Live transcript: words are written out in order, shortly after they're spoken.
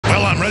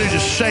I'm ready to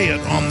say it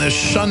on this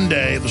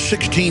Sunday, the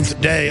 16th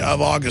day of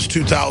August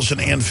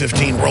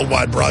 2015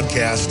 worldwide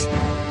broadcast.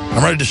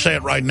 I'm ready to say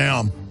it right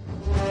now.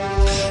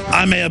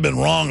 I may have been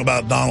wrong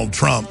about Donald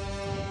Trump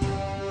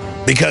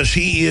because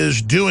he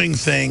is doing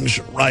things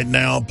right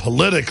now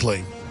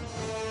politically.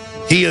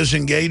 He is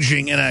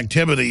engaging in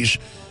activities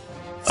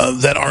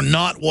that are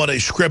not what a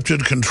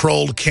scripted,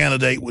 controlled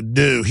candidate would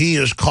do. He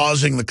is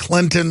causing the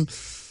Clinton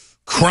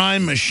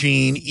crime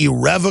machine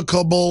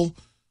irrevocable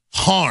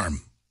harm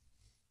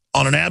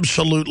on an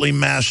absolutely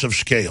massive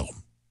scale.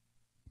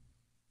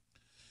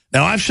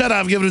 Now, I've said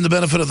I've given him the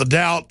benefit of the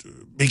doubt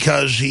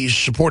because he's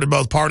supported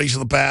both parties in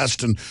the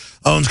past and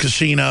owns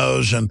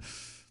casinos and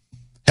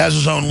has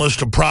his own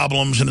list of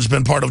problems and has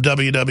been part of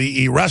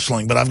WWE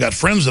wrestling, but I've got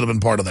friends that have been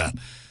part of that.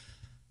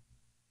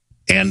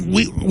 And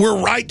we're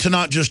right to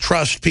not just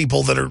trust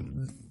people that are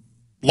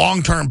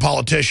long-term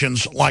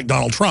politicians like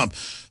Donald Trump.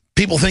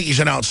 People think he's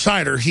an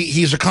outsider.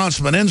 He's a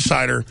consummate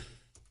insider.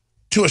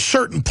 To a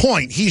certain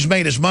point, he's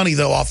made his money,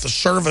 though, off the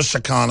service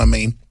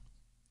economy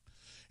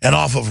and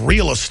off of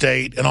real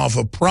estate and off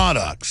of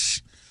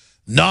products,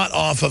 not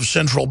off of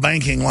central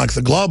banking like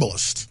the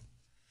globalists.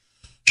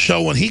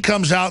 So when he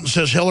comes out and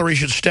says Hillary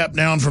should step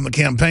down from the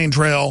campaign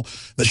trail,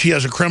 that she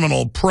has a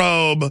criminal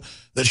probe,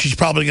 that she's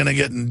probably going to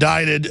get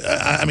indicted,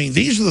 I mean,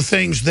 these are the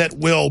things that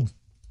will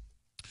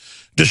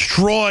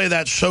destroy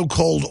that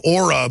so-called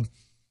aura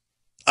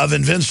of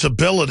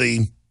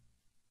invincibility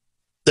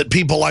that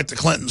people like the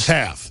Clintons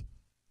have.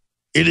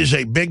 It is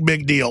a big,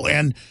 big deal.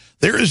 And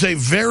there is a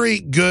very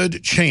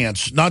good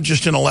chance, not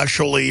just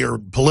intellectually or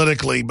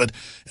politically, but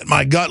at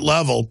my gut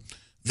level,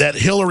 that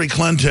Hillary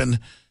Clinton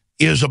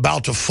is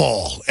about to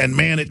fall. And,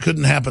 man, it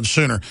couldn't happen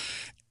sooner.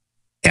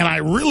 And I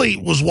really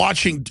was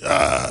watching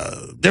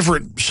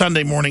different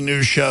Sunday morning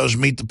news shows,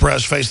 Meet the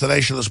Press, Face the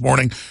Nation this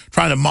morning,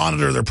 trying to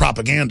monitor their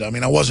propaganda. I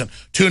mean, I wasn't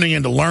tuning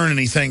in to learn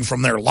anything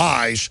from their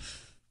lies.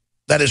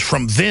 That is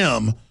from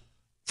them,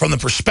 from the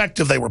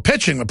perspective they were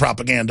pitching the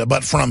propaganda,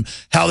 but from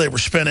how they were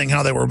spinning,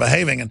 how they were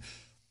behaving. And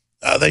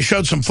they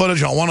showed some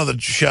footage on one of the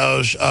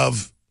shows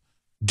of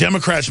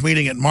Democrats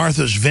meeting at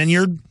Martha's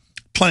Vineyard,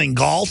 playing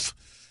golf.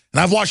 And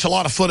I've watched a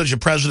lot of footage of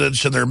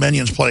presidents and their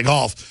minions play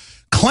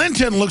golf.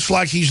 Clinton looks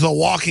like he's the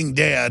Walking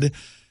Dead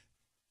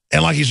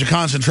and like he's a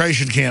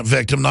concentration camp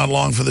victim, not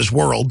long for this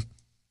world.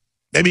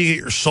 Maybe you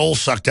get your soul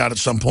sucked out at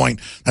some point.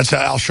 That's how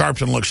Al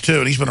Sharpton looks, too,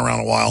 and he's been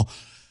around a while.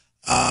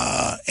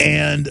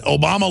 And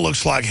Obama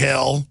looks like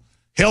hell.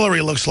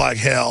 Hillary looks like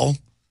hell.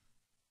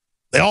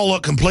 They all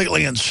look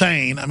completely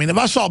insane. I mean, if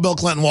I saw Bill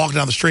Clinton walking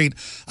down the street,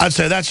 I'd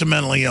say that's a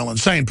mentally ill,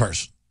 insane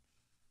person.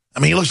 I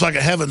mean, he looks like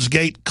a Heaven's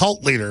Gate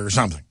cult leader or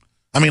something.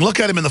 I mean, look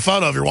at him in the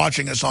photo if you're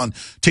watching us on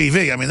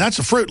TV. I mean, that's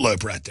a Fruit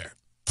Loop right there.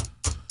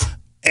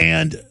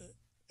 And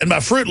by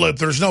Fruit Loop,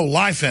 there's no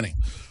life in him.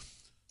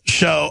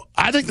 So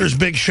I think there's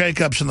big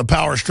shakeups in the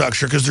power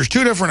structure because there's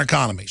two different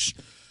economies.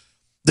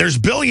 There's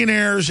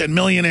billionaires and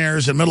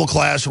millionaires and middle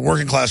class and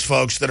working class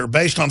folks that are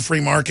based on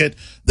free market,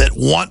 that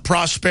want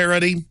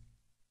prosperity,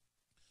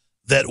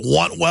 that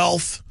want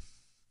wealth,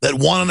 that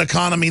want an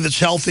economy that's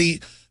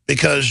healthy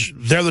because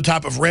they're the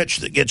type of rich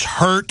that gets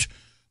hurt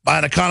by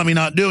an economy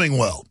not doing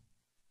well.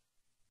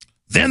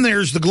 Then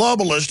there's the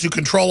globalists who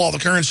control all the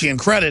currency and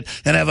credit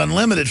and have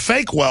unlimited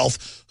fake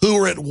wealth, who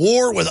are at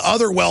war with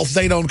other wealth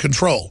they don't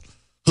control,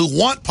 who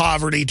want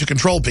poverty to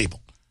control people.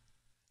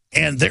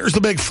 And there's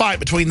the big fight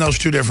between those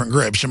two different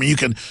groups. I mean, you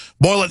can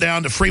boil it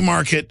down to free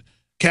market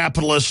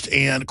capitalist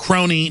and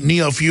crony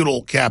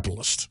neo-feudal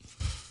capitalist.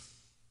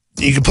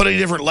 You can put any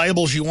different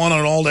labels you want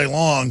on it all day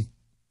long.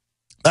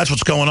 That's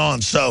what's going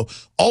on. So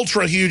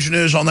ultra huge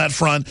news on that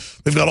front.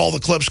 We've got all the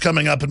clips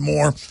coming up and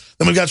more.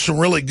 Then we've got some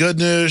really good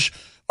news.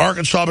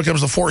 Arkansas becomes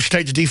the fourth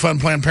state to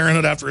defund Planned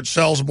Parenthood after it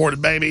sells aborted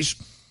babies.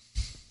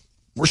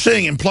 We're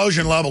seeing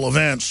implosion-level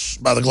events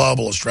by the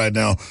globalists right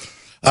now.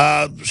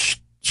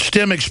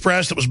 STEM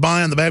Express, that was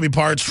buying the baby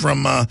parts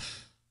from the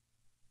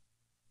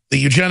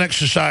Eugenics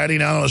Society,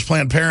 now known as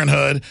Planned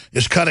Parenthood,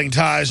 is cutting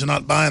ties and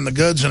not buying the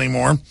goods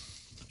anymore.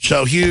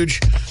 So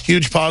huge,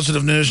 huge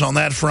positive news on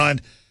that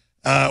front.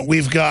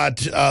 We've got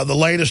the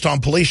latest on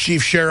police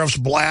chief sheriffs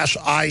blast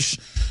ICE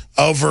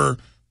over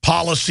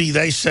policy.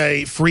 They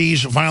say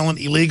freeze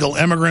violent illegal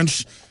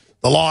immigrants.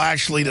 The law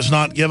actually does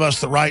not give us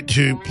the right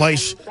to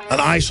place an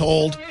ICE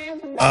hold.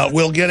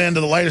 We'll get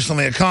into the latest on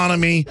the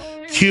economy.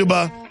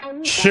 Cuba,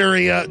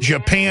 Syria,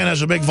 Japan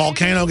has a big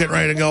volcano getting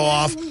ready to go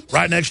off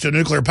right next to a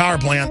nuclear power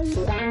plant.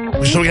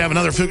 So we have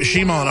another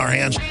Fukushima on our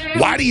hands.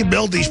 Why do you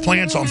build these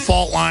plants on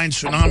fault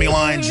lines, tsunami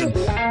lines, and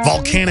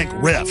volcanic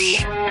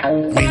rifts? I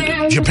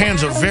mean,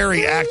 Japan's a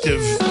very active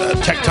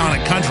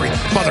tectonic country,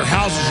 but their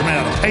houses are made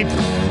out of paper.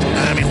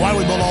 I mean, why do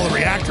we build all the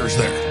reactors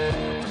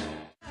there?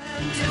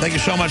 Thank you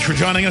so much for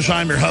joining us.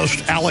 I'm your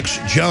host, Alex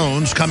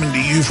Jones, coming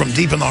to you from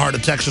deep in the heart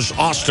of Texas,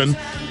 Austin,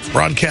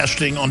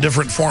 broadcasting on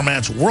different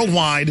formats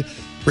worldwide,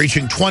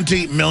 reaching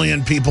 20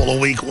 million people a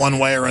week one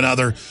way or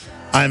another.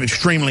 I am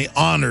extremely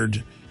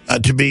honored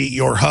to be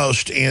your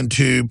host and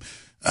to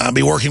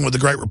be working with the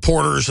great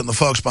reporters and the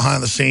folks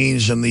behind the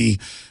scenes and the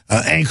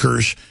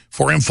anchors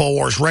for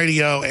InfoWars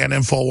Radio and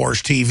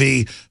InfoWars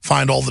TV.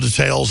 Find all the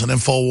details on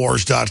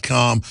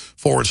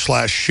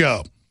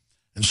Infowars.com/show.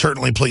 And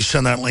certainly please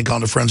send that link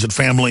on to friends and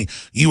family.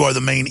 You are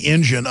the main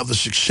engine of the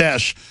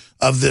success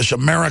of this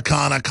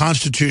Americana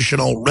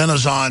constitutional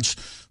renaissance,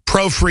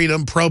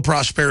 pro-freedom,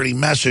 pro-prosperity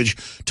message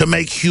to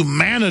make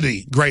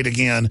humanity great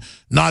again,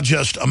 not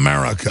just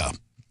America.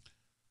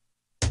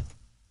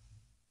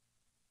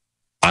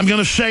 I'm going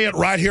to say it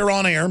right here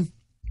on air.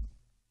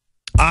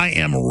 I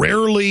am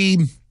rarely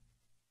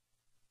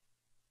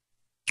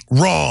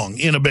wrong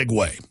in a big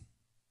way.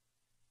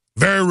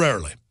 Very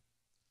rarely.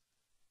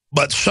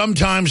 But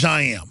sometimes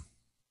I am.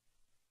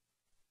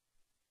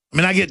 I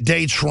mean, I get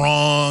dates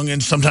wrong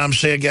and sometimes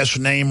say a guest's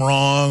name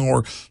wrong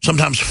or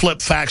sometimes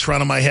flip facts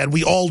around in my head.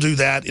 We all do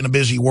that in a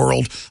busy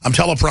world. I'm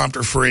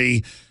teleprompter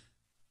free.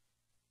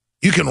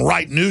 You can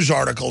write news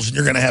articles and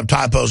you're going to have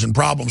typos and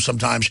problems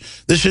sometimes.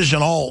 This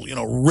isn't all,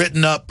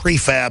 written up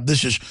prefab.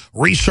 This is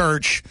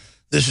research.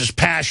 This is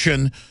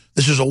passion.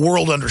 This is a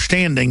world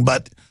understanding,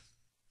 but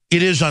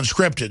it is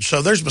unscripted.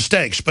 So there's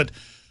mistakes, but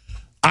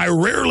I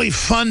rarely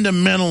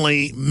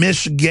fundamentally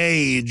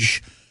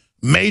misgauge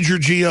major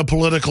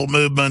geopolitical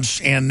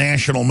movements and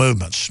national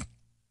movements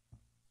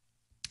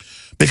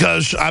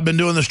because I've been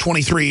doing this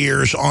 23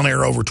 years, on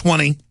air over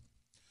 20,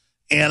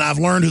 and I've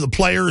learned who the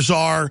players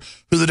are,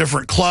 who the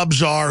different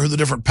clubs are, who the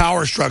different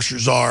power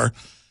structures are.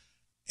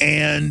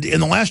 And in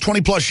the last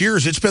 20-plus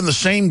years, it's been the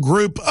same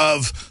group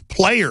of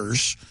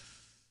players,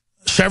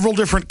 several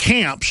different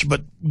camps,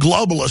 but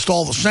globalists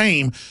all the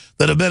same,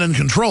 that have been in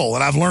control.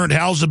 And I've learned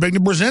how Zbigniew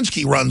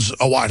Brzezinski runs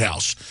a White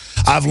House.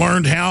 I've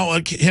learned how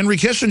Henry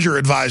Kissinger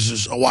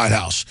advises a White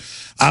House.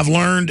 I've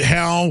learned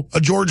how a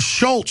George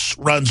Shultz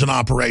runs an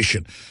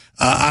operation.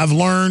 I've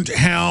learned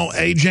how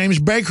a James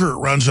Baker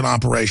runs an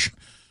operation.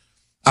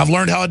 I've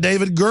learned how a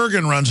David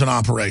Gergen runs an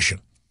operation.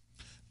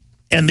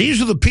 And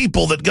these are the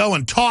people that go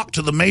and talk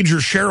to the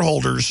major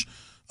shareholders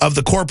of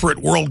the corporate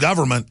world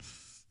government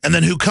and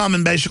then who come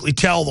and basically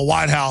tell the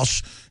White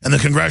House and the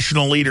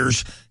congressional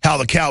leaders how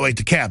the cow ate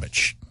the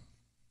cabbage.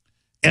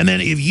 And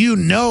then if you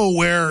know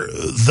where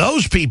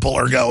those people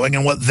are going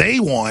and what they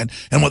want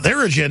and what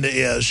their agenda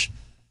is,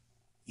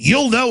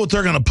 you'll know what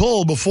they're going to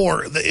pull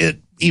before it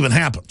even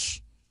happens.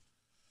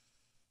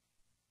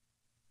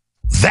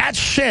 That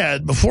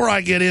said, before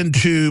I get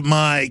into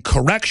my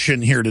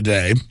correction here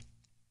today,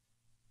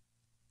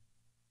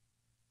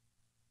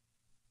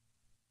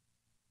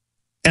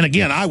 and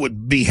again, I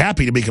would be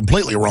happy to be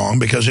completely wrong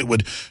because it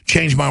would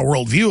change my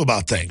worldview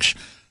about things.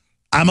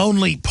 I'm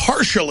only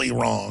partially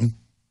wrong,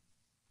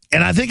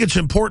 and I think it's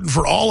important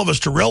for all of us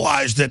to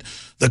realize that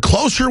the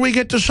closer we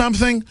get to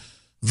something,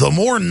 the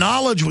more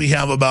knowledge we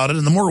have about it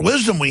and the more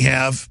wisdom we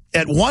have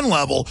at one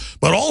level,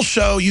 but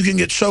also you can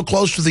get so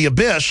close to the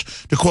abyss,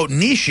 to quote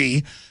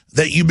Nietzsche,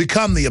 that you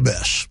become the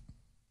abyss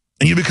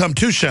and you become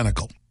too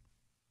cynical.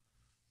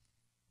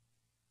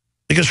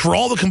 Because for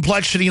all the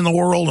complexity in the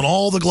world and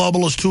all the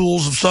globalist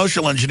tools of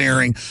social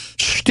engineering,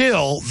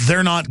 still,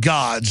 they're not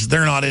gods.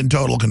 They're not in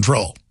total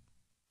control.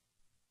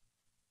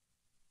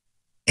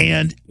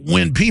 And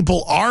when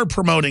people are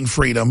promoting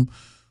freedom,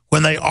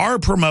 when they are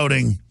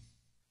promoting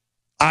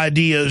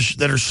ideas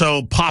that are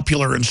so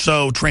popular and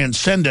so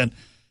transcendent,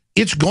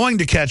 it's going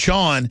to catch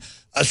on,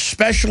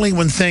 especially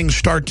when things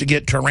start to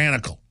get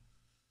tyrannical.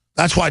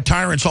 That's why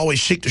tyrants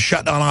always seek to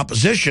shut down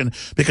opposition,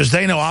 because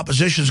they know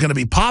opposition is going to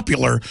be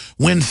popular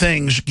when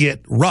things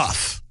get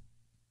rough.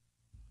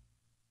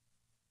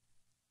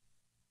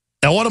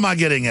 Now, what am I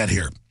getting at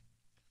here?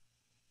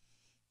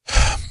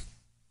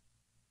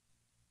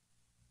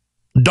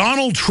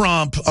 Donald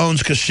Trump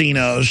owns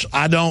casinos.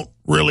 I don't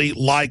really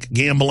like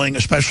gambling,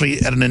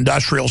 especially at an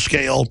industrial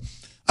scale.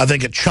 I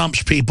think it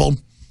chumps people.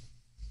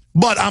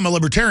 But I'm a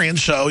libertarian,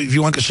 so if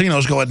you want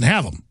casinos, go ahead and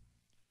have them.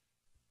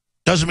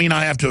 Doesn't mean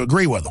I have to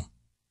agree with them.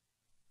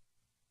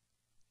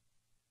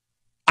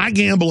 I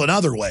gamble in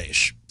other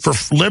ways. For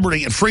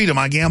liberty and freedom,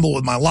 I gamble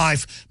with my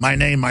life, my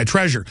name, my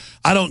treasure.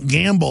 I don't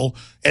gamble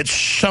at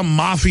some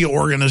mafia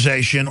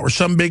organization or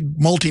some big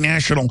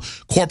multinational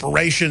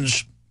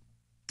corporation's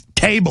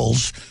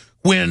tables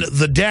when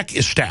the deck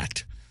is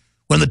stacked,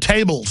 when the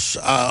tables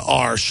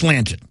are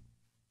slanted.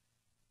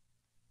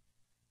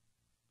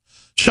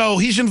 So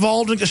he's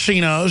involved in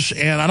casinos,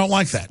 and I don't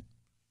like that.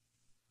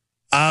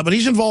 But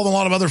he's involved in a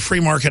lot of other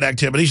free market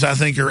activities I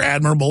think are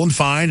admirable and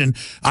fine, and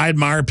I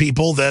admire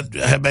people that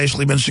have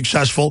basically been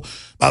successful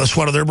by the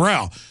sweat of their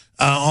brow.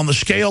 On the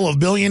scale of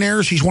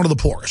billionaires, he's one of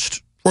the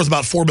poorest, worth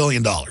about $4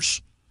 billion.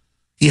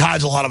 He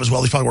hides a lot of his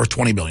wealth. He's probably worth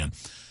 $20 billion.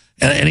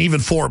 And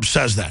even Forbes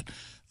says that.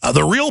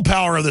 The real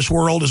power of this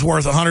world is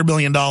worth $100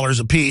 billion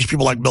apiece.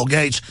 People like Bill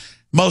Gates,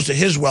 most of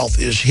his wealth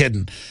is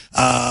hidden.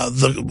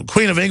 The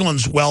Queen of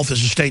England's wealth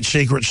is a state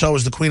secret. So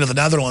is the Queen of the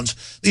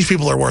Netherlands. These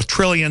people are worth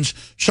trillions.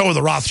 So are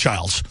the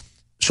Rothschilds.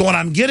 So what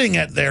I'm getting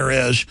at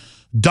there is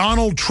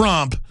Donald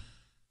Trump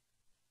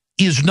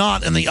is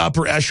not in the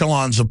upper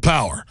echelons of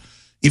power.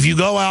 If you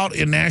go out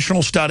in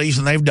national studies,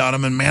 and they've done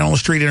them in man on the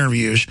street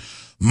interviews,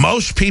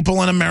 most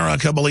people in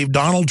America believe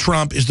Donald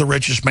Trump is the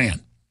richest man.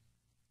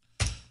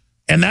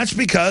 And that's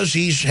because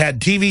he's had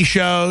TV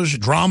shows,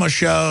 drama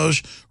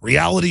shows,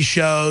 reality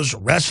shows,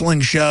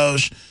 wrestling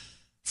shows.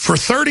 For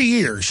 30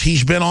 years,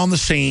 he's been on the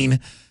scene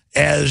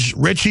as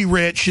Richie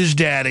Rich, his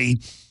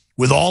daddy,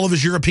 with all of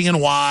his European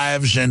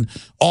wives and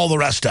all the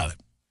rest of it.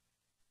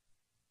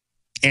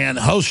 And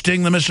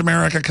hosting the Miss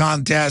America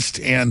contest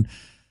and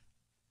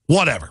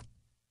whatever.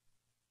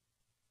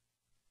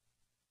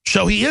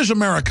 So he is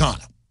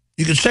Americana.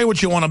 You can say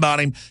what you want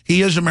about him.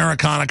 He is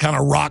Americana, kind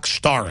of rock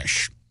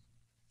starish.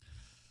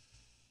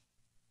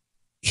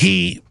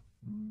 He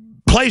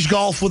plays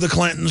golf with the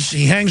Clintons.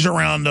 He hangs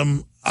around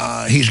them.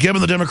 He's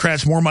given the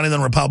Democrats more money than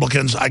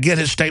Republicans. I get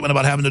his statement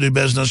about having to do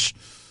business.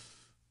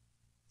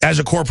 As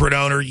a corporate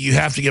owner, you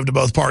have to give to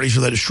both parties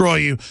or they destroy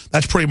you.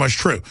 That's pretty much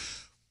true.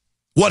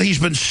 What he's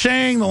been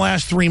saying the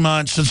last 3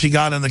 months since he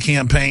got in the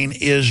campaign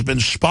has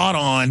been spot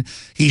on.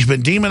 He's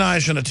been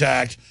demonized and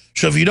attacked.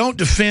 So if you don't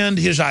defend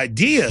his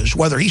ideas,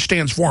 whether he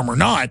stands for them or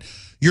not,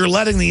 you're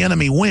letting the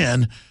enemy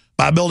win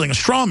by building a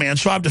straw man.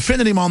 So I've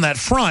defended him on that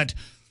front.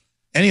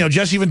 And, you know,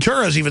 Jesse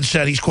Ventura has even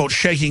said he's, quote,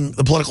 shaking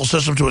the political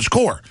system to its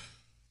core.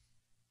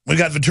 We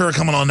got Ventura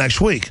coming on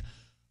next week.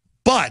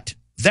 But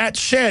that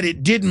said,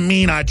 it didn't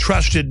mean I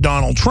trusted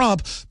Donald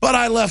Trump, but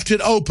I left it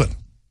open.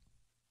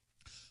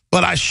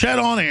 But I said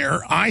on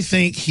air, I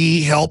think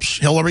he helps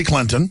Hillary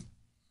Clinton.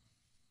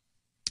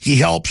 He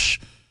helps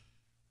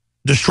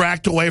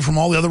distract away from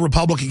all the other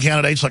Republican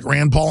candidates like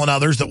Rand Paul and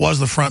others that was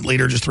the front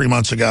leader just 3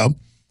 months ago.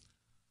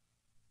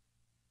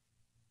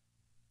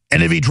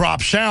 And if he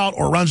drops out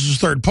or runs his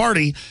third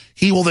party,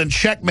 he will then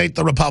checkmate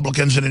the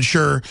Republicans and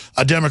ensure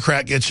a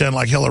Democrat gets in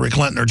like Hillary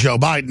Clinton or Joe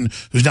Biden,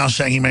 who's now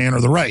saying he may enter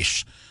the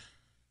race.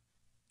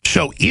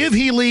 So if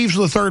he leaves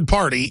the third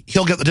party,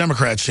 he'll get the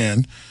Democrats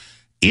in.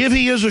 If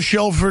he is a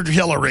shill for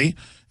Hillary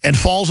and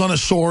falls on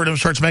his sword and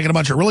starts making a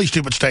bunch of really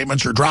stupid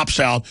statements or drops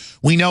out,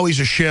 we know he's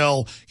a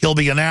shill. He'll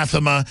be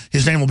anathema.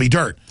 His name will be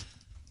dirt.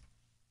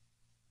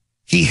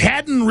 He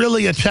hadn't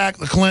really attacked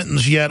the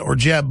Clintons yet or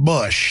Jeb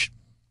Bush,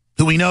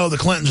 who we know the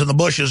Clintons and the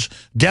Bushes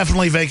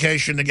definitely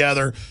vacation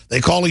together.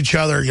 They call each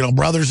other, you know,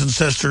 brothers and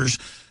sisters.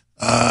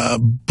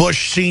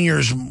 Bush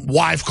Sr.'s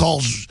wife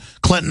calls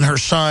Clinton her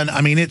son.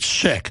 I mean, it's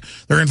sick.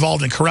 They're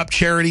involved in corrupt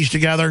charities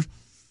together,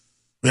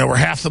 you know, where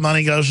half the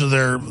money goes to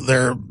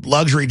their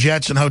luxury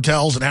jets and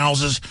hotels and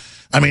houses.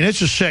 I mean,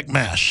 it's a sick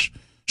mess.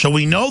 So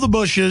we know the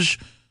Bushes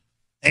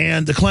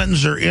and the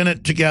Clintons are in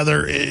it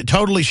together,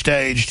 totally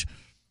staged.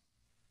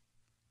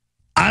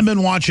 I've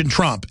been watching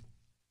Trump,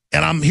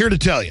 and I'm here to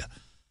tell you,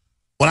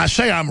 when I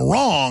say I'm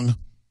wrong,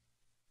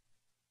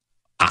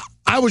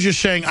 I was just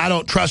saying I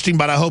don't trust him,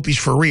 but I hope he's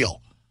for real.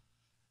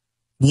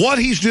 What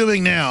he's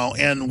doing now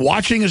and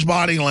watching his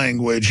body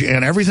language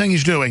and everything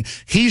he's doing,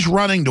 he's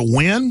running to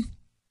win.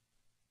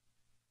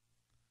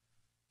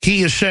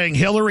 He is saying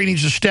Hillary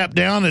needs to step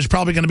down and is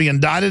probably going to be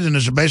indicted and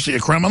is basically a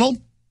criminal.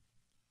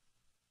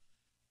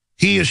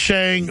 He is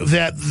saying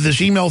that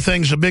this email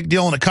thing's a big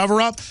deal and a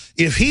cover-up.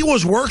 If he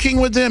was working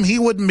with them, he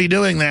wouldn't be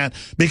doing that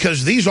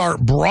because these are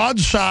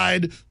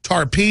broadside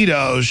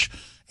torpedoes,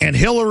 and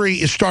Hillary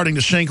is starting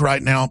to sink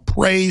right now.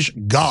 Praise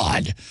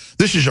God.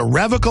 This is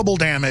irrevocable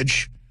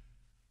damage,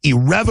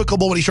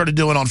 irrevocable what he started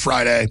doing on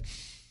Friday.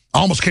 I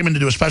almost came in to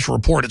do a special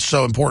report. It's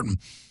so important.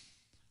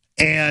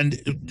 And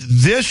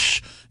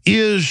this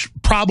is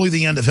probably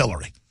the end of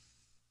Hillary.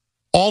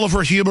 All of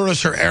her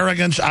hubris, her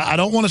arrogance. I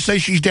don't want to say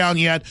she's down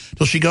yet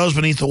till she goes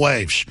beneath the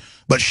waves.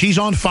 But she's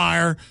on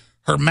fire.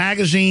 Her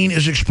magazine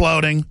is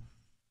exploding.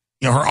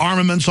 You know, her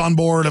armaments on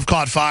board have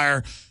caught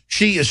fire.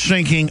 She is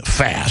sinking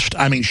fast.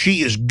 I mean,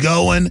 she is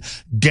going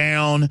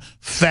down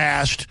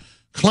fast.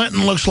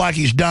 Clinton looks like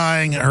he's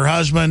dying. Her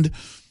husband,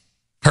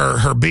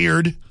 her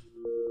beard,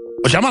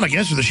 which I'm not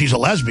against her that she's a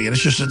lesbian.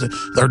 It's just that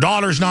their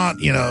daughter's not,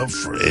 you know,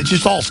 it's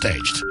just all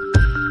staged.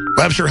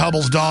 Webster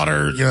Hubbell's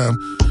daughter, you know,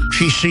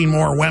 she's seen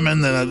more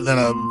women than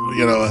a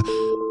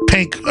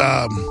pink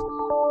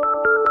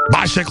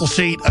bicycle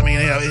seat. I mean,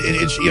 you know,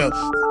 it's, you know,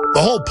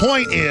 the whole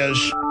point is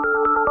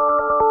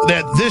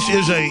that this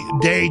is a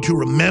day to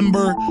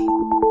remember.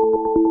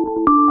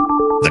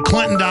 The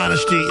Clinton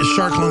dynasty is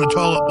circling the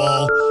toilet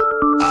bowl.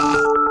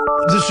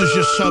 This is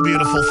just so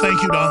beautiful.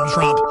 Thank you, Donald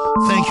Trump.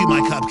 Thank you,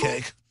 my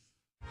cupcake.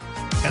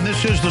 And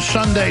this is the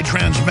Sunday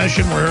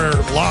transmission. We're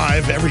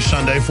live every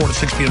Sunday, 4 to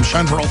 6 p.m.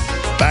 Central.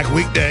 Back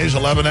weekdays,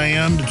 11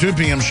 a.m. to 2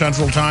 p.m.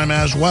 Central Time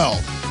as well.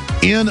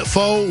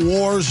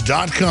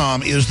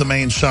 Infowars.com is the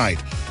main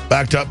site.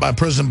 Backed up by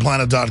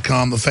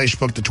PrisonPlanet.com, the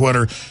Facebook, the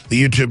Twitter,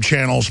 the YouTube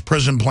channels,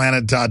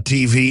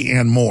 PrisonPlanet.tv,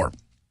 and more.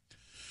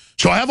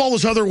 So I have all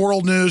this other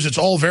world news. It's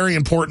all very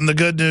important, the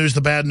good news,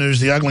 the bad news,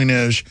 the ugly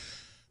news.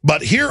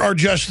 But here are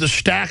just the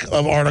stack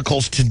of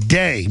articles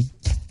today,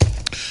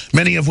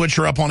 many of which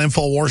are up on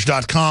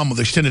Infowars.com with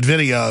extended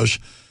videos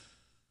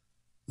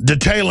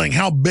detailing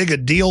how big a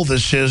deal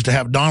this is to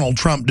have Donald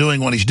Trump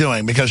doing what he's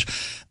doing. Because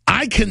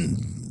I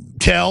can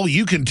tell,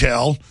 you can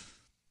tell,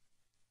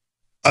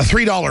 a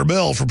 $3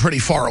 bill from pretty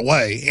far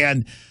away.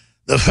 And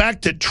the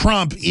fact that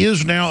Trump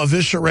is now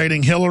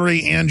eviscerating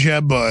Hillary and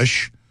Jeb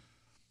Bush,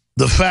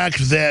 the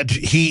fact that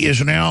he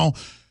is now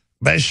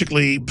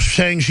basically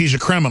saying she's a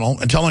criminal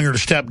and telling her to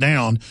step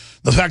down.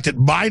 The fact that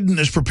Biden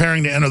is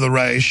preparing to enter the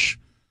race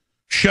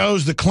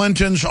shows the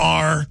Clintons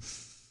are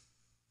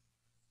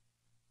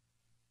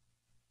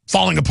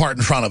falling apart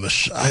in front of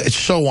us. It's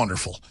so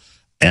wonderful.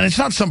 And it's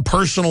not some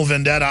personal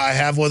vendetta I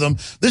have with them.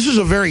 This is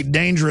a very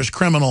dangerous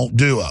criminal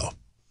duo.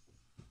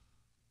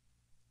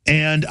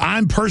 And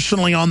I'm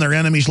personally on their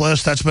enemies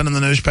list. That's been in the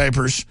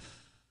newspapers.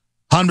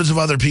 Hundreds of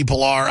other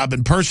people are. I've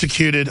been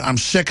persecuted. I'm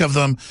sick of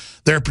them.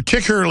 They're a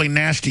particularly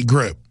nasty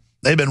group.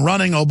 They've been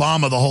running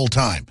Obama the whole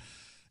time.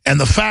 And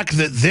the fact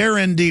that they're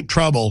in deep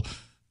trouble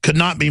could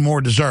not be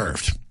more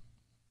deserved.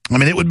 I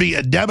mean, it would be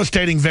a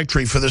devastating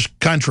victory for this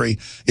country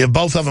if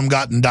both of them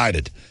got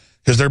indicted,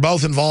 because they're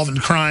both involved in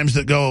crimes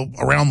that go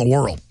around the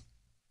world.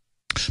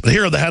 But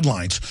here are the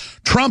headlines.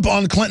 Trump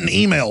on Clinton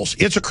emails.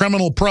 It's a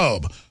criminal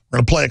probe. We're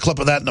going to play a clip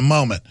of that in a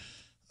moment.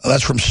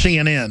 That's from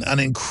CNN. An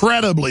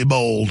incredibly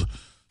bold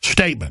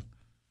statement.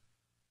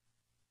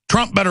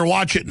 Trump better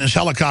watch it in his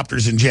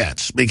helicopters and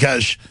jets,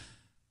 because...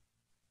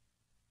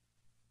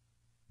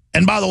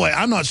 And by the way,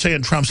 I'm not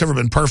saying Trump's ever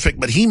been perfect,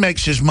 but he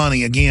makes his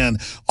money, again,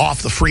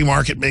 off the free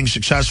market being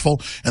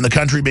successful and the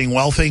country being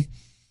wealthy.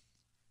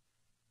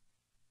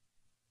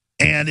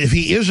 And if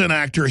he is an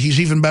actor,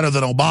 he's even better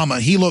than Obama.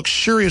 He looks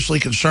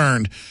seriously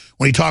concerned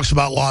when he talks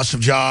about loss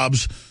of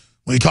jobs,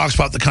 when he talks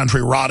about the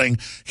country rotting.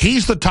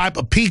 He's the type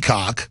of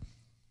peacock.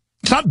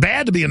 It's not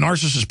bad to be a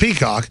narcissist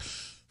peacock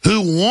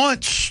who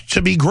wants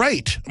to be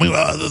great. I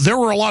mean, there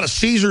were a lot of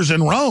Caesars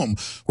in Rome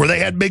where they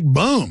had big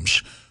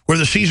booms, where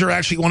the Caesar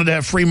actually wanted to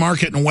have free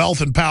market and wealth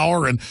and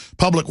power and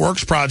public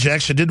works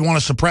projects and didn't want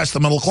to suppress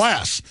the middle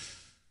class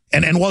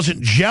and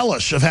wasn't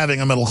jealous of having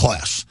a middle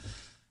class.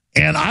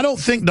 And I don't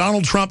think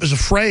Donald Trump is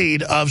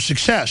afraid of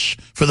success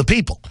for the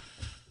people.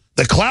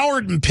 The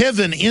Cloward and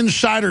Piven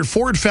insider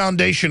Ford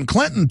Foundation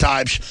Clinton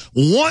types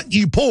want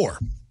you poor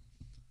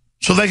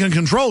so they can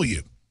control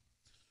you.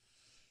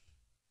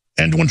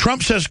 And when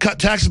Trump says cut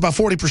taxes by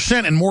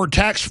 40% and more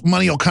tax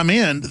money will come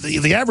in,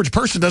 the average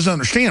person doesn't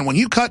understand. When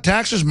you cut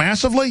taxes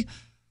massively,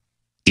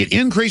 it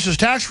increases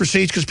tax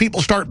receipts because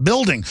people start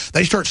building.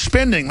 They start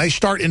spending. They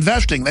start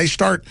investing.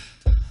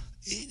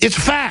 It's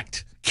a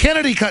fact.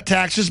 Kennedy cut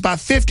taxes by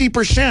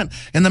 50%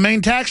 in the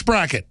main tax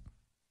bracket.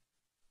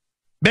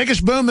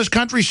 Biggest boom this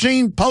country's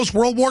seen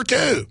post-World War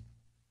II.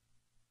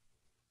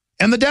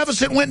 And the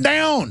deficit went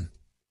down.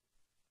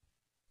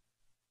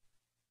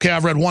 Okay,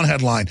 I've read one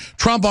headline.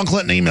 Trump on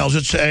Clinton emails.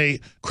 It's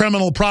a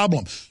criminal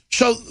problem.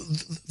 So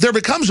there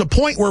becomes a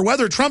point where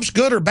whether Trump's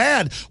good or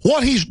bad,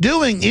 what he's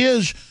doing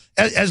is,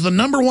 as the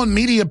 #1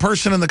 media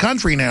person in the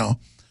country now,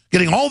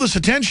 getting all this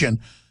attention,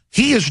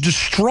 he is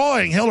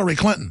destroying Hillary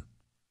Clinton.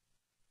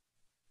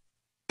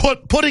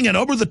 Putting it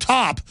over the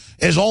top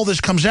as all this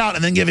comes out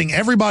and then giving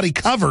everybody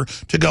cover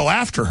to go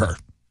after her.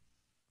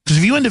 Because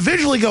if you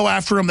individually go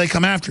after them, they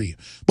come after you.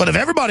 But if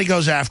everybody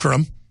goes after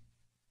them,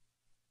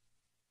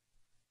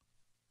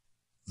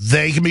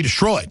 they can be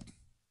destroyed.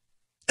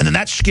 And then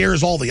that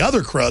scares all the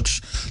other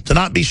crooks to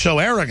not be so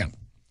arrogant.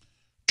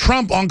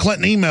 Trump on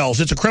Clinton emails.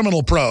 It's a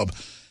criminal probe.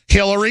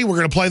 Hillary, we're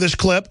going to play this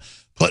clip,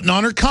 putting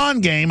on her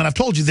con game. And I've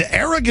told you, the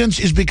arrogance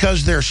is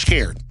because they're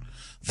scared.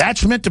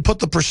 That's meant to put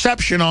the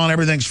perception on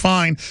everything's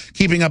fine,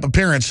 keeping up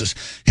appearances.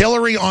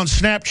 Hillary on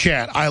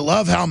Snapchat. I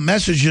love how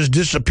messages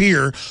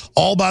disappear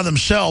all by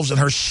themselves, and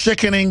her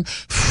sickening,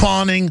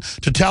 fawning,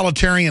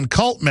 totalitarian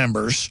cult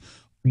members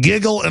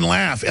giggle and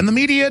laugh. And the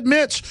media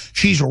admits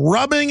she's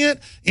rubbing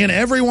it in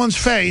everyone's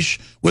face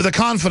with a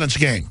confidence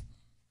game.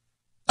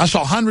 I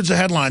saw hundreds of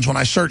headlines when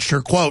I searched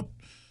her quote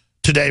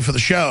today for the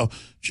show.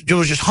 It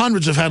was just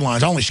hundreds of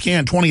headlines. I only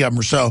scanned 20 of them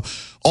or so,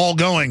 all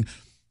going,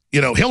 you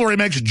know, Hillary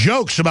makes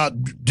jokes about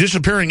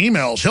disappearing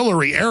emails.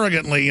 Hillary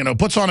arrogantly, you know,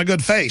 puts on a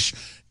good face.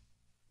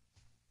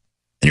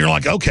 And you're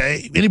like,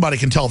 okay, anybody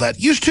can tell that.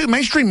 Used to,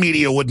 mainstream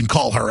media wouldn't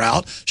call her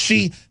out.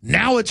 See,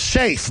 now it's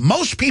safe.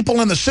 Most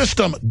people in the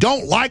system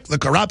don't like the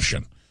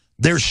corruption.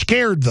 They're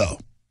scared, though.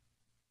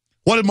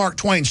 What did Mark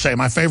Twain say?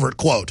 My favorite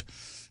quote.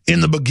 In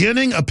the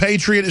beginning, a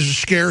patriot is a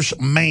scarce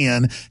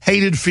man,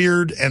 hated,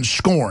 feared, and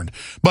scorned.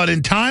 But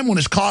in time when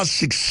his cause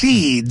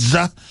succeeds,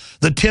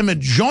 the timid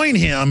join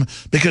him,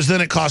 because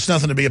then it costs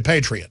nothing to be a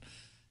patriot.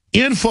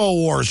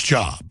 InfoWars'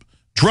 job,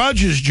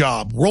 Drudge's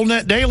job,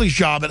 WorldNet Daily's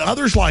job, and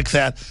others like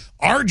that,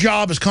 our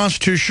job as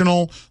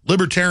constitutional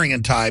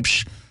libertarian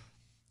types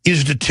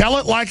is to tell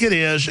it like it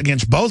is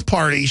against both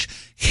parties,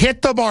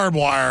 hit the barbed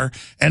wire,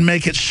 and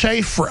make it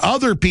safe for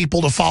other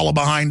people to follow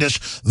behind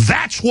us.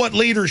 That's what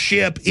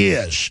leadership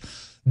is.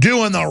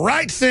 Doing the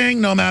right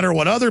thing no matter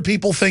what other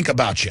people think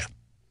about you.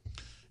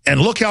 And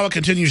look how it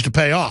continues to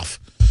pay off.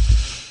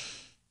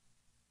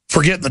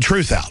 For getting the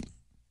truth out.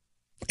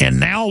 And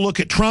now look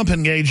at Trump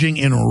engaging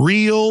in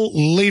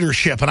real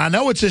leadership. And I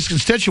know it's his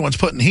constituents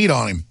putting heat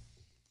on him.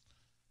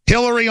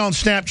 Hillary on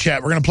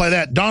Snapchat. We're going to play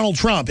that. Donald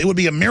Trump. It would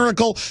be a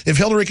miracle if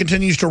Hillary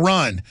continues to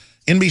run.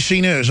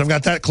 NBC News. I've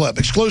got that clip.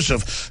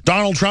 Exclusive.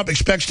 Donald Trump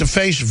expects to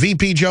face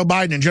VP Joe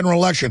Biden in general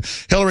election.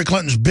 Hillary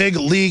Clinton's big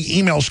league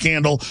email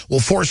scandal will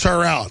force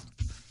her out.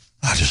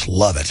 I just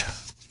love it.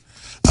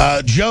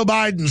 Joe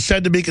Biden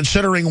said to be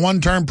considering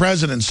one-term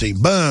presidency.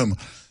 Boom.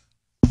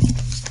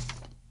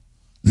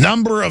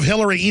 Number of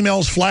Hillary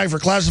emails flagged for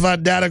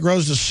classified data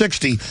grows to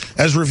 60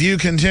 as review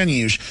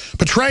continues.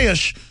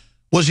 Petraeus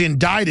was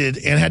indicted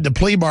and had to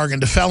plea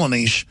bargain to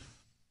felonies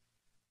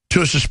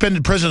to a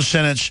suspended prison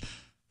sentence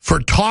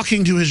for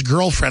talking to his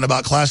girlfriend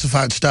about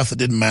classified stuff that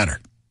didn't matter.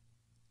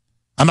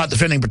 I'm not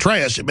defending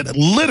Petraeus, but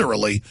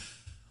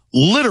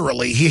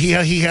literally,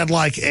 he had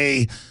like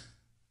a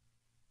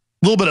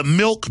little bit of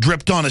milk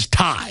dripped on his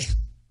tie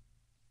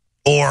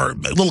or a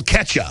little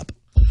ketchup,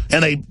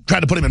 and they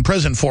tried to put him in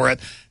prison for it.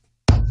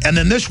 And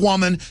then this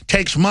woman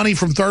takes money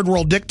from third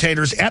world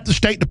dictators at the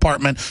State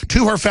Department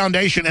to her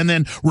foundation and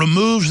then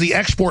removes the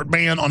export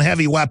ban on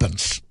heavy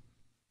weapons.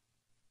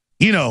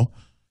 You know,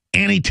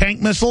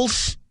 anti-tank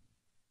missiles.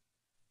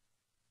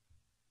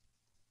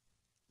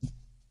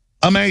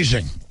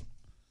 Amazing.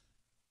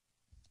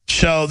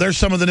 So there's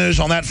some of the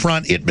news on that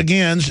front. It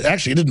begins.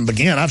 Actually, it didn't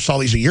begin. I saw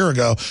these a year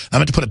ago. I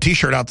meant to put a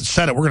T-shirt out that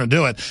said it. We're going to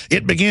do it.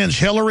 It begins.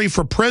 Hillary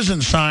for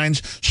prison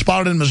signs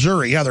spotted in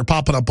Missouri. Yeah, they're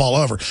popping up all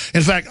over.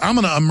 In fact, I'm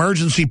going to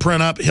emergency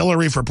print up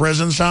Hillary for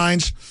prison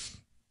signs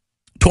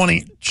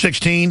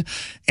 2016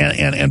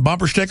 and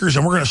bumper stickers,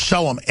 and we're going to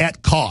sell them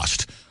at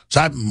cost. So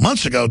I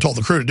months ago told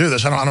the crew to do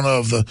this. I don't know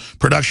if the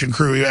production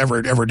crew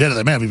ever did it.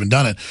 They may have even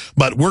done it.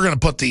 But we're going to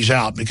put these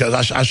out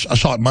because I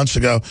saw it months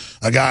ago,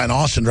 a guy in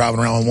Austin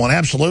driving around with one.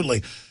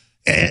 Absolutely.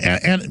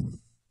 And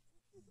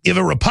if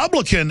a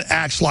Republican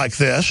acts like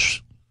this,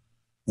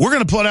 we're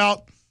going to put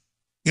out,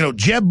 you know,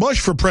 Jeb Bush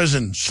for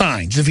prison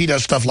signs if he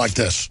does stuff like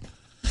this.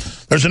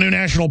 There's a new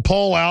national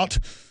poll out.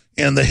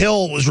 And The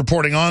Hill was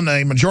reporting on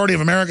a majority of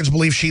Americans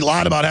believe she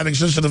lied about having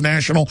sensitive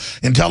national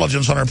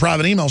intelligence on her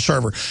private email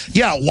server.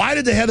 Yeah, why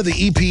did the head of the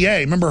EPA,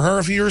 remember her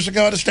a few years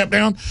ago, had to step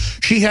down?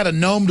 She had a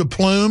nom de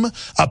plume,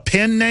 a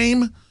pen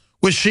name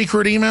with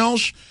secret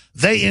emails.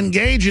 They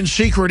engage in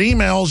secret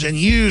emails and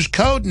use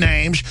code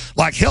names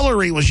like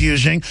Hillary was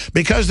using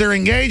because they're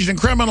engaged in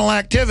criminal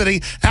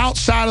activity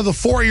outside of the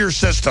four-year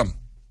system.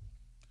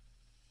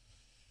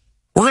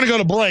 We're going to go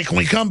to break. When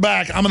we come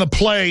back, I'm going to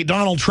play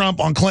Donald Trump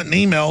on Clinton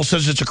email,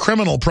 says it's a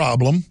criminal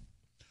problem.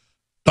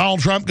 Donald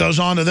Trump goes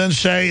on to then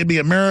say it'd be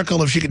a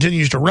miracle if she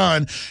continues to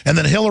run. And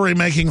then Hillary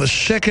making the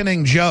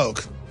sickening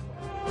joke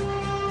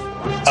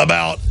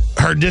about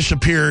her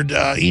disappeared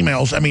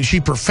emails. I mean, she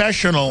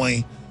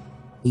professionally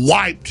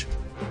wiped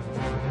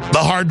the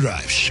hard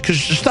drives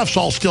because the stuff's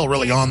all still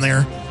really on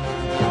there.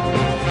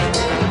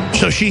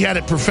 So she had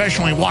it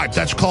professionally wiped.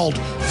 That's called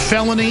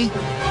felony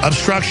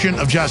obstruction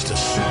of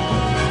justice.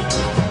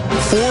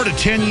 4 to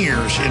 10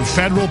 years in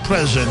federal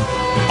prison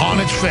on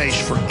its face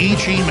for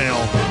each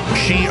email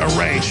she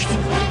erased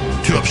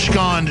to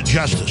abscond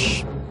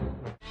justice.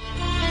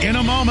 In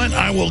a moment,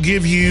 I will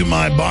give you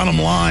my bottom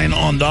line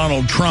on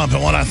Donald Trump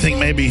and what I think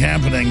may be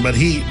happening, but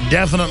he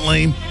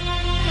definitely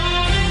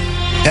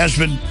has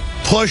been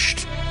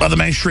pushed by the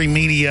mainstream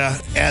media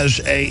as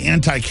an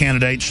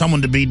anti-candidate,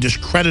 someone to be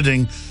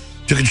discrediting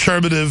to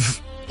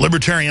conservative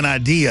libertarian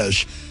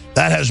ideas.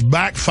 That has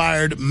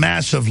backfired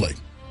massively.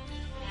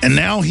 And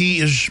now he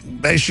is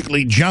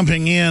basically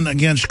jumping in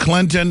against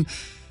Clinton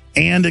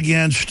and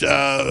against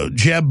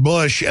Jeb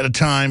Bush at a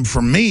time,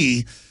 for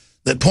me,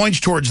 that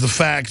points towards the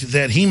fact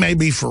that he may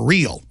be for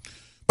real.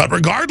 But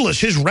regardless,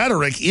 his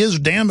rhetoric is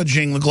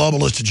damaging the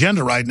globalist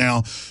agenda right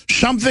now,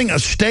 something a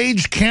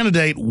staged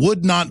candidate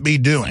would not be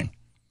doing.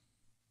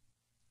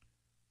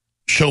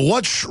 So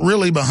what's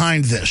really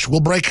behind this?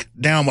 We'll break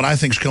down what I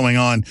think is going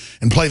on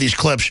and play these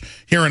clips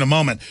here in a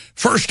moment.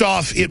 First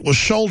off, it was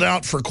sold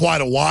out for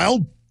quite a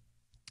while.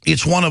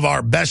 It's one of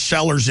our best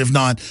sellers, if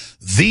not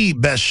the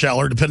best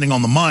seller, depending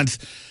on the month.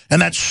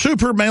 And that's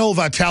Super Male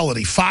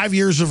Vitality. 5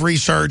 years of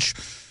research,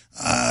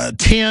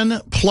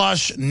 10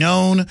 plus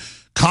known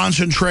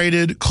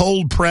concentrated,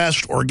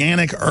 cold-pressed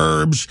organic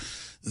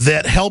herbs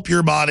that help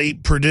your body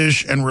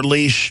produce and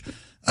release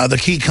the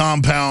key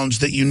compounds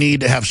that you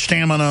need to have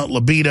stamina,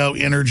 libido,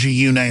 energy,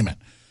 you name it.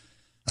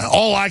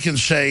 All I can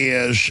say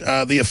is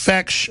the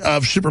effects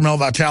of Super Male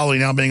Vitality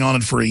now being on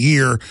it for a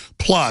year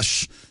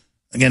plus.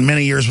 Again,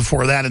 many years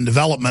before that in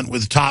development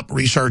with top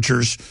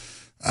researchers,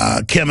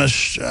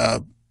 chemists,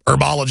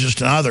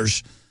 herbologists, and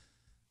others.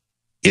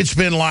 It's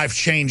been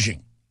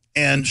life-changing.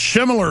 And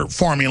similar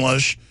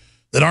formulas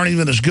that aren't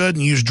even as good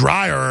and use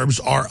dry herbs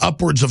are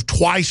upwards of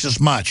twice as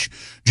much,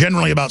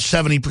 generally about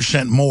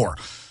 70% more.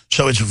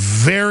 So it's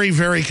very,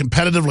 very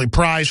competitively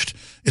priced.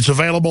 It's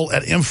available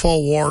at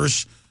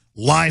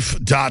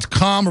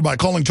InfoWarsLife.com or by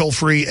calling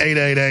toll-free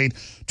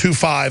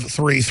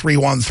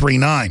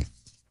 888-253-3139.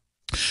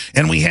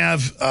 And we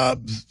have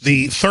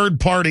the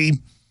third-party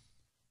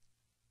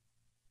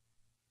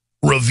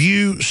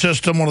review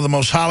system, one of the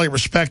most highly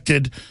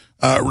respected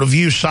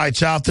review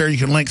sites out there. You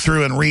can link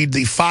through and read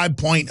the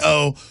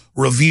 5.0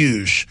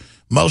 reviews.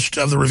 Most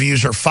of the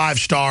reviews are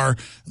 5-star.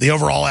 The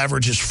overall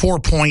average is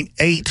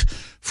 4.8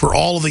 for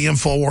all of the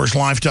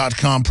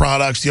InfoWarsLife.com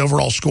products. The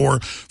overall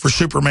score for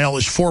Super Male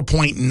is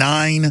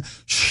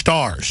 4.9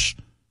 stars.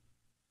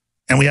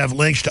 And we have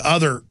links to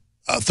other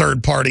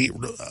third-party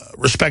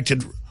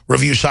respected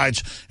review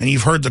sites, and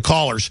you've heard the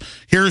callers.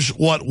 Here's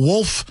what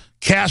Wolf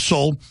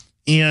Castle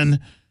in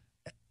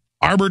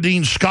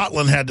Aberdeen,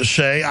 Scotland had to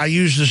say. I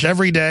use this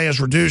every day as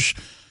reduce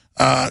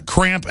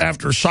cramp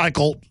after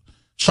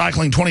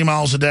cycling 20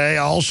 miles a day.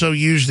 I also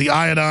use the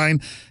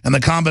iodine, and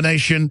the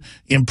combination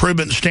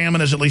improvement in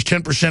stamina is at least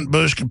 10%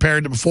 boost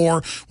compared to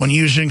before when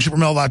using Super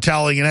Male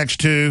Vitality and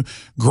X2.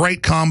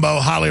 Great combo,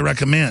 highly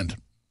recommend.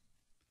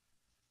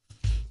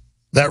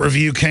 That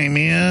review came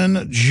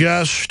in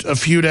just a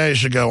few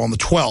days ago on the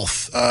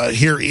 12th.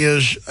 Here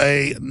is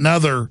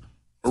another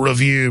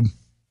review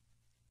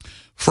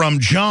from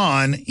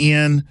John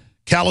in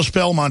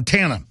Kalispell,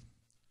 Montana.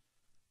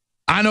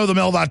 I know the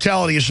Male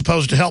Vitality is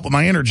supposed to help with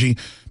my energy,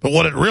 but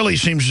what it really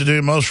seems to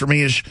do most for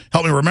me is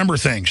help me remember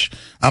things.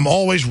 I'm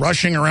always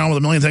rushing around with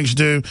a million things to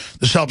do.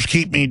 This helps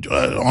keep me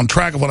on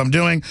track of what I'm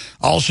doing.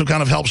 Also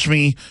kind of helps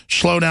me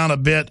slow down a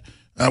bit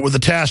with the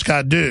task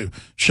I do,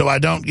 so I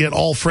don't get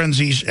all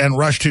frenzies and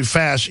rush too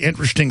fast.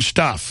 Interesting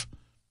stuff.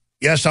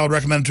 Yes, I would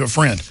recommend it to a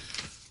friend.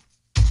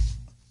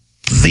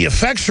 The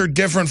effects are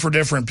different for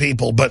different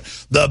people, but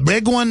the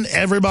big one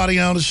everybody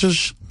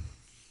notices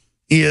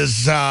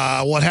is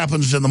what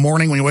happens in the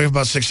morning when you wake up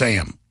about 6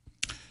 a.m.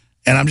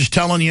 And I'm just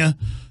telling you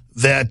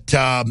that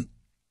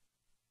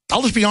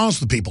I'll just be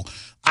honest with people.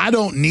 I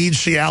don't need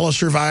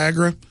Cialis or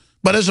Viagra,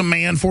 but as a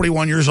man,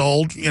 41 years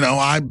old, you know,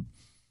 I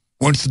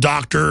went to the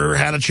doctor,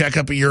 had a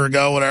checkup a year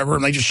ago, whatever,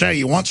 and they just say,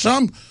 you want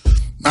some?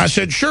 I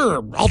said,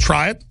 sure, I'll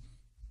try it.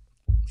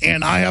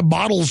 And I have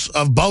bottles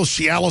of both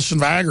Cialis and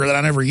Viagra that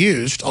I never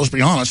used. I'll just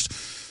be honest.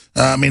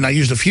 I mean, I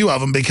used a few of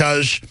them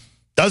because it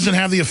doesn't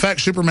have the effect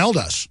Super Male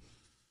does.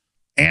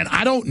 And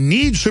I don't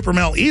need Super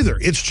Male either.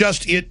 It's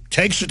just it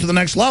takes it to the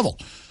next level.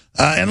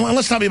 And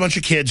let's not be a bunch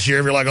of kids here.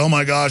 If you're like, oh,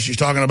 my gosh, she's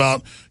talking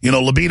about, you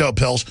know, libido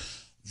pills.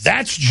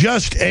 That's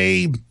just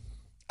a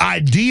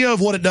idea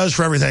of what it does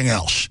for everything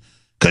else.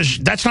 Because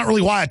that's not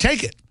really why I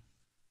take it.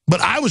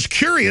 But I was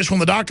curious when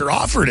the doctor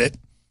offered it.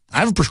 I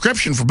have a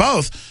prescription for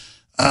both.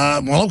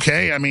 Well,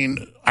 okay, I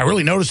mean, I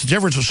really noticed the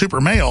difference with Super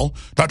Male.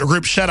 Dr.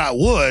 Group said I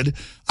would.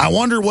 I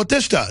wonder what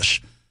this does.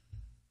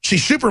 See,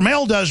 Super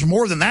Male does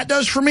more than that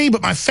does for me,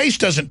 but my face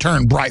doesn't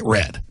turn bright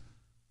red.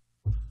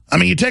 I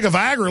mean, you take a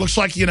Viagra, it looks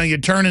like, you know, you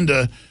turn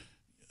into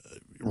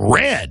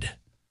red.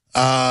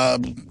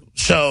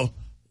 So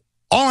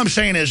all I'm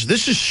saying is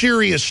this is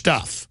serious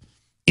stuff.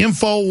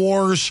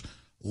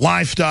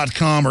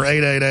 InfoWarsLife.com or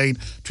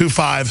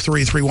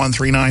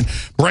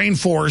 888-253-3139. Brain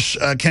Force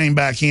came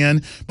back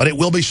in, but it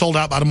will be sold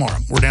out by tomorrow.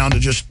 We're down to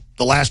just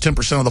the last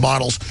 10% of the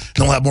bottles,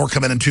 and we'll have more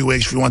come in 2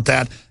 weeks if you want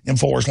that.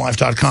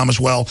 InfoWarsLife.com as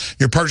well.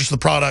 Your purchase of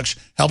the products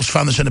helps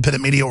fund this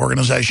independent media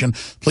organization.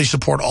 Please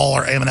support all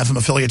our AM and FM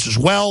affiliates as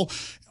well,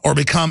 or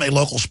become a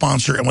local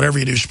sponsor, and whatever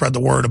you do, spread the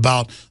word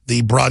about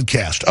the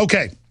broadcast.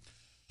 Okay,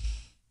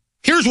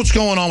 here's what's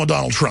going on with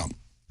Donald Trump.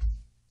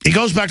 He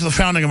goes back to the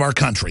founding of our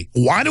country.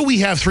 Why do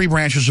we have 3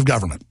 branches of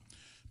government?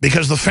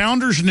 Because the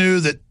founders knew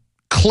that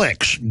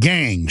cliques,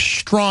 gangs,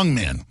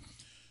 strongmen,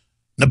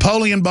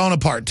 Napoleon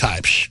Bonaparte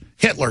types,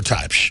 Hitler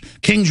types,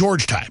 King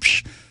George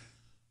types,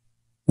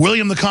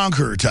 William the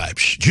Conqueror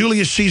types,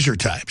 Julius Caesar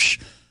types,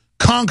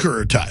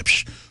 conqueror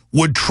types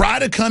would try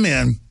to come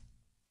in.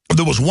 If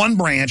there was one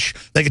branch,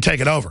 they could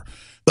take it over.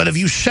 But if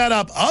you set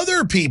up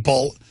other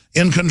people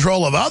in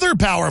control of other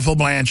powerful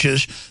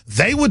branches,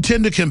 they would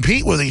tend to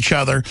compete with each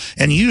other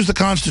and use the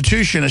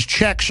Constitution as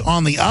checks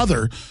on the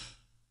other.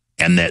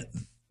 And that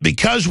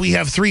because we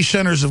have 3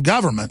 centers of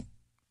government,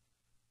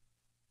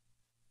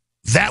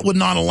 that would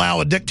not allow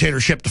a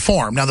dictatorship to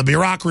form. Now, the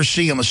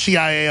bureaucracy and the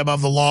CIA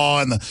above the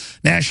law and the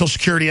National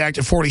Security Act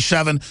of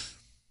 47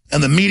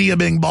 and the media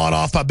being bought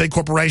off by big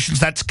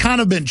corporations, that's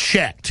kind of been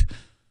checked,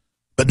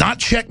 but not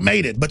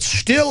checkmated, but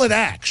still it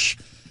acts.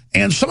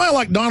 And somebody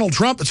like Donald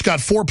Trump that's got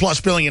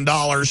 $4+ billion,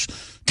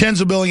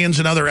 tens of billions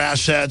in other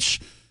assets,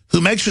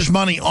 who makes his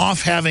money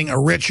off having a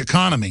rich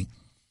economy,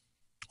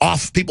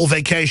 off people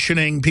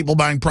vacationing, people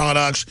buying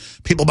products,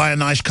 people buying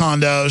nice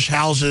condos,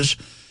 houses,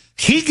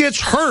 he gets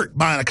hurt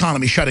by an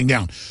economy shutting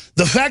down.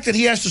 The fact that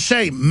he has to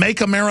say, make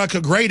America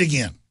great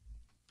again,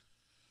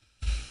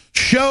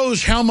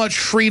 shows how much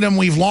freedom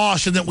we've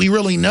lost and that we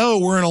really know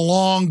we're in a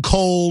long,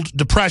 cold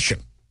depression.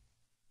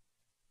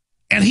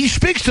 And he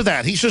speaks to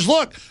that. He says,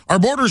 look, our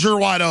borders are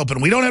wide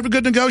open. We don't have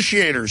good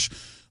negotiators.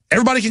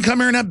 Everybody can come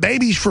here and have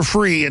babies for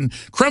free, and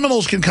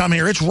criminals can come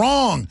here. It's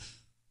wrong.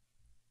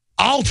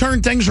 I'll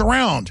turn things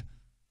around.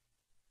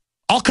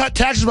 I'll cut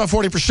taxes by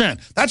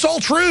 40%. That's all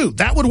true.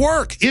 That would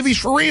work if he's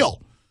for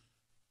real.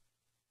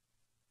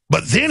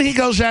 But then he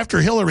goes after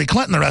Hillary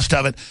Clinton, the rest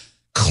of it.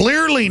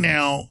 Clearly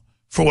now,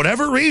 for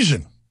whatever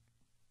reason,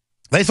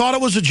 they thought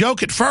it was a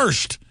joke at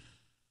first.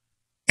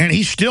 And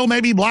he still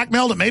may be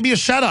blackmailed. It may be a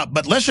setup.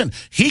 But listen,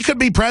 he could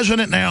be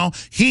president now.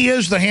 He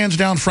is the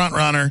hands-down front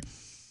runner.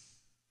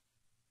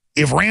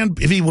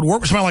 If he would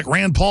work with somebody like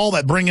Rand Paul,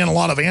 that'd bring in a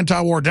lot of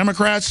anti-war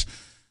Democrats.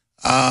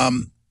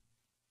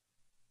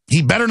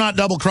 He better not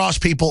double-cross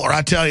people, or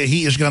I tell you,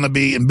 he is going to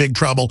be in big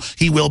trouble.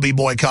 He will be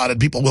boycotted.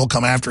 People will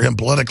come after him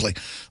politically.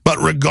 But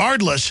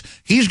regardless,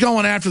 he's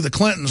going after the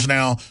Clintons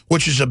now,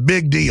 which is a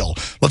big deal.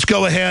 Let's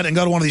go ahead and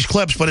go to one of these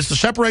clips, but it's the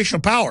separation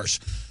of powers.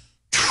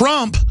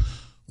 Trump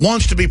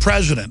wants to be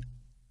president.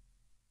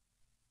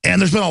 And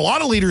there's been a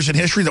lot of leaders in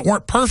history that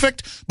weren't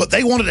perfect, but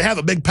they wanted to have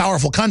a big,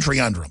 powerful country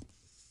under them.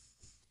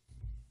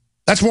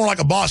 That's more like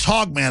a boss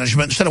hog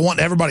management instead of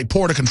wanting everybody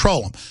poor to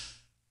control them.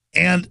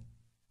 And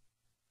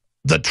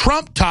the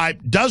Trump type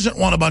doesn't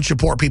want a bunch of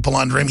poor people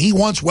under him. He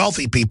wants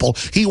wealthy people.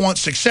 He wants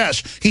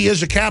success. He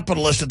is a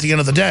capitalist at the end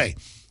of the day.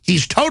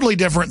 He's totally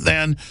different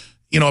than,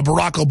 you know, a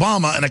Barack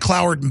Obama and a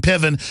Cloward and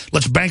Piven.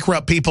 Let's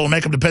bankrupt people and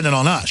make them dependent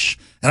on us.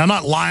 And I'm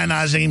not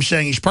lionizing him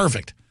saying he's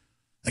perfect.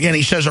 Again,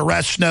 he says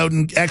arrest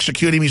Snowden,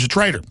 execute him, he's a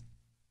traitor.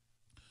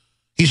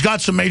 He's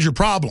got some major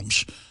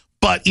problems.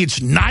 But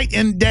it's night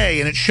and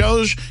day, and it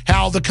shows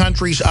how the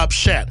country's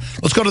upset.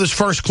 Let's go to this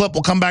first clip.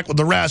 We'll come back with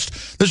the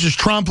rest. This is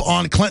Trump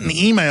on Clinton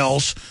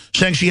emails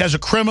saying she has a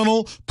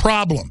criminal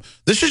problem.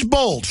 This is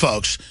bold,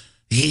 folks.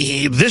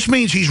 This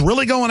means he's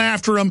really going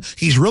after him.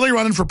 He's really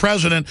running for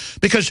president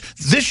because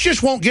this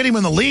just won't get him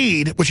in the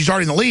lead, which he's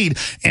already in the lead,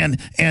 and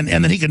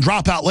then he can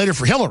drop out later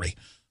for Hillary.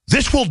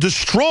 This will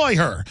destroy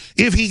her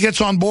if he gets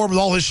on board with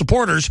all his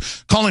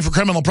supporters calling for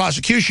criminal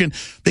prosecution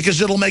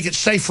because it'll make it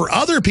safe for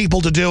other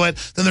people to do it.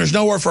 Then there's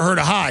nowhere for her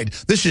to hide.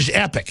 This is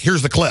epic.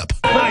 Here's the clip.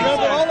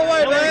 All the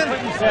way, man.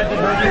 Clinton said that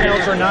her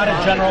emails are not a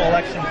general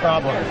election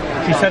problem.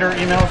 She said her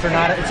emails are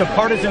not, it's a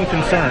partisan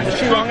concern. Is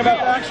she wrong about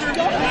that?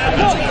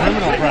 It's a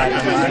criminal problem.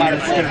 I mean,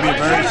 it's going to be a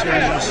very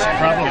serious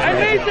problem for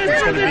her.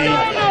 It's going to be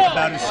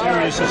about as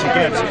serious as it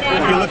gets.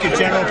 If you look at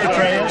General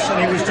Petraeus, and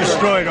he was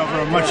destroyed over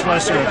a much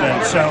lesser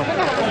event. So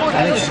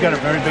I think she's got a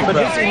very big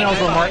problem. But his emails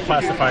were marked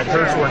classified.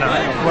 Hers were not.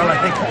 Well, I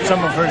think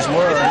some of hers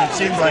were, and it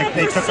seems like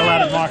they took a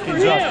lot of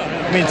markings off.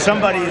 I mean,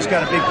 somebody has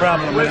got a big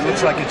problem, but it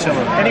looks like it's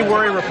Hillary. Any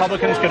worry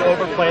Republicans could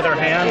overplay their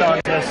hand on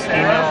this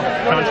email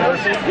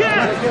controversy?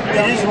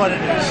 It is what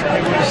it is.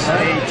 It was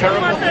a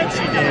terrible thing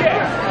she did.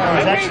 It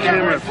was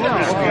extremely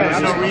foolish.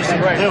 There's no reason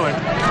to do it,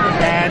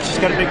 and she's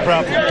got a big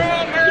problem.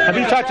 Have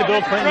you talked to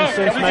Bill Clinton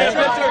since May?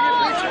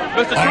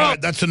 All right,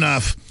 that's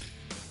enough.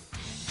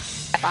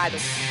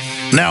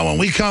 Now, when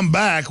we come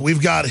back,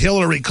 we've got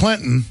Hillary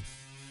Clinton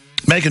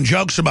making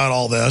jokes about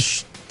all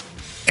this,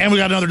 and we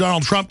got another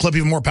Donald Trump clip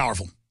even more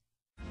powerful.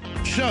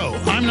 So,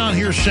 I'm not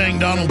here saying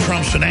Donald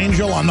Trump's an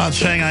angel. I'm not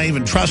saying I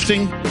even trust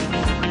him,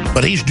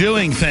 but he's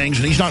doing things,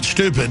 and he's not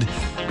stupid,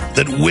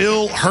 that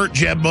will hurt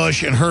Jeb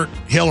Bush and hurt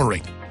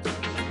Hillary.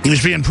 He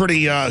was being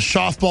pretty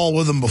softball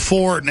with them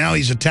before. Now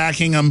he's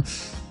attacking them.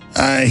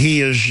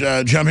 He is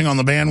jumping on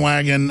the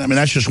bandwagon. I mean,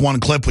 that's just one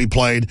clip we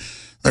played.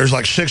 There's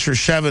like 6 or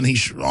 7.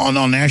 He's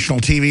on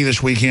national TV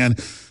this weekend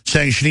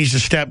saying she needs to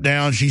step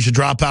down. She needs to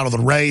drop out of the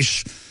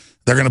race.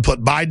 They're going to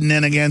put Biden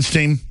in against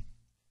him.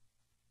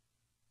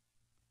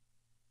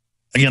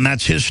 Again,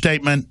 that's his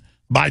statement.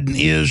 Biden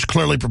is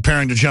clearly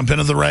preparing to jump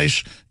into the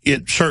race.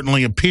 It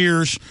certainly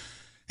appears.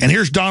 And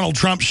here's Donald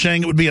Trump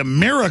saying it would be a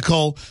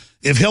miracle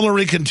if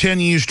Hillary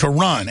continues to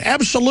run.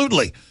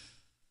 Absolutely.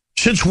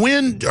 Since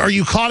when are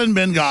you caught in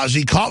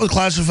Benghazi, caught with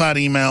classified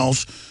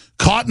emails,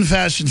 caught in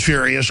Fast and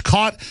Furious,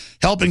 caught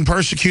helping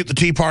persecute the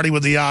Tea Party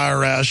with the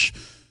IRS,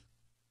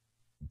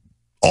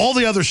 all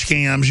the other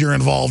scams you're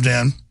involved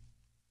in,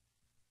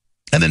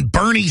 and then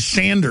Bernie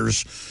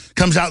Sanders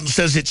comes out and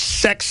says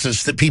it's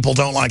sexist that people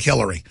don't like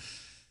Hillary.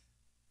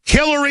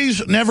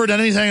 Hillary's never done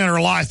anything in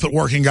her life but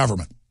work in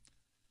government.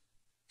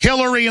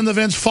 Hillary in the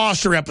Vince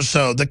Foster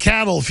episode, the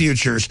cattle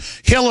futures,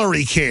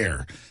 Hillary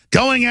Care,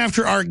 going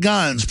after our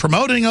guns,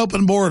 promoting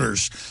open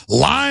borders,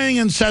 lying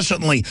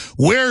incessantly.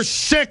 We're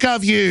sick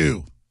of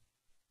you.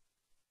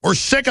 We're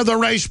sick of the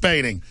race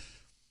baiting.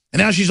 And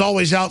now she's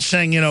always out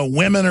saying, you know,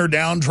 women are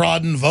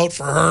downtrodden, vote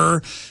for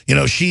her. You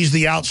know, she's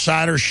the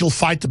outsider. She'll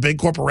fight the big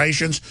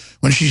corporations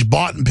when she's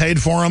bought and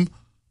paid for them.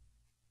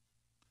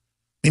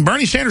 I mean,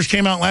 Bernie Sanders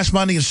came out last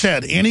Monday and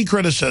said any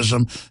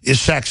criticism is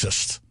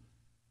sexist.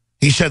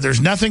 He said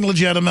there's nothing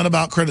legitimate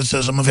about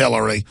criticism of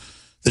Hillary,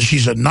 that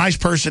she's a nice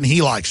person,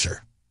 he likes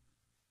her.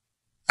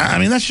 I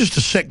mean, that's just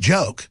a sick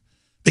joke.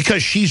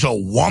 Because she's a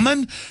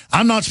woman,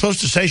 I'm not supposed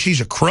to say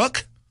she's a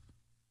crook?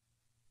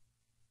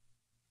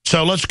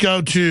 So let's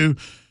go to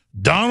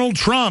Donald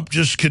Trump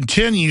just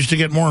continues to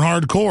get more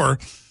hardcore,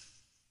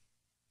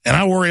 and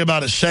I worry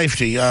about his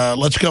safety.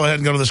 Let's go ahead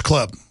and go to this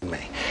clip.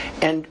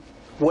 And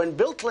when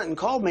Bill Clinton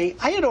called me,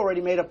 I had already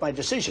made up my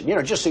decision, you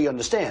know, just so you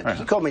understand.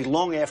 He called me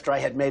long after I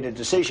had made a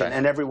decision,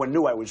 and everyone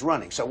knew I was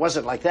running, so it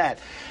wasn't like that.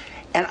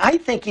 And I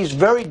think he's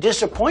very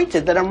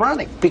disappointed that I'm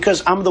running,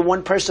 because I'm the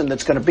one person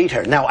that's going to beat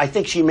her. Now, I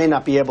think she may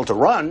not be able to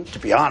run, to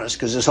be honest,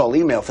 because this whole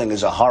email thing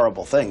is a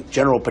horrible thing.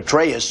 General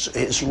Petraeus,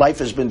 his life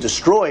has been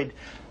destroyed,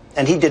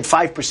 and he did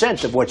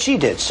 5% of what she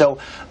did. So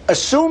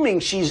assuming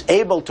she's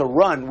able to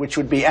run, which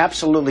would be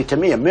absolutely, to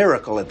me, a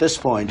miracle at this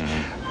point,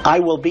 I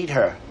will beat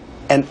her.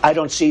 And I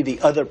don't see the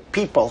other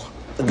people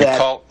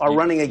that are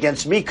running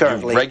against me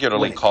currently. You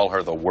regularly call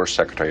her the worst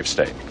Secretary of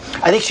State.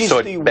 I think she's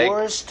the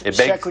worst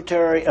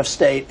Secretary of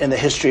State in the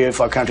history of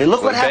our country.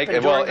 Look what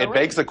happened. Well, it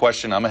begs the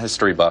question, I'm a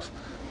history buff,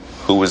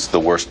 who was the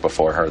worst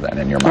before her then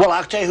in your mind? Well,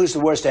 I'll tell you who's the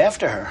worst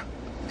after her.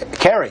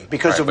 Kerry,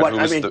 because of what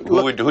I mean.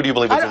 Who do you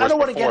believe is the worst before her? I don't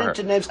want to get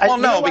into names. Well,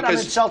 no, because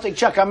I'm insulting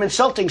Chuck. I'm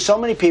insulting so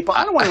many people.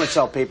 I don't want to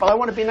insult people. I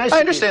want to be nice. I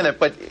understand that,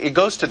 but it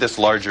goes to this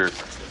larger.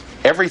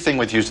 Everything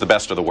with you is the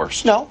best or the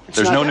worst. No,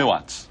 there's no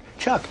nuance.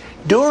 Chuck,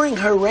 during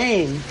her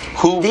reign,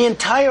 the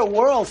entire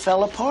world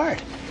fell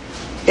apart.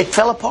 It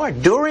fell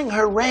apart. During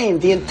her reign,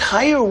 the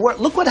entire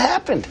world. Look what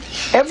happened.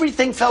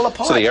 Everything fell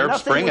apart. So the Arab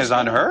Spring is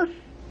on her?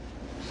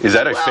 Is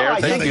that a fair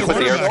thing? You put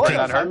the Arab Spring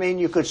on her? I mean,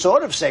 you could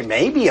sort of say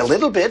maybe a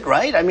little bit,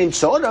 right? I mean,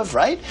 sort of,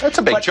 right? That's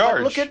a big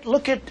charge. But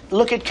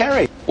look at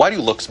Kerry. Why do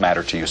looks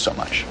matter to you so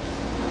much?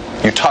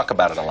 You talk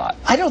about it a lot.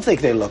 I don't think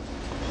they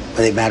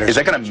matter. Is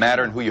that going to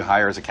matter in who you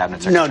hire as a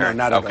cabinet secretary? No,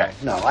 not at all.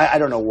 No, I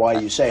don't know why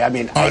you say. I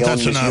mean, I own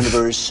Miss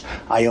Universe.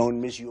 I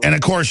own Miss Universe. And,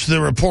 of course, the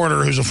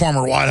reporter, who's a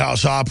former White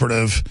House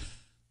operative,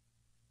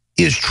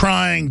 is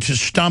trying to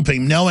stump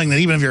him, knowing that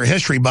even if you're a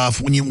history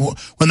buff,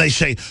 when they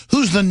say,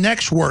 who's the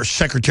next worst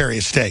Secretary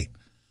of State?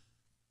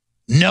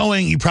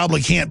 Knowing you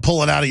probably can't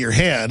pull it out of your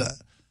head,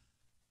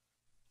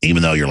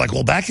 even though you're like,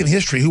 well, back in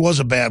history, who was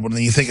a bad one?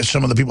 And you think of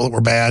some of the people that were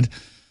bad.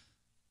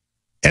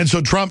 And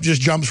so Trump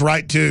just jumps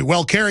right to,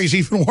 well, Kerry's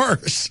even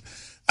worse.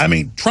 I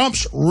mean,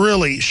 Trump's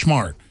really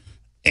smart.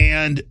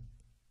 And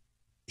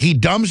he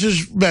dumbs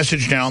his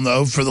message down,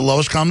 though, for the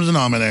lowest common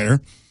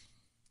denominator.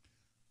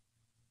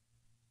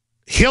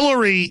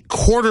 Hillary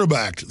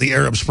quarterbacked the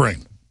Arab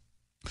Spring.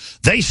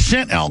 They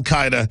sent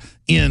al-Qaeda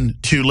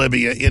into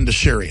Libya, into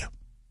Syria.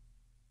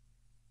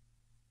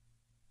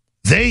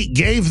 They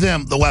gave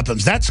them the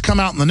weapons. That's come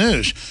out in the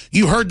news.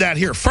 You heard that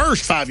here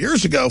first 5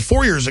 years ago,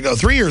 4 years ago,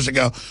 3 years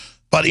ago.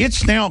 But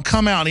it's now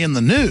come out in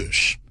the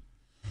news.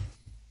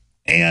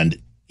 And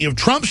if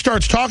Trump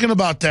starts talking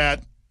about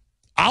that,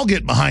 I'll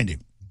get behind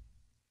him.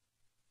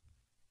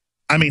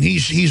 I mean,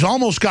 he's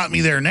almost got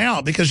me there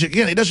now because,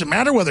 again, it doesn't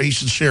matter whether he's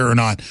sincere or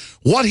not.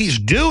 What he's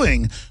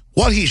doing,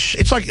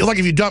 it's like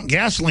if you dump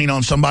gasoline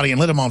on somebody and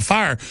lit them on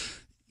fire.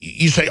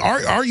 You say,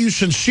 are you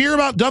sincere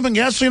about dumping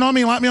gasoline on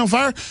me and light me on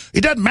fire?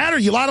 It doesn't matter.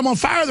 You light them on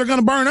fire, they're going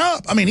to burn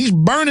up. I mean, he's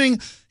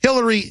burning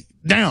Hillary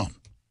down.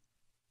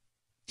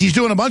 He's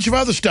doing a bunch of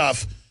other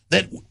stuff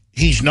that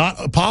he's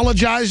not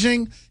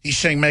apologizing. He's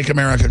saying, make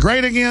America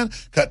great again,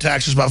 cut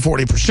taxes by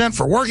 40%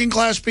 for working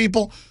class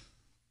people.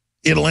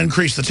 It'll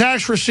increase the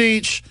tax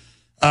receipts.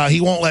 He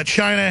won't let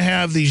China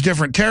have these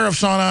different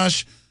tariffs on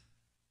us.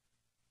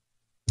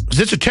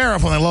 It's a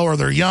tariff when they lower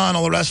their yuan,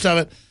 all the rest of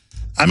it.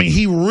 I mean,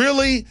 he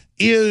really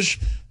is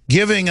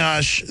giving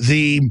us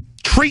the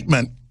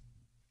treatment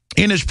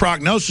in his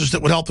prognosis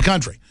that would help the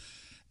country.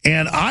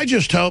 And I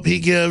just hope he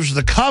gives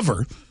the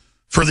cover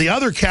for the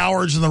other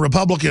cowards in the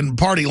Republican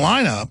Party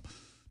lineup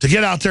to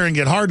get out there and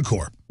get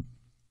hardcore.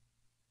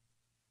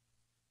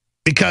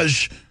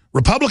 Because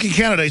Republican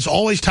candidates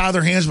always tie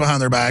their hands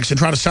behind their backs and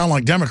try to sound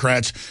like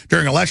Democrats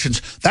during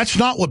elections. That's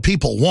not what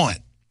people want.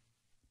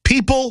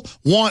 People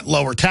want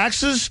lower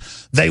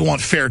taxes. They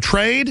want fair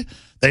trade.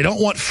 They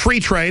don't want free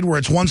trade where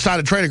it's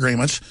one-sided trade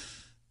agreements.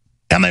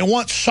 And they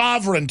want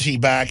sovereignty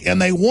back.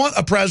 And they want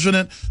a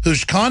president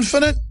who's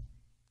confident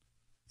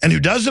and who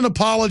doesn't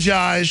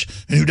apologize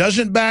and who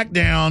doesn't back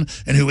down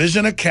and who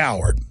isn't a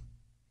coward.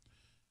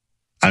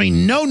 I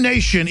mean, no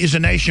nation is a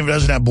nation if it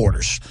doesn't have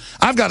borders.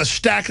 I've got a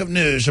stack of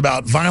news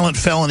about violent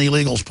felon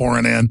illegals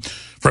pouring in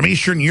from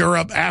Eastern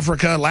Europe,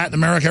 Africa, Latin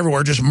America,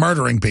 everywhere, just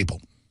murdering people.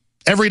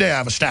 Every day I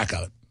have a stack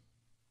of it.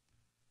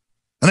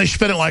 And they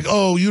spin it like,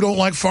 oh, you don't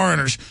like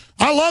foreigners.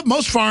 I love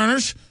most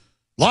foreigners.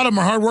 A lot of them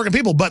are hardworking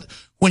people. But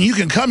when you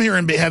can come here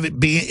and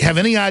have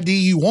any ID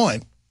you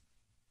want,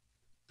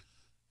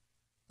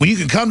 when you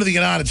can come to the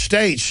United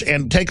States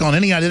and take on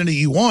any identity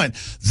you want,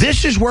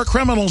 this is where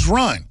criminals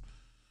run.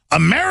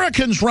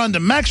 Americans run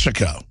to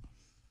Mexico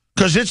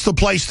because it's the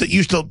place that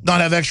used to not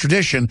have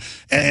extradition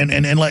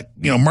and let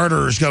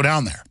murderers go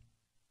down there.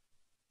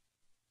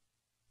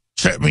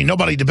 So, I mean,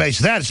 nobody debates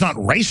that. It's not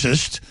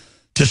racist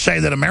to say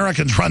that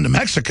Americans run to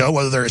Mexico,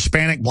 whether they're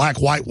Hispanic,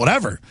 black, white,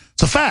 whatever.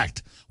 It's a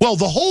fact. Well,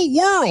 the whole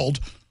world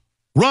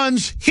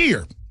runs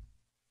here.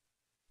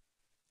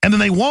 And then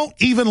they won't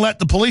even let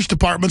the police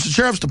departments and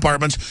sheriff's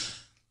departments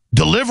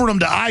deliver them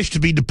to ICE to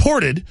be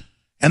deported,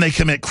 and they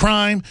commit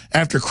crime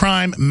after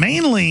crime,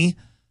 mainly,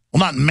 well,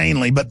 not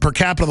mainly, but per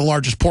capita the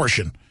largest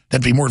portion.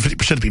 That'd be more than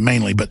 50% to be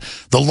mainly, but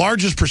the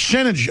largest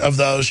percentage of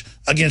those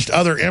against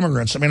other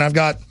immigrants. I mean, I've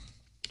got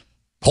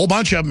a whole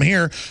bunch of them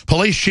here.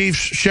 Police chiefs,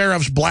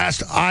 sheriffs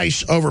blast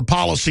ICE over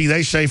policy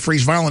they say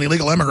frees violent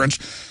illegal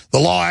immigrants. The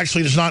law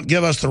actually does not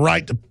give us the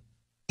right to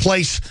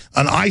place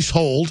an ICE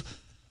hold.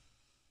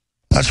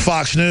 That's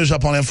Fox News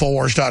up on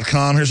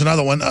Infowars.com. Here's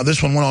another one.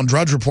 This one went on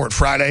Drudge Report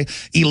Friday.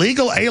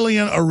 Illegal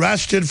alien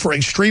arrested for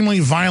extremely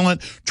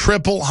violent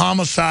triple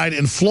homicide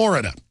in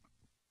Florida.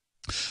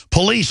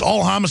 Police,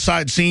 all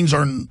homicide scenes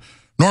are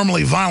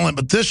normally violent,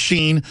 but this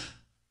scene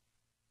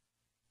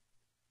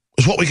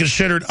is what we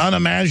considered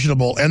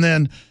unimaginable. And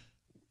then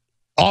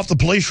Off the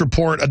police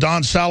report,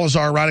 Adon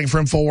Salazar, writing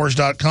for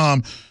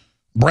Infowars.com,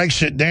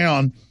 breaks it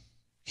down.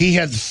 He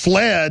had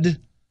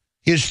fled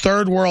his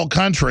third world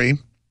country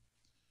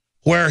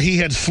where he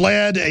had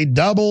fled a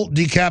double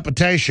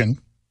decapitation.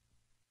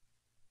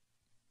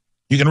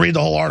 You can read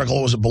the whole article.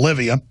 It was at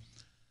Bolivia.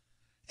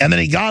 And then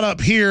he got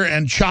up here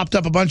and chopped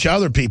up a bunch of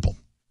other people,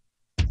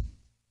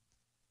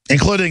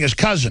 including his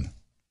cousin.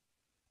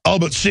 Oh,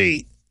 but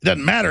see, it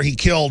doesn't matter he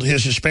killed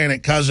his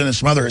Hispanic cousin and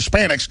some other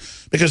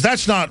Hispanics, because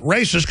that's not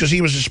racist because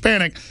he was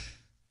Hispanic.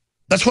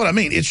 That's what I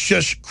mean. It's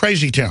just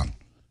crazy town.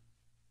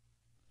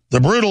 The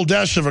brutal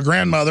deaths of a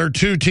grandmother,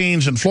 2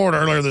 teens in Florida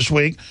earlier this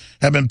week,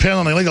 have been pinned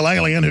on an illegal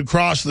alien who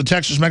crossed the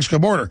Texas-Mexico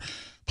border.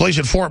 Police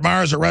at Fort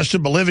Myers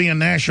arrested Bolivian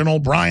national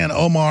Brian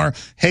Omar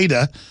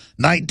Haida,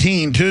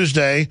 19,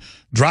 Tuesday,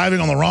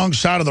 driving on the wrong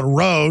side of the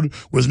road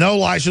with no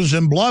license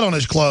and blood on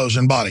his clothes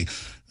and body.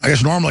 I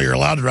guess normally you're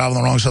allowed to drive on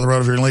the wrong side of the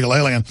road if you're an illegal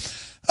alien.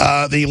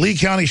 The Lee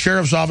County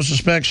Sheriff's Office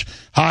suspects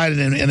Hyde,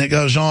 and it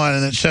goes on,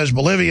 and it says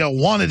Bolivia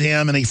wanted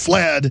him, and he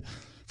fled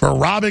for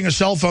robbing a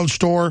cell phone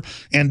store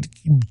and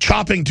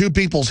chopping 2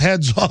 people's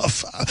heads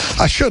off.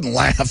 I shouldn't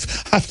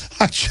laugh.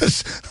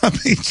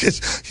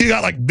 You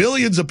got like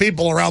billions of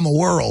people around the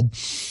world.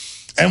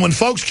 And when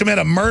folks commit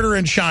a murder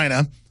in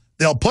China,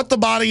 they'll put the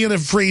body in a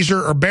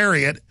freezer or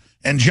bury it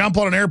and jump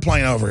on an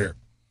airplane over here.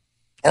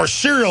 Or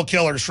serial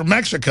killers from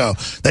Mexico,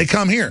 they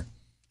come here.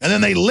 And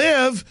then they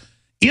live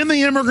in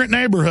the immigrant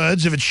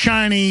neighborhoods, if it's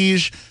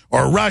Chinese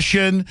or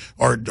Russian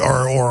or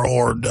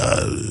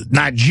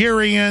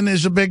Nigerian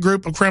is a big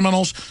group of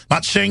criminals.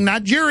 Not saying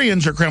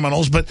Nigerians are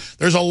criminals, but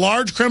there's a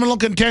large criminal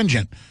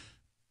contingent.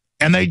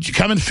 And they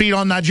come and feed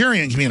on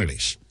Nigerian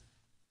communities.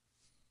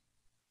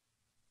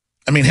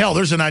 I mean, hell,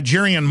 there's a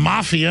Nigerian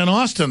mafia in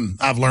Austin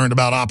I've learned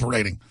about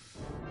operating.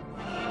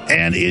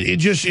 And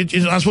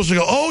I'm supposed to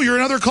go, oh, you're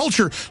another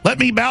culture. Let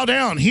me bow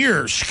down.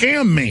 Here,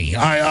 scam me.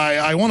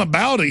 I want to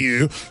bow to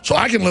you so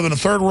I can live in a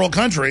third world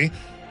country.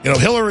 You know,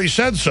 Hillary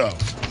said so.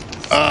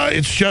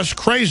 It's just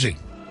crazy.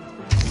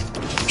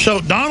 So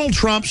Donald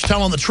Trump's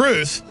telling the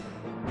truth,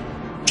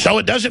 so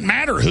it doesn't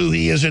matter who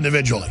he is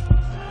individually.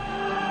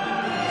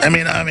 I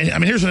mean,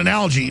 here's an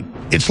analogy.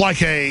 It's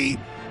like a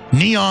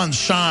neon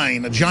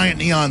sign, a giant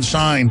neon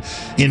sign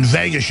in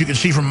Vegas you can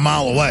see from a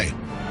mile away.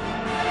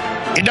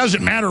 It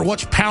doesn't matter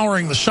what's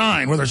powering the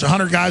sign, whether it's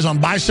 100 guys on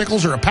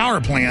bicycles or a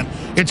power plant.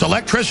 It's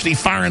electricity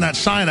firing that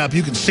sign up.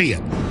 You can see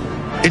it.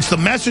 It's the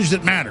message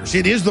that matters.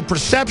 It is the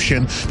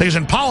perception, because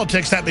in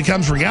politics that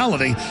becomes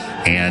reality.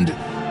 And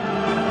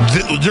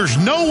there's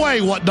no way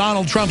what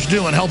Donald Trump's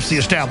doing helps the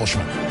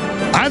establishment.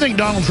 I think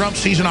Donald Trump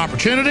sees an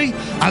opportunity.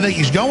 I think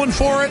he's going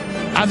for it.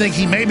 I think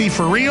he may be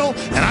for real.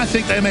 And I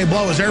think they may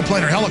blow his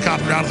airplane or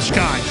helicopter out of the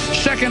sky.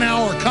 Second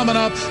hour coming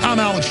up. I'm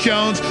Alex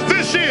Jones.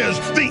 This is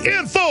The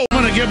Info.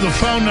 I'm going to give the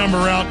phone number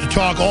out to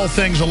talk all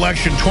things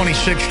election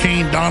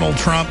 2016, Donald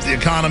Trump, the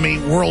economy,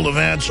 world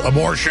events,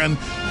 abortion.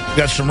 We've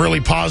got some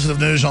really positive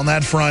news on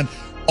that front.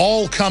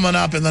 All coming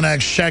up in the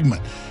next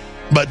segment.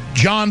 But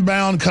John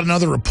Bound cut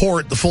another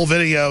report. The full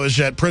video is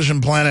at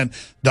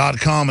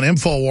prisonplanet.com and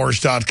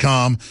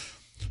Infowars.com,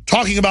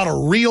 talking about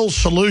a real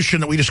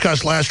solution that we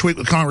discussed last week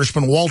with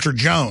Congressman Walter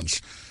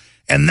Jones.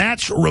 And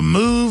that's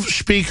remove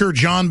Speaker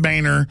John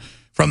Boehner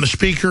from the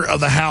Speaker of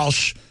the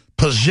House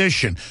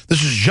position.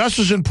 This is just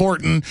as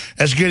important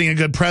as getting a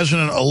good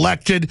president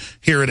elected.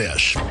 Here it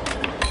is.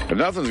 If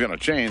nothing's going to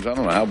change, I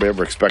don't know how we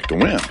ever expect to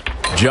win.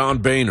 John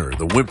Boehner,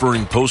 the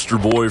whimpering poster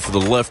boy for the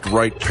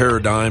left-right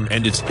paradigm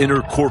and its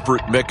inner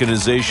corporate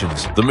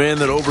mechanizations, the man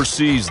that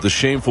oversees the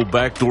shameful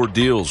backdoor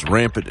deals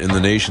rampant in the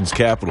nation's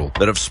capital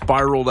that have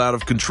spiraled out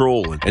of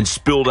control and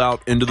spilled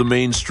out into the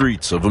main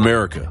streets of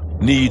America,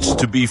 needs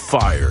to be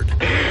fired.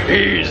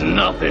 He's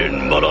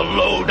nothing but a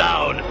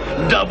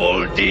low-down,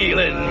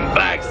 double-dealing,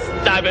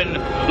 backstabbing,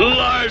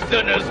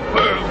 larcenous,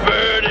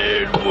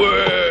 perverted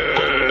worm.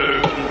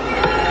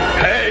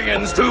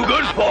 Hanging's too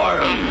good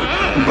for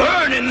him.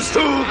 Burning's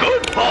too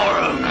good for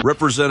him.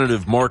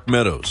 Representative Mark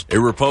Meadows, a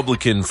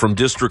Republican from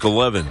District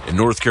 11 in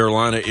North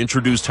Carolina,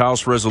 introduced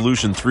House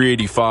Resolution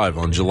 385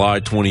 on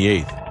July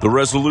 28th. The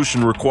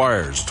resolution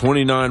requires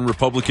 29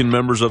 Republican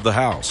members of the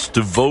House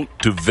to vote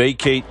to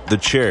vacate the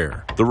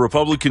chair. The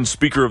Republican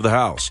Speaker of the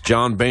House,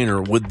 John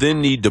Boehner, would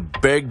then need to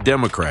beg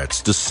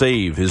Democrats to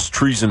save his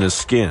treasonous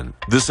skin.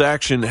 This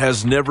action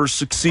has never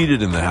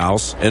succeeded in the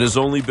House and has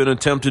only been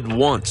attempted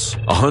once,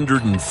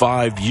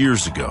 105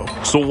 years ago.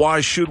 So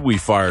why should we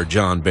fire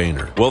John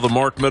Boehner? Well, the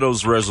Mark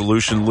Meadows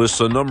resolution lists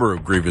a number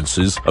of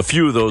grievances. A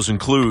few of those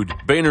include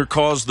Boehner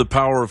caused the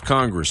power of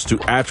Congress to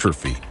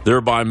atrophy,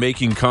 thereby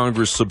making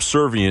Congress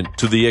subservient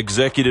to the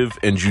executive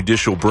and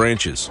judicial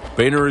branches.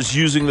 Boehner is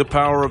using the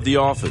power of the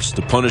office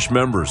to punish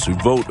members who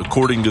vote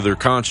according to their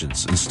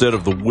conscience instead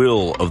of the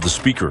will of the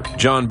Speaker.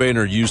 John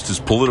Boehner used his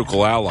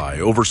political ally,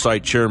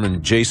 Oversight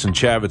Chairman Jason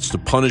Chaffetz, to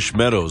punish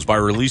Meadows by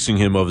releasing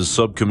him of his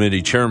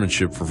subcommittee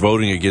chairmanship for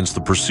voting against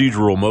the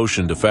procedural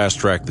motion to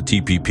fast-track the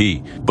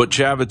TPP. But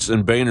Chaffetz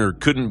and Boehner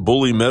couldn't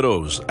bully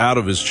Meadows out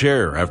of his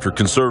chair after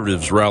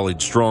conservatives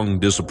rallied strong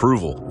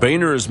disapproval.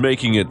 Boehner is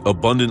making it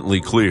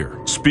abundantly clear: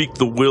 speak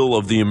the will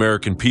of the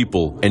American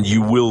people and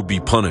you will be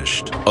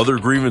punished. Other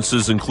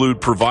grievances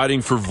include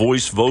providing for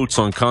voice votes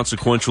on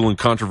consequential and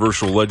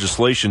controversial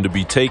legislation to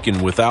be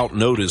taken without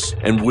notice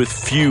and with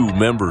few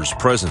members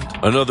present.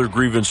 Another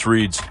grievance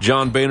reads,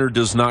 John Boehner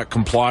does not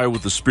comply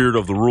with the spirit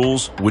of the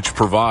rules, which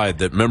provide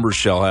that members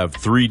shall have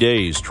 3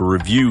 days to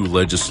review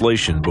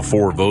legislation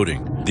before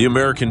voting. The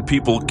American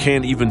people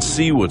can't even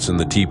see what's in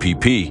the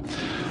TPP.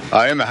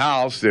 In the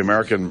House, the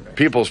American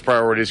people's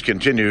priorities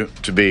continue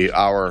to be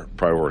our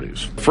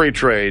priorities. Free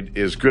trade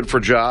is good for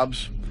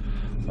jobs.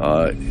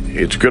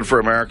 It's good for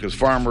America's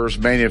farmers,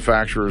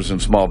 manufacturers,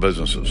 and small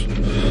businesses.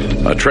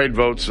 Trade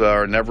votes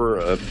are never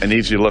an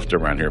easy lift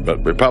around here,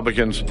 but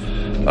Republicans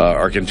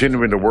are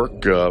continuing to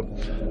work,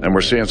 and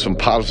we're seeing some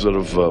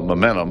positive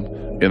momentum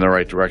in the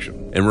right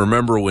direction. And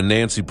remember when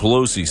Nancy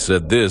Pelosi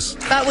said this: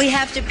 but we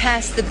have to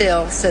pass the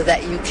bill so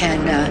that you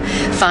can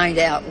find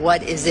out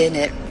what is in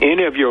it.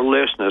 Any of your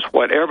listeners,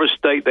 whatever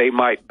state they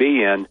might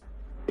be in,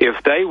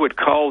 if they would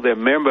call their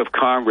member of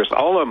Congress,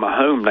 all of them are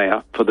home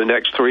now for the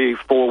next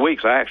 3-4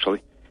 weeks,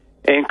 actually,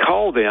 and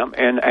call them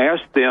and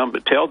ask them to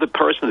tell the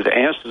person that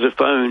answers the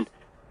phone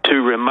to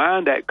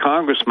remind that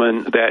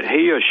congressman that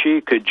he or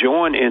she could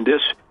join in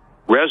this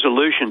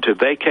resolution to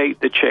vacate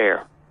the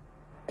chair.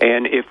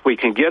 And if we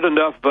can get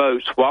enough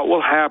votes, what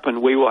will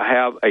happen, we will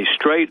have a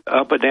straight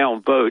up or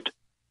down vote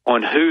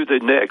on who the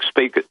next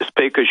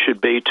speaker should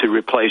be to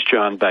replace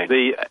John Boehner.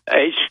 The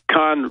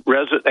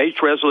H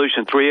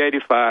Resolution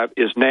 385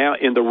 is now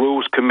in the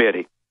Rules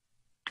Committee.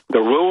 The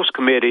Rules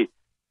Committee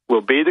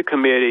will be the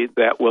committee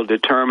that will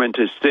determine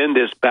to send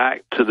this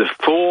back to the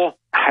full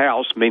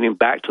House, meaning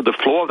back to the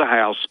floor of the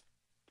House,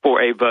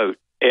 for a vote.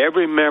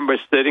 Every member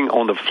sitting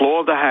on the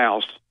floor of the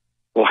House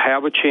will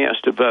have a chance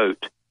to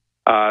vote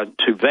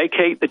to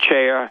vacate the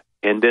chair,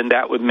 and then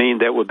that would mean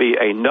there would be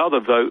another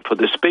vote for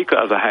the Speaker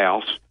of the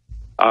House,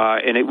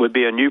 and it would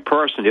be a new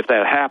person if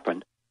that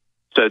happened.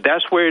 So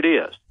that's where it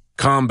is.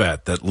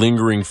 Combat that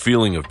lingering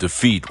feeling of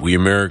defeat we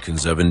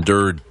Americans have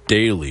endured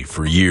daily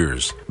for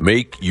years.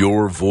 Make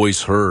your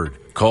voice heard.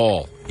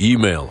 Call,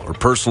 email, or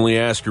personally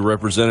ask your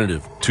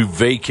representative to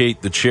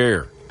vacate the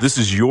chair. This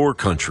is your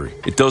country.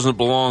 It doesn't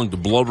belong to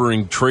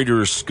blubbering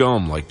traitorous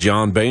scum like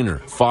John Boehner.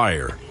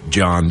 Fire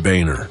John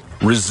Boehner.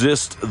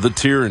 Resist the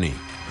tyranny.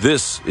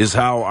 This is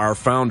how our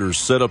founders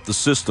set up the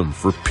system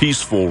for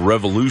peaceful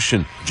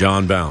revolution.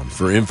 John Bound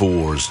for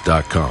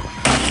Infowars.com.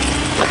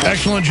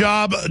 Excellent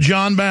job,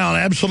 John Bound.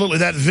 Absolutely.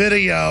 That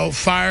video,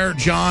 Fire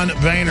John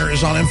Boehner,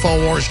 is on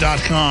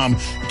Infowars.com.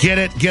 Get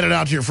it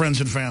out to your friends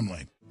and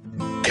family.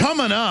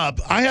 Coming up,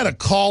 I had a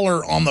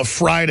caller on the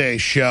Friday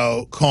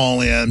show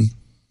call in,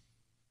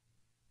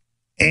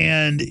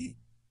 and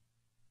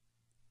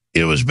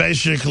it was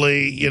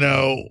basically, you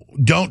know,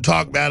 don't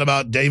talk bad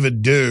about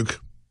David Duke.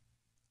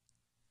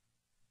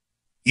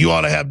 You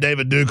ought to have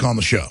David Duke on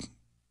the show.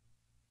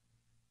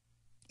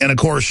 And, of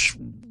course,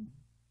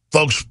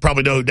 folks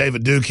probably know who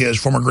David Duke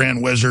is, former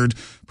Grand Wizard,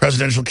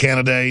 presidential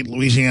candidate,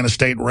 Louisiana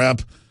state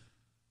rep.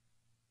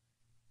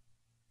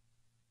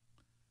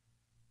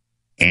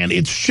 And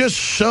it's just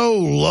so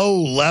low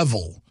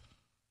level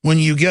when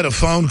you get a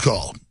phone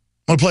call.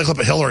 I'm going to play a clip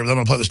of Hillary, but I'm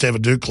going to play this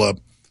David Duke clip.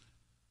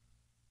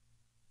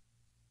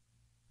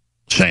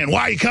 Saying,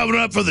 why are you covering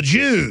up for the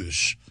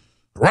Jews?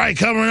 Why are you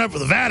covering up for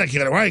the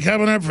Vatican? Why are you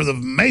covering up for the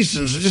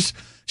Masons?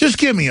 Just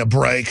give me a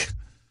break.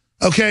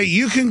 Okay,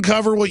 you can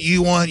cover what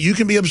you want. You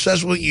can be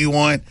obsessed with what you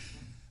want.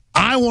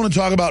 I want to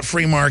talk about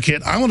free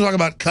market. I want to talk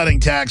about cutting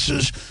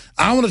taxes.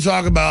 I want to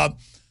talk about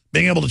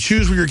being able to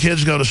choose where your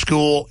kids go to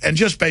school and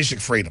just basic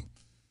freedom.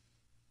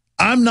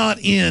 I'm not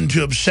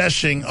into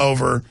obsessing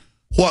over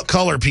what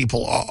color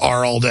people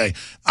are all day.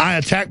 I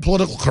attack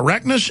political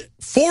correctness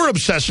for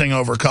obsessing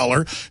over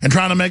color and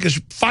trying to make us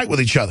fight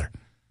with each other.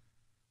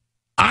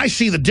 I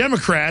see the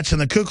Democrats and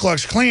the Ku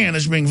Klux Klan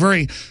as being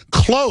very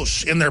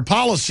close in their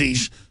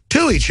policies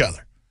to each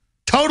other.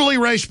 Totally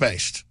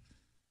race-based.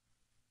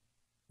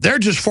 They're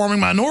just forming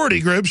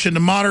minority groups into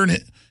modern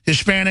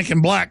Hispanic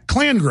and black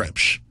Klan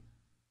groups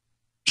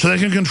so they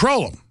can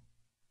control them.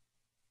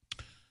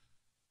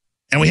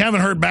 And we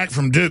haven't heard back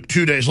from Duke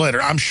 2 days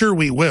later. I'm sure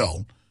we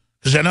will,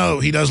 because I know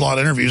he does a lot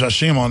of interviews. I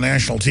see him on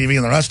national TV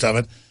and the rest of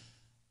it.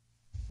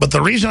 But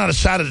the reason I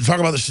decided to talk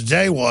about this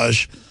today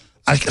was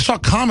I saw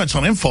comments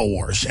on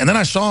InfoWars, and then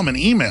I saw them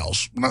in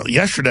emails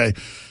yesterday.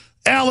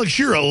 Alex,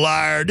 you're a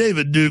liar.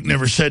 David Duke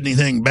never said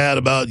anything bad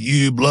about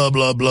you, blah,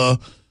 blah, blah.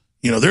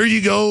 You know, there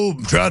you go,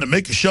 trying to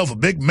make yourself a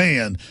big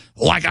man.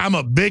 Like I'm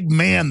a big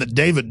man that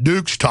David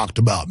Duke's talked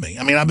about me.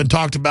 I mean, I've been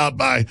talked about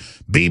by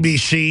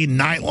BBC,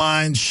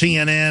 Nightline,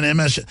 CNN,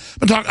 MS.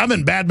 I've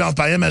been badmouthed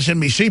by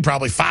MSNBC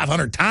probably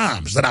 500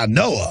 times that I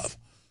know of.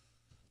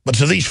 But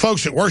to these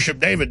folks that worship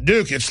David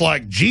Duke, it's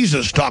like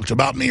Jesus talked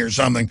about me or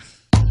something.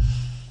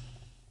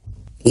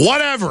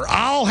 Whatever.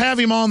 I'll have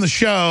him on the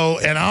show,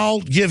 and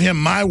I'll give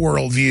him my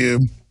worldview.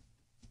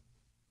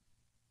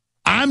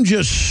 I'm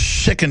just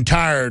sick and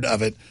tired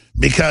of it,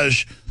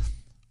 because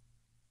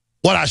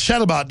what I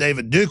said about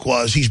David Duke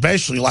was he's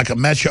basically like a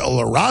Mecha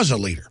Ola Raza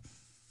leader.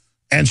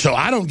 And so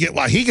I don't get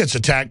why he gets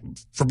attacked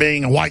for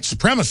being a white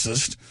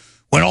supremacist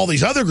when all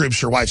these other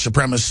groups are white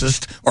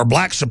supremacist or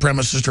black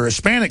supremacist or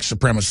Hispanic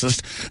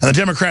supremacist, and the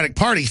Democratic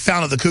Party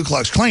founded the Ku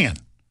Klux Klan.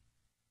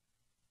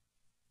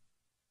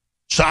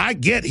 So I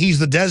get he's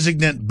the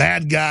designate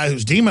bad guy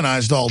who's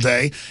demonized all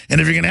day,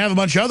 and if you're going to have a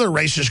bunch of other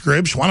racist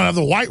groups, why not have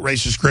the white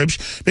racist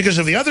groups? Because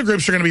if the other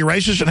groups are going to be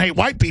racist and hate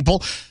white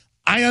people,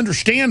 I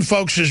understand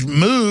folks'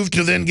 move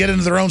to then get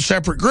into their own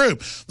separate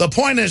group. The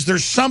point is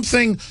there's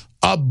something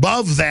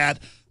above that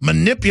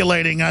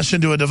manipulating us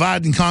into a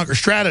divide and conquer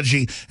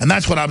strategy, and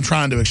that's what I'm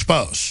trying to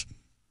expose.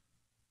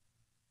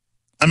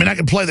 I mean, I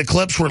can play the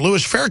clips where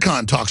Louis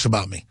Farrakhan talks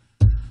about me.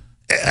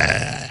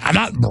 I'm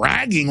not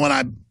bragging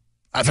when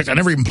in fact, I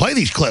never even play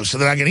these clips, so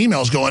that I get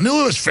emails going,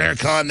 Louis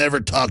Farrakhan never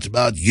talked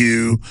about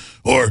you,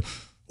 or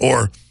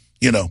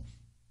you know,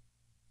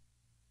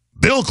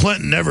 Bill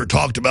Clinton never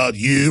talked about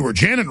you, or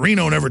Janet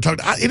Reno never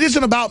talked. It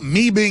isn't about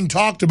me being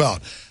talked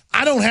about.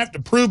 I don't have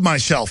to prove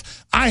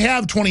myself. I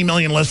have 20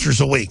 million listeners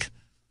a week.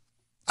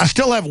 I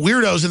still have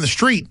weirdos in the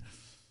street.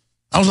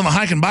 I was on the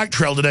hike and bike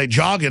trail today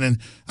jogging, and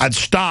I'd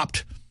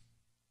stopped.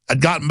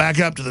 I'd gotten back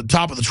up to the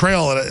top of the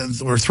trail, and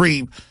there were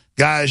 3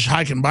 guys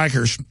hiking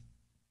bikers.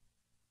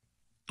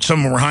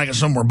 Some were hiking,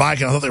 some were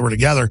biking. I thought they were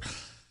together. And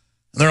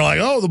they're like,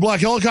 oh, the black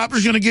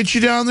helicopter's going to get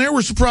you down there.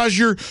 We're surprised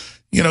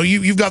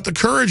you've got the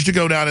courage to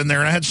go down in there.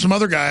 And I had some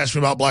other guy ask me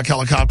about black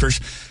helicopters.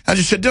 I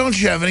just said,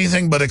 don't you have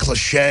anything but a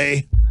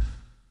cliche?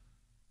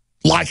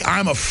 Like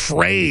I'm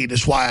afraid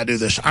is why I do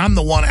this. I'm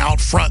the one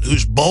out front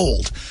who's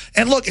bold.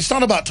 And look, it's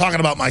not about talking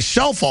about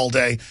myself all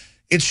day.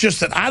 It's just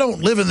that I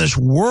don't live in this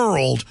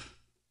world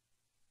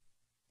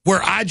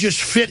where I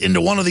just fit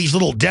into one of these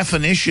little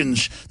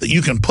definitions that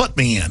you can put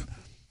me in.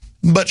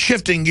 But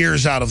shifting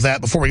gears out of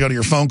that, before we go to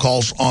your phone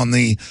calls on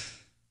the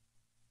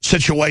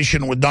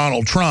situation with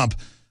Donald Trump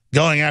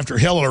going after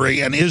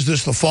Hillary, and is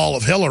this the fall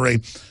of Hillary?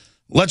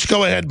 Let's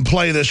go ahead and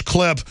play this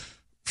clip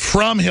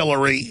from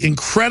Hillary,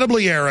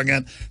 incredibly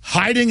arrogant,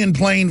 hiding in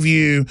plain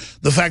view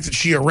the fact that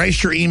she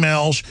erased her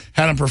emails,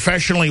 had them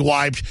professionally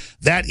wiped.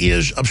 That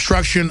is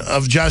obstruction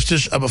of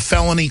justice of a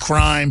felony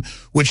crime,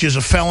 which is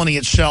a felony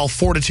itself,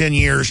 4 to 10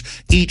 years,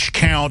 each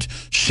count,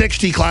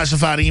 60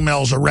 classified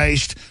emails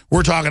erased.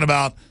 We're talking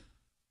about,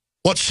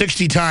 what's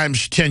 60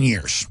 times 10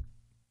 years?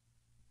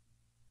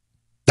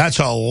 That's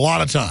a lot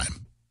of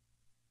time.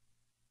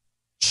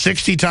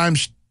 60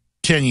 times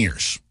 10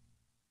 years.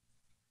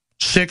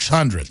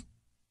 600.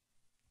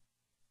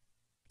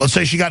 Let's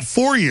say she got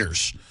 4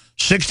 years.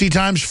 60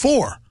 times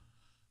 4.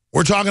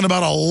 We're talking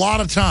about a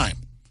lot of time.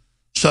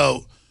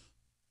 So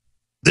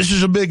this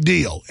is a big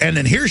deal. And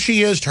then here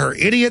she is to her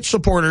idiot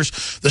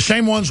supporters, the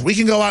same ones we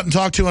can go out and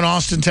talk to in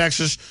Austin,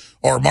 Texas,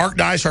 or Mark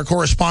Dice, our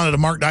correspondent at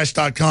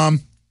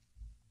markdice.com,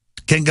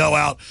 can go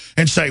out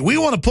and say, we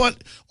want to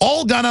put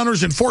all gun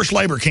owners in forced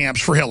labor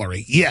camps for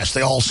Hillary. Yes,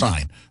 they all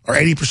sign, or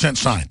 80%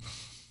 sign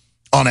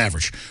on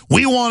average.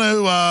 We want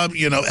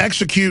to,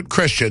 execute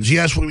Christians.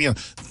 Yes,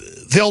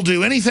 they'll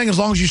do anything as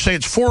long as you say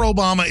it's for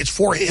Obama, it's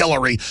for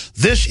Hillary.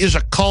 This is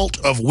a cult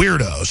of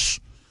weirdos.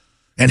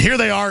 And here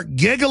they are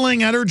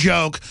giggling at her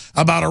joke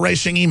about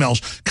erasing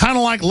emails, kind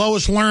of like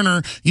Lois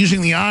Lerner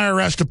using the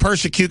IRS to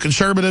persecute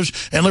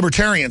conservatives and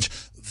libertarians.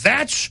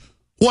 That's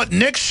what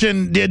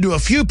Nixon did to a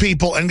few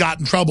people and got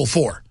in trouble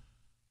for.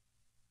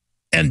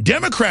 And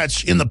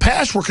Democrats in the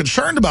past were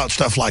concerned about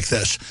stuff like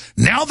this.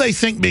 Now they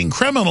think being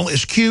criminal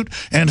is cute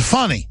and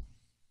funny.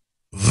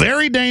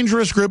 Very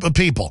dangerous group of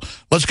people.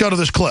 Let's go to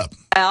this clip.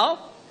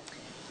 Well,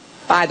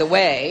 by the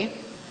way,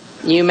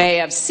 you may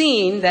have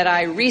seen that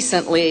I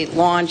recently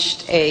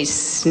launched a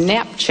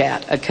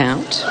Snapchat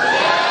account. Oh,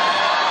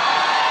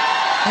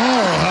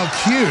 how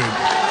cute.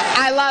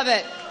 I love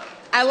it.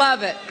 I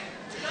love it.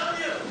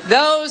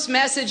 Those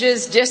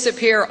messages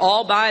disappear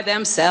all by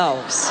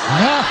themselves.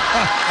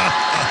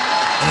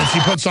 And then she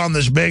puts on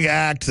this big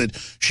act that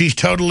she's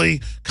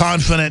totally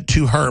confident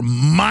to her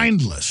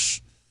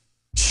mindless,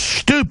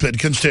 stupid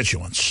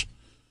constituents.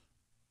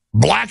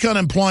 Black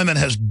unemployment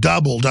has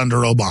doubled under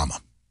Obama.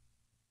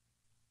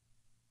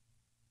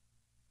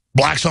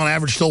 Blacks on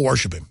average still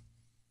worship him.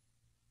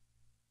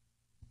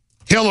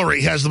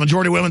 Hillary has the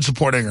majority of women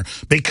supporting her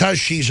because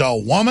she's a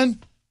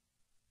woman.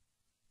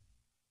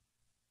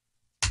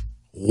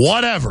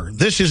 Whatever.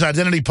 This is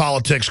identity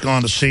politics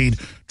gone to seed.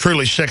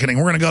 Truly sickening.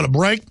 We're going to go to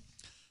break.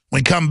 When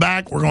we come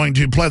back, we're going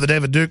to play the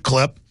David Duke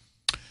clip.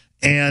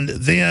 And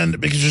then,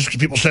 because just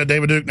people said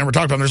David Duke never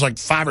talked about him, there's like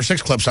 5 or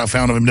 6 clips I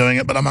found of him doing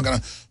it, but I'm not going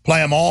to play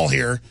them all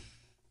here.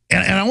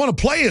 And I want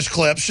to play his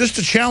clips just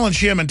to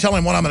challenge him and tell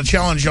him what I'm going to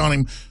challenge on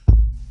him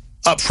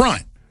up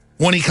front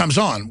when he comes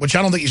on, which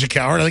I don't think he's a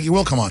coward. I think he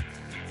will come on.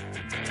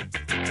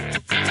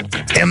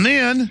 And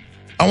then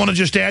I want to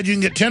just add, you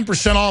can get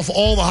 10% off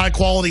all the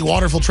high-quality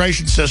water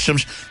filtration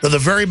systems. They're the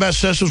very best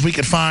systems we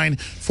could find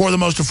for the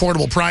most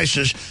affordable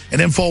prices at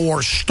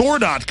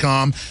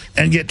InfoWarsStore.com,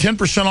 and get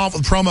 10% off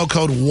with promo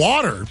code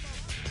WATER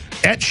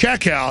at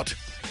checkout.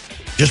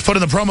 Just put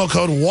in the promo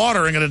code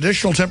WATER and get an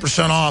additional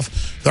 10% off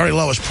the very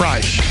lowest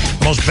price.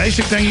 The most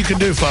basic thing you can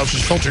do, folks,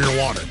 is filter your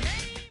water.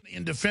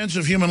 In defense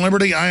of human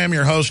liberty, I am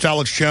your host,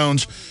 Alex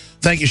Jones.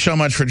 Thank you so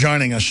much for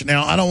joining us.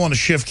 Now, I don't want to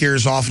shift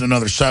gears off in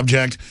another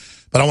subject,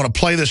 but I want to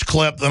play this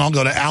clip, then I'll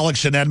go to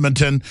Alex in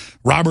Edmonton,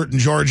 Robert in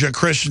Georgia,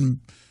 Chris in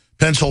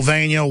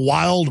Pennsylvania,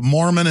 Wild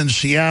Mormon in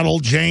Seattle,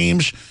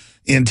 James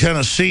in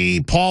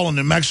Tennessee, Paul in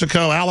New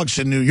Mexico, Alex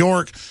in New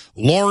York,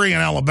 Lori in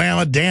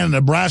Alabama, Dan in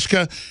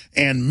Nebraska,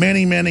 and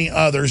many, many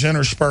others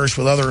interspersed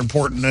with other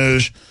important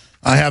news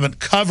I haven't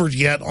covered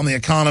yet on the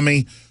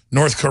economy,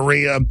 North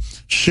Korea,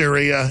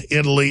 Syria,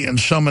 Italy, and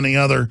so many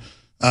other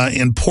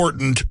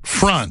important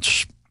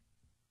fronts,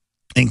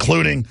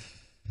 including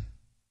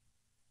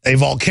a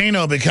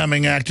volcano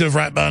becoming active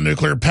right by a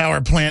nuclear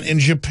power plant in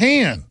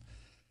Japan.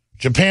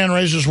 Japan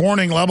raises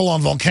warning level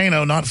on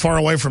volcano not far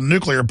away from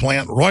nuclear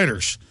plant,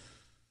 Reuters.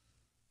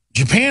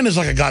 Japan is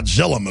like a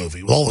Godzilla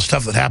movie with all the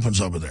stuff that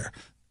happens over there.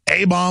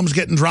 A-bombs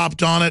getting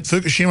dropped on it,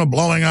 Fukushima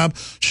blowing up,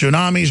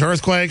 tsunamis,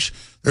 earthquakes.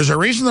 There's a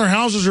reason their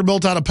houses are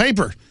built out of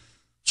paper.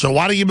 So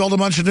why do you build a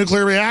bunch of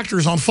nuclear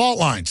reactors on fault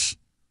lines?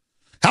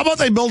 How about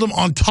they build them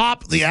on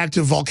top of the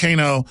active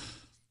volcano?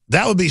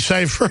 That would be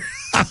safer.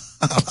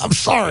 I'm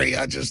sorry.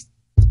 At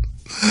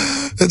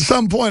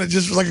some point, it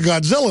just was like a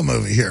Godzilla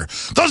movie here.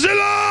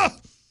 Godzilla!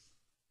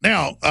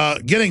 Now,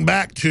 getting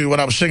back to what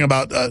I was saying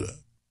about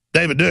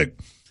David Duke,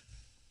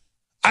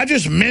 I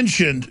just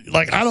mentioned,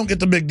 like, I don't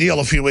get the big deal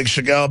a few weeks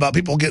ago about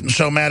people getting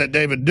so mad at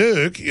David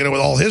Duke, you know, with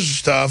all his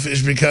stuff,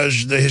 is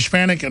because the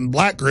Hispanic and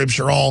black groups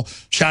are all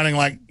sounding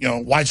like, you know,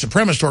 white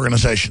supremacist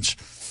organizations.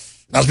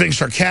 I was being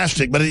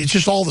sarcastic, but it's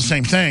just all the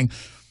same thing.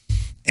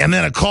 And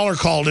then a caller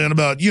called in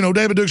about, you know,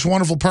 David Duke's a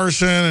wonderful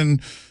person,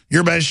 and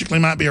you're basically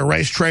might be a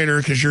race traitor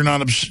because you're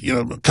not, you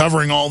know,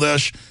 covering all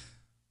this.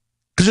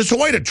 Because it's a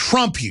way to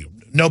trump you,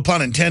 no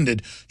pun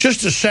intended,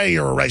 just to say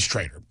you're a race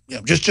traitor. You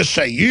know, just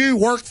say you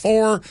work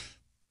for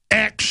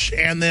X,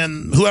 and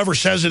then whoever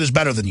says it is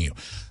better than you.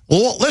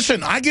 Well,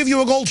 listen, I give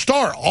you a gold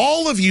star.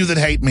 All of you that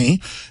hate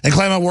me and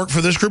claim I work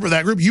for this group or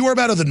that group, you are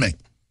better than me.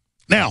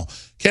 Now,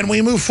 can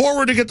we move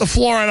forward to get the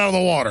fluoride out of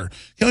the water?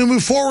 Can we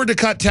move forward to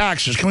cut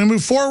taxes? Can we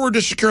move forward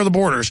to secure the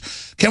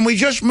borders? Can we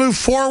just move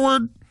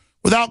forward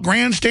without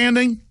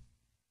grandstanding?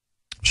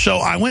 So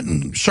I went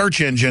and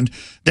search engined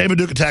David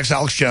Duke attacks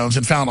Alex Jones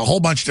and found a whole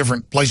bunch of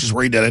different places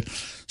where he did it.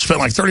 Spent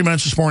like 30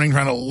 minutes this morning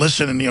trying to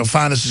listen and, you know,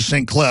 find a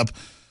succinct clip.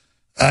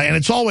 And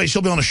it's always,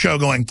 he'll be on a show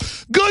going,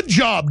 good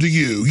job to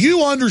you.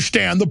 You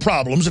understand the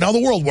problems and how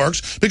the world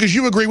works because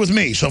you agree with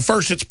me. So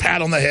first it's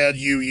pat on the head.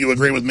 You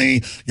agree with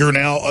me. You're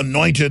now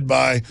anointed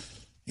by,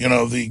 you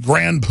know, the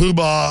grand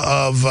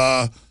poobah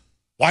of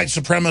white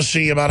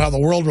supremacy about how the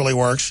world really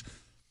works.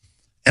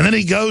 And then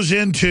he goes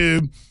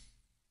into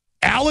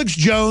Alex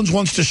Jones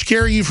wants to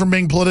scare you from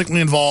being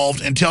politically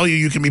involved and tell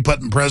you can be put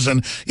in prison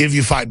if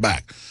you fight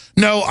back.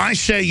 No, I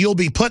say you'll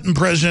be put in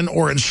prison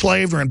or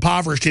enslaved or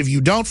impoverished if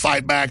you don't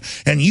fight back,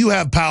 and you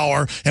have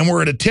power, and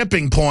we're at a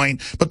tipping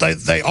point, but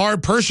they are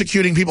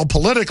persecuting people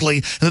politically,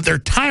 and that they're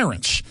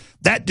tyrants.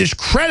 That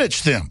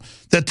discredits them,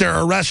 that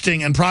they're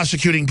arresting and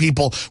prosecuting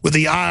people with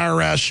the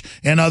IRS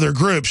and other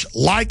groups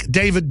like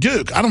David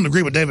Duke. I don't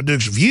agree with David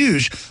Duke's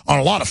views on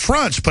a lot of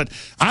fronts, but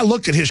I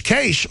looked at his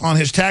case on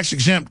his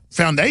tax-exempt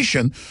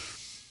foundation,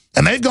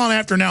 and they've gone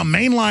after now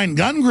mainline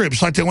gun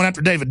groups like they went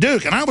after David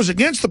Duke. And I was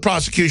against the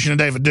prosecution of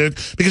David Duke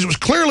because it was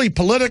clearly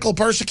political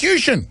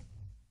persecution.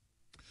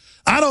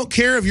 I don't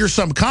care if you're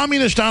some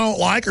communist I don't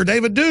like or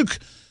David Duke.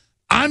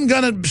 I'm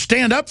going to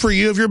stand up for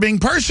you if you're being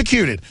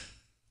persecuted.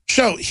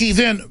 So he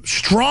then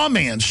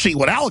strawmans. See,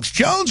 what Alex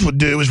Jones would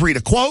do is read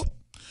a quote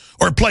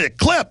or play a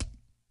clip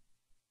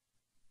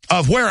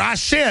of where I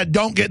said,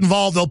 don't get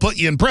involved, they'll put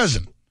you in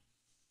prison.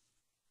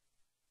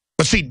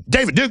 But see,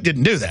 David Duke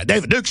didn't do that.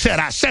 David Duke said,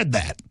 I said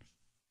that,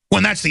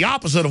 when that's the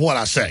opposite of what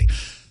I say.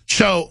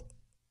 So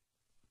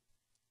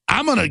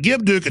I'm going to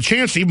give Duke a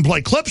chance to even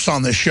play clips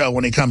on this show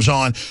when he comes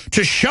on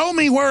to show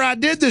me where I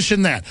did this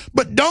and that.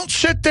 But don't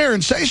sit there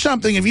and say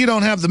something if you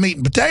don't have the meat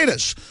and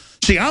potatoes.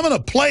 See, I'm going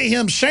to play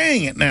him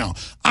saying it now.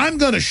 I'm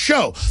going to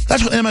show.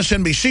 That's what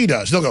MSNBC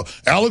does. They'll go,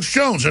 Alex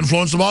Jones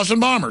influenced the Boston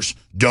Bombers.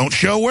 Don't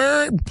show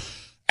where.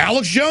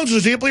 Alex Jones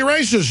is deeply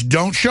racist.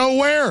 Don't show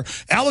where.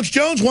 Alex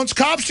Jones wants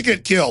cops to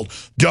get killed.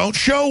 Don't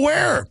show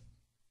where.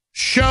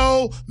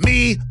 Show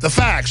me the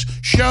facts.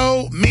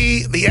 Show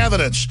me the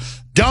evidence.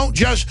 Don't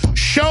just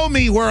show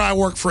me where I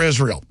work for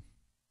Israel.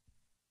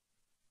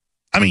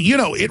 I mean, you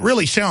know, it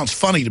really sounds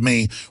funny to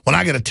me when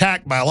I get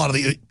attacked by a lot of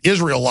the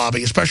Israel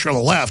lobby, especially on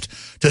the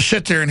left, to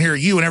sit there and hear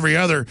you and every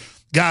other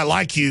guy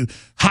like you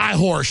high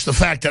horse the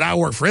fact that I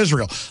work for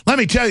Israel. Let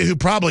me tell you who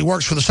probably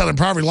works for the Southern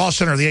Poverty Law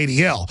Center, the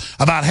ADL.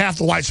 About half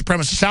the white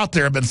supremacists out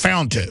there have been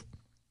found to.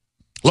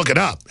 Look it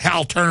up.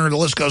 Hal Turner, the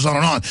list goes on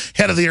and on.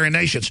 Head of the Aryan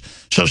Nations.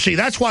 So, see,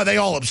 that's why they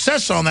all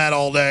obsess on that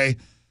all day.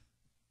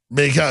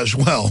 Because,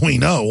 well, we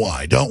know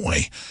why, don't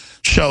we?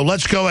 So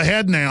let's go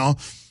ahead now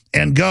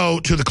and go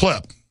to the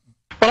clip.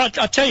 Well,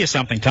 I'll tell you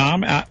something,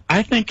 Tom.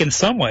 I think in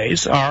some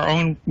ways our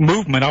own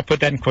movement, I'll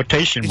put that in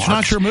quotation marks. It's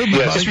not your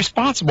movement, is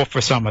responsible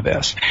for some of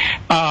this.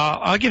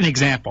 I'll give an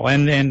example,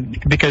 and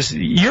because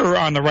you're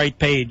on the right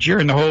page, you're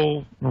in the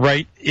whole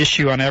right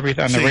issue on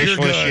everything, on the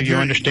racial issue. You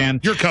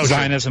understand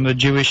Zionism, the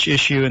Jewish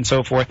issue, and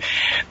so forth.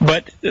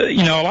 But,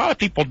 you know, a lot of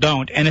people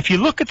don't. And if you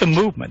look at the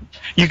movement,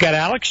 you got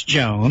Alex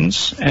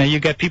Jones, you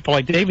got people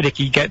like David Icke,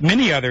 you got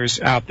many others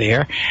out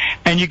there,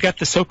 and you got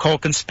the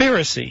so-called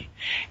conspiracy.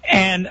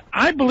 And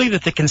I believe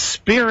that the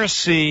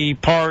conspiracy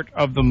part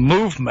of the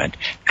movement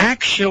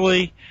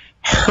actually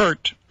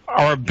hurt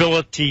our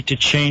ability to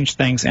change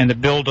things and to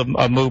build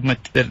a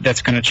movement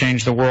that's going to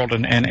change the world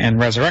and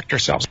resurrect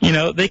ourselves. You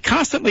know, they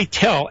constantly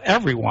tell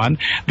everyone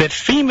that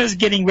FEMA's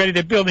getting ready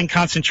to building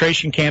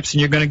concentration camps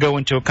and you're going to go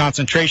into a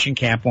concentration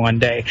camp one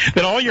day,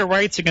 that all your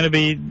rights are going to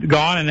be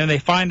gone, and then they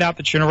find out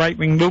that you're in a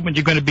right-wing movement,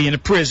 you're going to be in a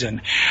prison,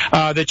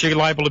 that you're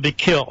liable to be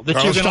killed,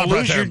 that you're going to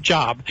lose your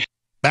job.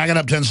 Back it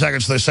up 10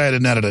 seconds. They say I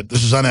didn't edit it.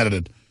 This is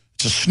unedited.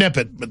 It's a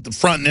snippet, but the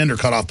front and end are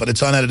cut off, but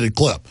it's unedited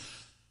clip.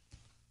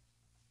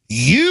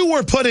 You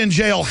were put in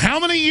jail how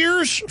many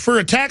years for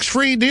a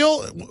tax-free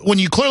deal when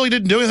you clearly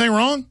didn't do anything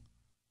wrong?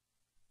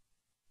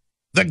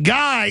 The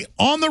guy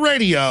on the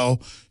radio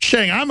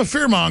saying, I'm a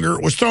fearmonger,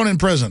 was thrown in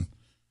prison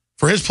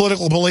for his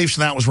political beliefs,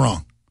 and that was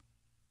wrong.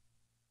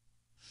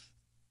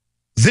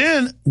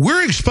 Then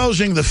we're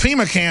exposing the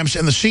FEMA camps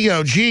and the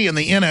COG and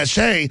the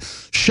NSA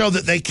so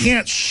that they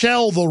can't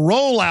sell the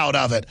rollout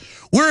of it.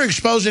 We're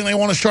exposing they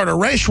want to start a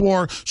race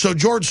war so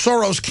George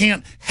Soros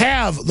can't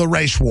have the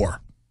race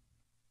war.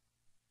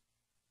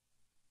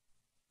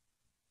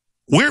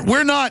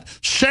 We're not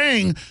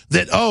saying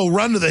that, oh,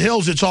 run to the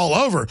hills, it's all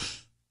over.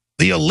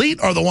 The elite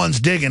are the ones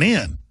digging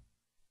in.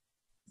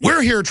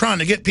 We're here trying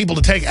to get people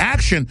to take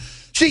action.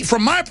 See,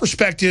 from my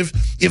perspective,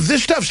 if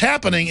this stuff's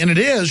happening, and it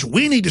is,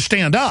 we need to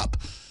stand up.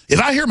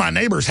 If I hear my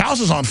neighbor's house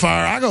is on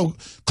fire, I go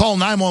call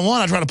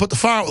 911. I try to put the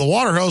fire out with a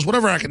water hose,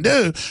 whatever I can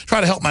do,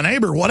 try to help my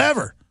neighbor,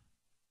 whatever.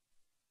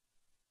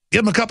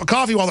 Give them a cup of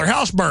coffee while their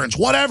house burns,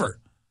 whatever.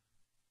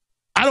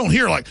 I don't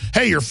hear like,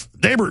 hey, your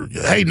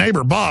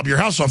neighbor Bob, your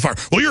house is on fire.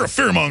 Well, you're a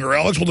fearmonger,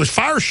 Alex. Well, there's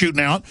fire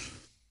shooting out.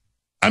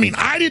 I mean,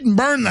 I didn't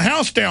burn the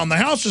house down. The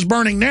house is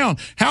burning down.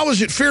 How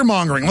is it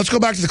fear-mongering? Let's go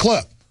back to the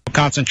clip.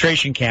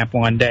 Concentration camp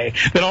one day,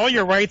 that all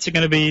your rights are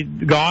going to be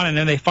gone, and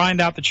then they find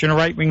out that you're in a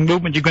right-wing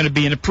movement, you're going to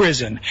be in a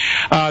prison,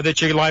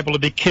 that you're liable to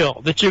be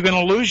killed, that you're going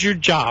to lose your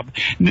job.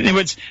 In other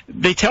words,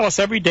 they tell us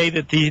every day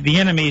that the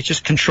enemy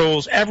just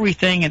controls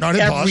everything and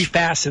every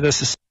facet of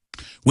society.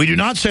 We do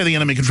not say the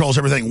enemy controls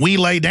everything. We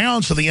lay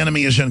down so the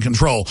enemy is in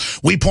control.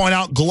 We point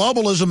out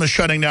globalism is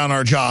shutting down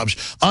our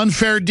jobs,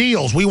 unfair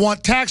deals. We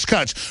want tax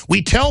cuts.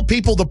 We tell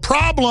people the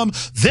problem,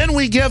 then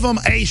we give them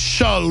a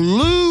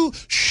solution,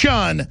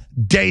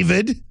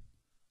 David.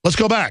 Let's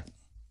go back.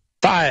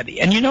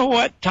 And you know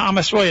what, Tom,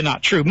 it's really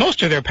not true.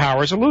 Most of their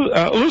power is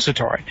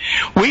illusory.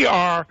 We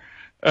are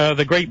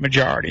the great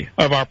majority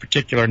of our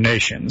particular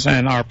nations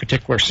and our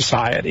particular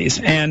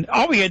societies. And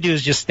all we got to do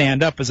is just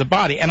stand up as a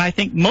body. And I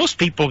think most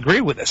people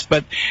agree with us,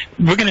 but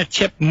we're going to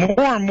tip more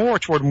and more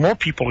toward more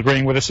people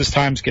agreeing with us as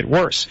times get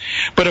worse.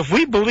 But if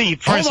we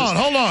believe, for instance,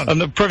 hold on.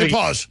 Hey,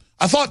 pause.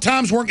 I thought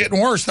times weren't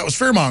getting worse. That was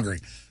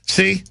fear-mongering.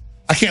 See?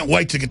 I can't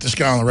wait to get this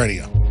guy on the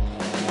radio.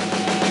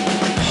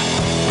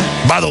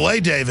 By the way,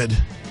 David,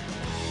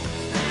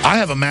 I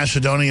have a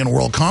Macedonian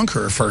world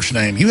conqueror first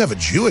name. You have a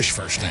Jewish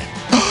first name.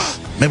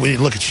 Maybe we need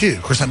to look at you.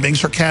 Of course, I'm being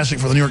sarcastic,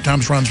 for the New York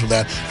Times runs with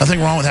that. Nothing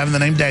wrong with having the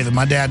name David.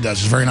 My dad does.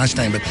 It's a very nice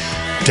name. But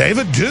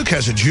David Duke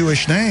has a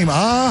Jewish name.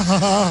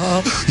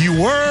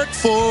 You work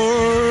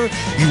for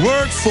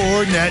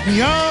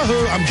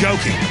Netanyahu. I'm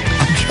joking.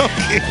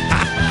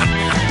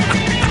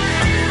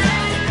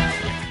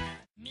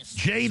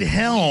 Jade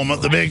Helm,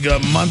 the big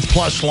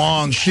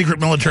month-plus-long secret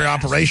military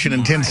operation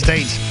in 10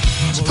 states,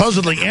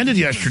 supposedly ended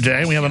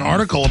yesterday. We have an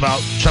article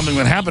about something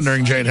that happened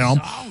during Jade Helm.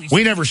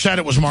 We never said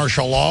it was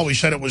martial law. We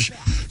said it was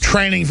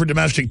training for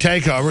domestic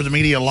takeover. The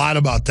media lied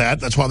about that.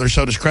 That's why they're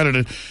so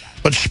discredited.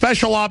 But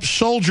special ops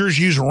soldiers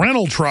use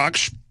rental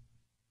trucks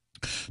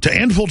to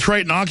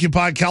infiltrate and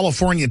occupy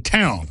California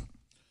town.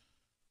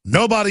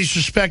 Nobody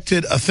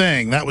suspected a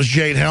thing. That was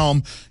Jade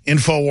Helm,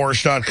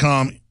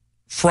 Infowars.com,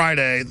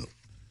 Friday,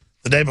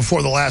 the day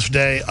before the last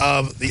day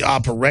of the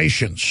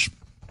operations.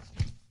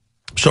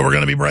 So we're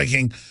going to be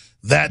breaking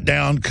that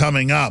down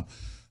coming up.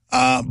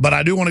 But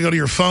I do want to go to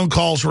your phone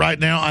calls right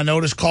now. I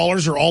notice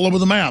callers are all over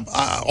the map.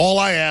 All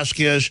I ask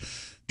is,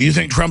 do you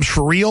think Trump's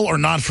for real or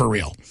not for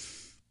real?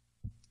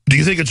 Do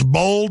you think it's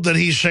bold that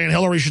he's saying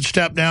Hillary should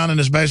step down and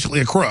is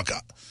basically a crook?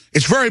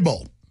 It's very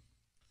bold.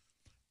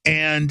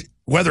 And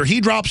whether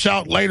he drops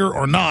out later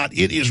or not,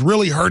 it is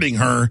really hurting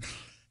her.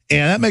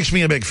 And that makes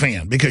me a big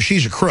fan because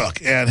she's a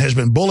crook and has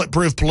been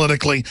bulletproof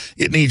politically.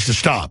 It needs to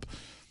stop.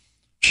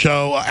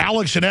 So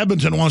Alex in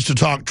Edmonton wants to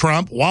talk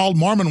Trump. Wild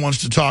Mormon wants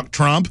to talk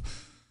Trump.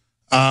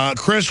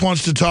 Chris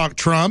wants to talk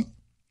Trump.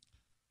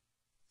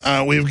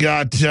 We've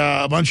got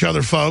a bunch of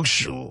other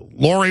folks.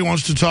 Lori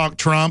wants to talk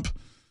Trump.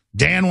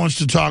 Dan wants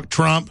to talk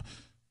Trump.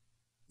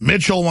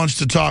 Mitchell wants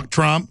to talk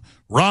Trump.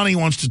 Ronnie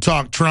wants to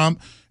talk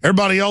Trump.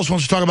 Everybody else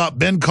wants to talk about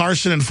Ben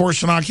Carson and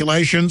forced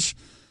inoculations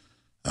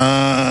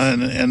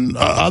and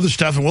other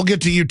stuff, and we'll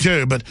get to you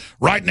too. But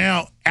right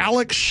now,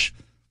 Alex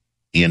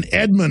in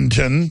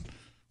Edmonton.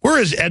 Where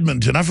is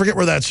Edmonton? I forget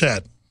where that's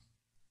at.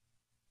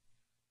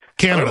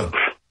 Canada.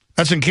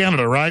 That's in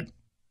Canada, right?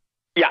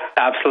 Yeah,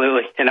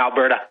 absolutely, in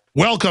Alberta.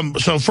 Welcome.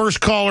 So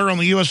first caller on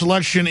the U.S.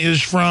 election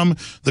is from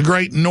the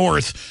Great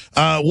North.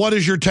 What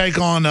is your take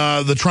on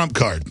the Trump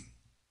card?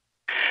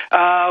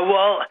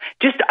 Well,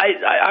 just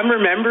I'm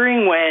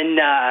remembering when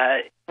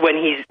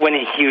he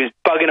was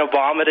bugging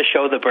Obama to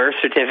show the birth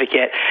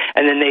certificate,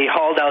 and then they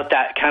hauled out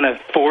that kind of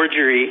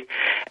forgery,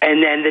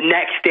 and then the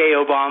next day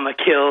Obama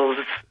kills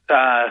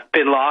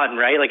Bin Laden,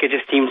 right? Like, it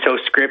just seems so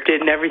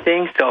scripted and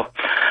everything. So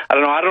I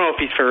don't know if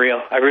he's for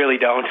real. I really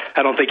don't.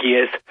 I don't think he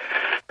is.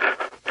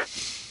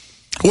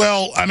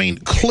 Well, I mean,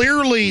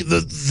 clearly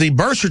the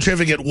birth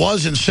certificate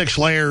was in 6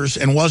 layers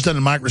and was done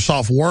in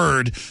Microsoft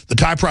Word. The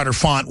typewriter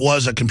font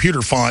was a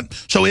computer font,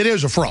 so it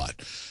is a fraud.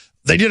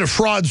 They did a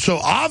fraud so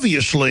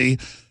obviously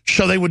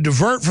so they would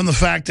divert from the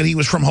fact that he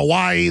was from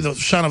Hawaii, the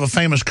son of a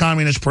famous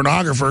communist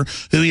pornographer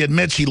who he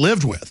admits he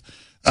lived with,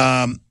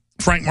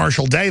 Frank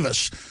Marshall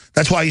Davis.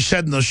 That's why he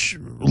said in the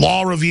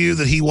law review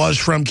that he was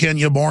from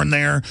Kenya, born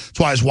there. That's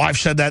why his wife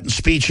said that in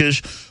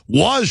speeches,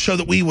 was so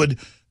that we would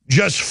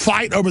just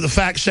fight over the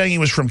fact saying he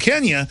was from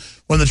Kenya,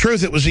 when the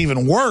truth, it was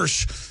even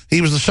worse. He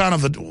was the son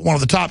of one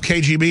of the top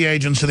KGB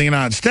agents in the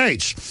United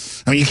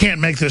States. I mean, you can't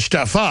make this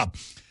stuff up.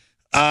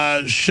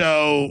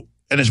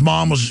 And his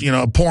mom was,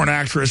 a porn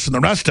actress and the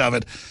rest of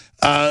it.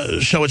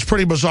 So it's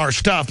pretty bizarre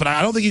stuff. But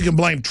I don't think you can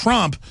blame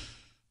Trump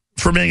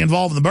for being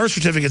involved in the birth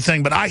certificate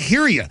thing. But I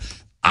hear you.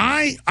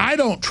 I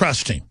don't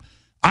trust him.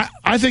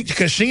 I think the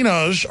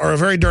casinos are a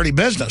very dirty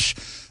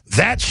business.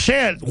 That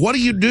said, what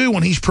do you do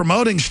when he's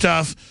promoting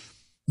stuff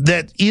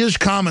that is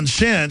common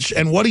sense,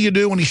 and what do you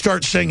do when he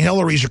starts saying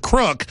Hillary's a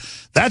crook?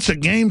 That's a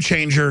game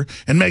changer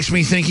and makes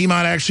me think he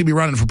might actually be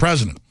running for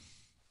president.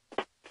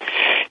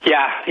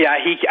 Yeah,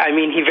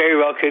 he very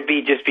well could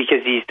be, just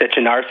because he's such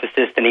a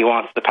narcissist and he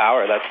wants the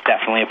power. That's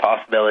definitely a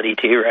possibility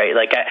too, right?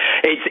 Like,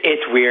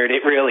 it's weird.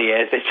 It really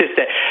is. It's just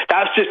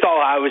that's just all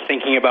I was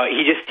thinking about.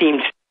 He just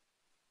seemed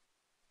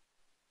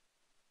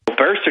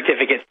birth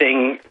certificate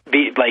thing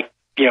be like,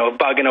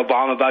 bugging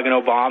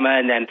Obama,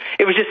 and then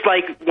it was just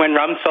like when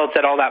Rumsfeld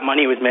said all that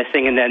money was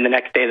missing, and then the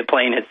next day the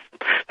plane hits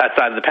that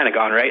side of the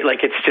Pentagon, right?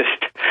 Like, it's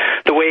just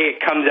the way it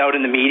comes out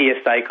in the media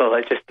cycle.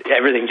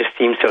 Everything just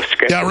seems so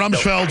scripted. Yeah,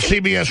 Rumsfeld,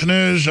 CBS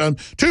News,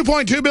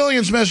 2.2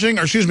 billion's missing,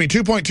 or excuse me,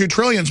 2.2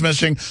 trillion's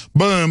missing.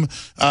 Boom,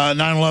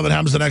 9/11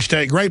 happens the next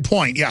day. Great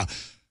point. Yeah,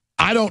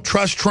 I don't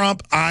trust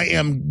Trump. I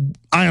am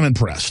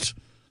impressed,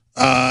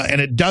 and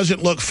it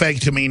doesn't look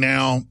fake to me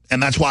now,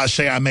 and that's why I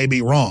say I may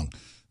be wrong.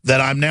 That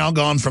I'm now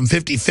gone from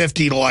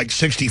 50-50 to like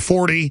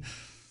 60-40.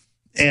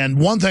 And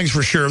one thing's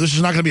for sure, this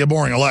is not going to be a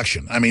boring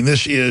election. I mean,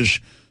 this is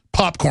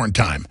popcorn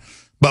time.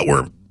 But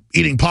we're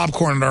eating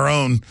popcorn at our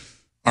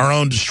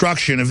own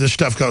destruction if this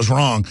stuff goes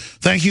wrong.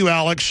 Thank you,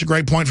 Alex.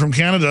 Great point from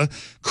Canada.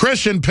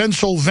 Chris in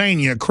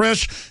Pennsylvania.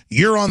 Chris,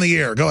 you're on the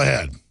air. Go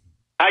ahead.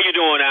 How you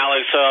doing,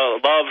 Alex?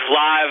 Love,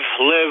 live,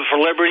 live for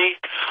liberty.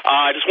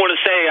 I just want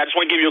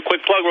to give you a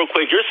quick plug real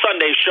quick. Your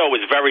Sunday show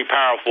is very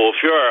powerful. If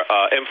you're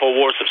an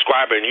InfoWars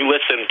subscriber and you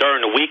listen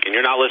during the week and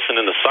you're not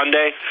listening to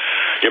Sunday,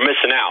 you're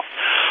missing out.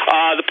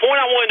 The point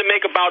I wanted to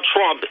make about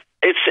Trump,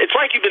 it's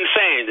like you've been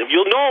saying, if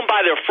you'll know them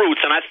by their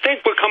fruits, and I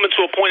think we're coming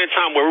to a point in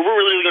time where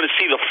we're really going to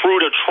see the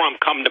fruit of Trump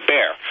come to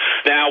bear.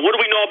 Now, what do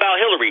we know about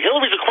Hillary?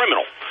 Hillary's a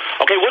criminal.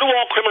 Okay, what do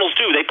all criminals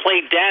do? They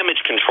play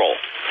damage control.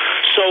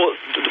 So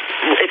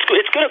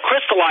it's going to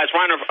crystallize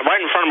right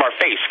in front of our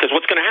face, because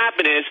what's going to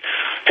happen is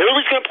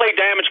Hillary's going to play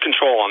damage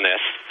control on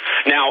this.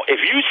 Now, if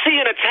you see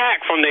an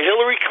attack from the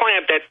Hillary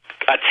clan that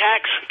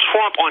attacks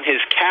Trump on his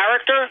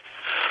character,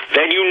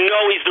 then you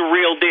know he's the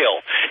real deal.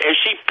 If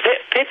she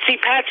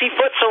pitsy-patsy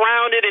foots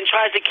around it and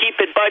tries to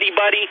keep it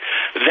buddy-buddy,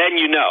 then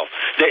you know.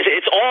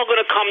 It's all going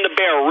to come to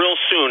bear real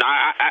soon.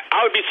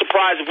 I would be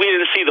surprised if we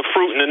didn't see the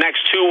fruit in the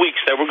next 2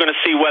 weeks, that we're going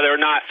to see whether or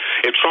not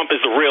if Trump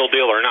is the real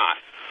deal or not.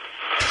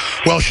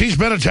 Well, she's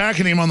been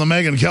attacking him on the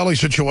Megyn Kelly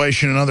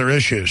situation and other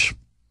issues.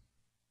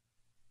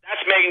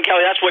 That's Megyn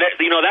Kelly. That's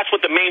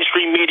what the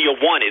mainstream media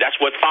wanted. That's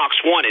what Fox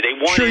wanted. They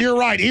wanted. Sure, you're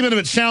right. Even if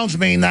it sounds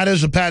mean, that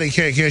is a patty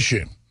cake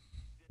issue.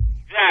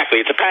 Exactly.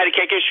 It's a patty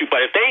cake issue.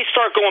 But if they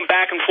start going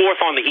back and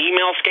forth on the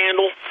email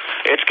scandal,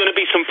 it's going to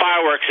be some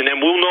fireworks, and then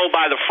we'll know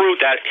by the fruit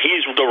that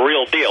he's the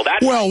real deal.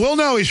 Well, we'll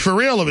know he's for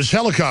real if his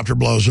helicopter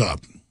blows up.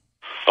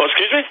 Oh,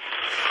 excuse me?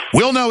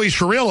 We'll know he's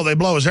for real if they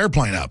blow his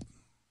airplane up.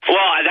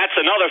 Well, that's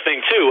another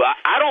thing too.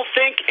 I don't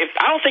think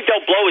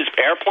they'll blow his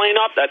airplane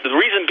up. The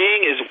reason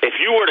being is if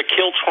you were to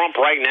kill Trump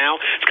right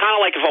now, it's kind of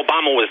like if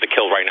Obama was to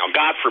kill right now.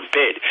 God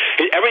forbid.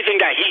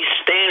 Everything that he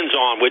stands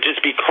on would just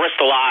be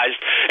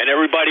crystallized, and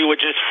everybody would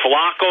just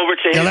flock over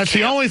to him. Yeah, that's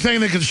the only thing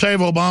that could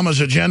save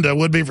Obama's agenda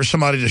would be for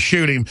somebody to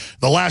shoot him.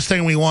 The last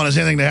thing we want is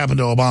anything to happen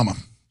to Obama.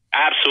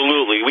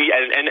 Absolutely.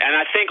 And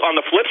I think on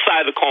the flip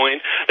side of the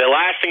coin, the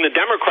last thing the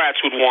Democrats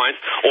would want,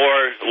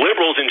 or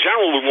liberals in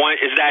general would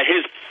want, is that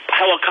his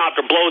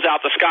helicopter blows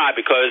out the sky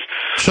because...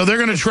 So they're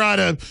going to try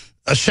to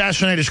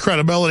assassinate his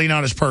credibility,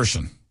 not his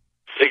person.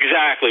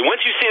 Exactly.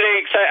 Once you see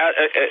they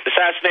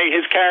assassinate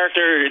his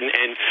character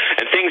and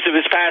things of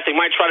his past, they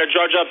might try to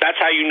judge up. That's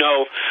how you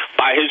know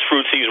by his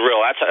fruits he's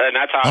real.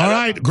 That's how... All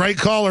right. Great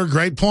caller.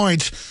 Great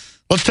points.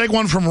 Let's take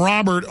one from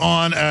Robert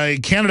on a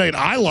candidate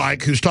I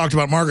like who's talked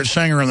about Margaret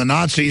Sanger and the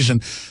Nazis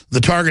and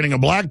the targeting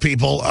of black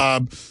people,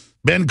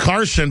 Ben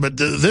Carson. But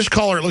this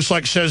caller, it looks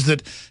like, says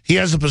that he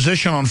has a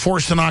position on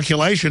forced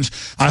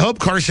inoculations. I hope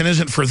Carson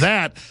isn't for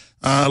that.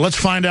 Let's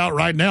find out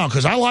right now,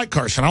 because I like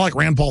Carson. I like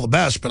Rand Paul the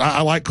best, but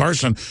I like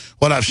Carson,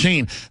 what I've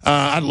seen.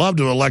 I'd love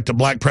to elect a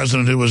black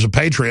president who was a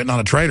patriot, not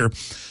a traitor.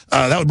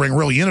 That would bring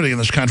real unity in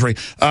this country.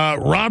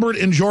 Robert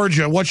in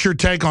Georgia, what's your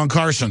take on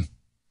Carson?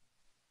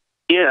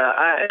 Yeah,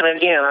 and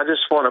again, I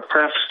just want to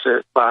preface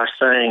it by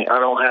saying I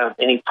don't have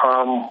any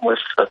problem with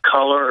the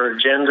color or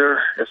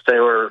gender if they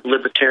were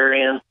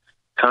libertarian,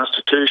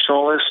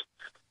 constitutionalist.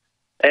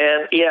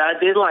 And, yeah, I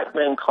did like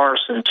Ben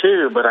Carson,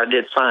 too, but I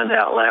did find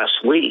out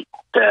last week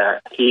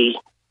that he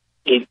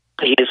is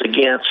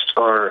against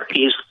or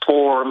he's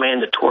for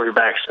mandatory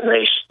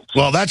vaccinations.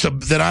 Well, that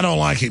I don't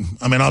like him.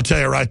 I mean, I'll tell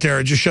you right there,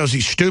 it just shows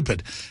he's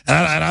stupid.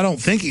 And I don't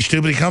think he's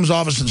stupid. He comes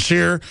off as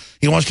sincere.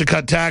 He wants to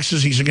cut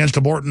taxes. He's against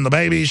aborting the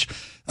babies.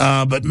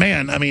 But,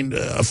 man, I mean,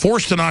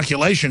 forced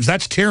inoculations,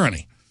 that's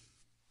tyranny.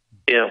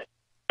 Yeah.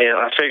 Yeah,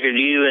 I figured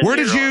you...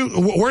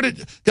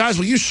 Guys,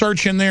 will you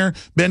search in there,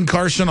 Ben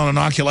Carson on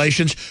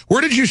inoculations? Where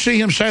did you see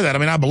him say that? I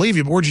mean, I believe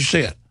you, but where'd you see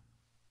it?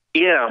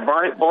 Yeah,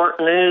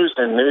 Breitbart News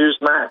and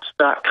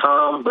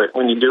Newsmax.com, but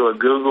when you do a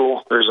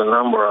Google, there's a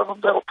number of them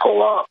that'll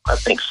pull up. I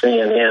think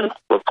CNN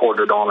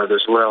reported on it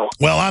as well.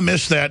 Well, I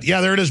missed that. Yeah,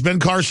 there it is, Ben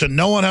Carson.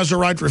 No one has a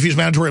right to refuse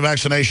mandatory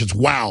vaccinations.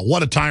 Wow,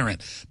 what a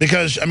tyrant.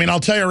 Because, I mean,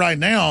 I'll tell you right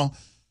now,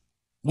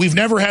 we've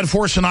never had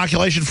forced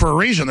inoculation for a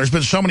reason. There's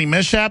been so many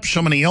mishaps,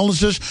 so many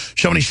illnesses,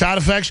 so many side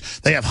effects.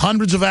 They have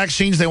hundreds of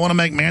vaccines they want to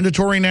make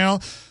mandatory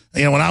now.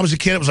 You know, when I was a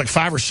kid, it was like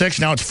 5 or 6.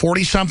 Now it's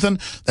 40-something.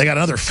 They got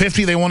another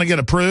 50 they want to get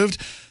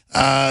approved.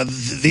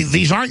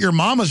 These aren't your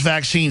mama's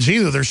vaccines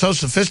either. They're so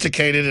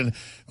sophisticated, and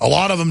a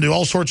lot of them do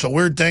all sorts of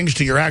weird things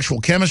to your actual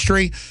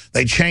chemistry.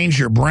 They change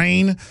your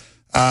brain.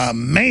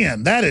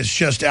 Man, that is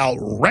just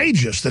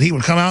outrageous that he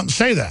would come out and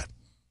say that.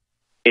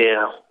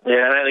 Yeah,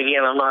 and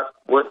again, I'm not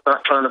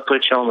trying to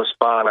put you on the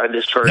spot. I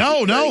just heard...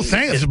 No,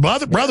 thanks.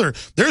 Brother,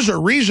 there's a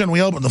reason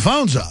we open the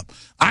phones up.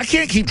 I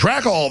can't keep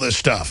track of all this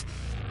stuff.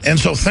 And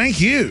so thank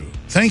you.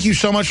 Thank you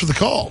so much for the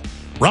call.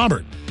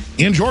 Robert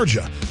in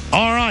Georgia.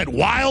 All right,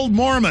 Wild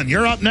Mormon,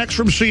 you're up next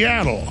from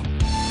Seattle.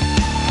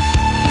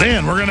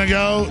 Then we're going to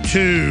go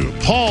to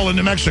Paul in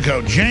New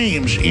Mexico,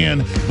 James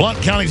in Blount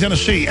County,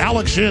 Tennessee,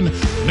 Alex in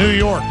New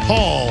York,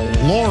 Paul,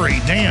 Lori,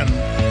 Dan,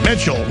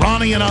 Mitchell,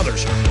 Ronnie, and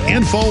others.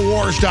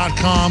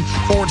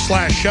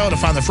 Infowars.com/show to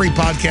find the free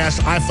podcast,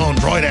 iPhone,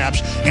 Droid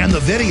apps, and the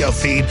video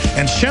feed.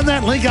 And send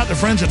that link out to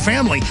friends and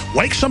family.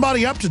 Wake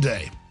somebody up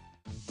today.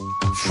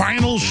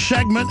 Final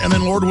segment, and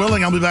then, Lord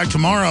willing, I'll be back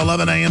tomorrow,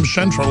 11 a.m.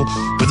 Central,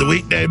 with the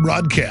weekday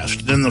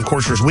broadcast. Then, of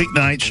course, there's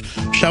weeknights,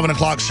 7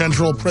 o'clock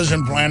Central,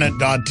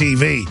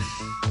 prisonplanet.tv.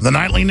 The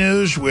nightly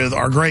news with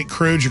our great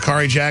crew,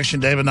 Jakari Jackson,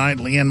 David Knight,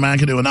 Leanne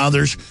McAdoo, and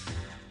others.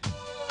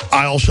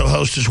 I also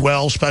host as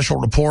well, special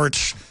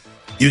reports.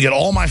 You get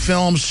all my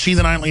films, see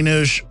the nightly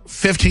news,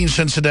 15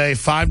 cents a day,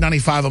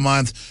 $5.95 a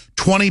month.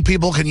 20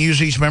 people can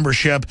use each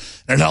membership,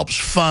 and it helps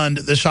fund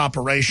this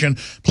operation.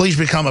 Please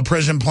become a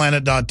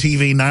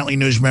prisonplanet.tv nightly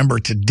news member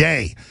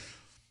today.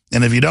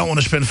 And if you don't want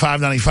to spend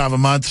 $5.95 a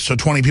month so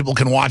 20 people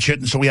can watch it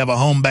and so we have a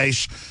home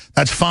base,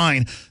 that's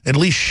fine. At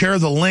least share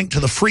the link to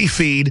the free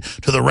feed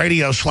to the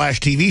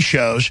radio/TV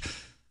shows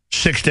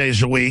 6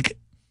 days a week,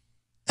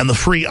 and the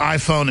free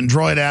iPhone and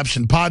Droid apps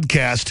and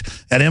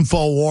podcast at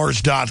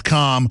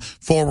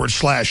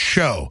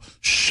Infowars.com/show.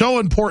 So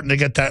important to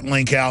get that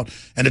link out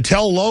and to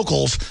tell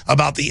locals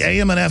about the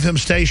AM and FM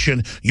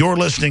station you're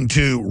listening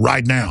to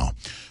right now.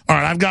 All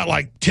right, I've got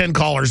like 10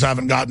 callers I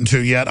haven't gotten to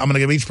yet. I'm going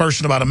to give each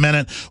person about a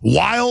minute.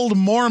 Wild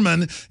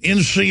Mormon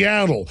in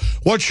Seattle.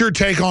 What's your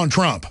take on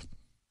Trump?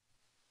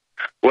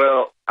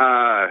 Well,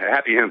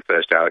 happy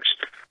Hempfest, Alex.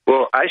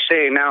 Well, I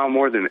say now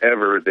more than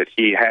ever that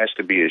he has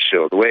to be a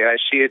shill. The way I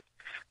see it,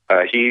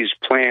 his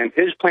plan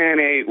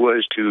A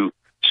was to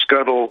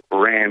scuttle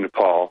Rand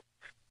Paul,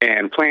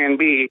 and plan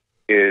B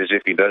is,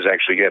 if he does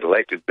actually get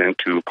elected, then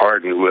to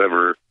pardon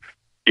whoever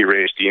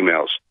erased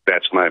emails.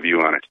 That's my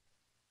view on it.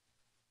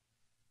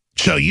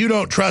 So you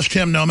don't trust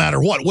him no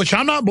matter what, which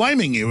I'm not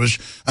blaming you.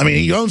 I mean,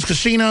 he owns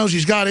casinos.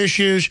 He's got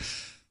issues.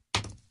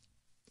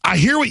 I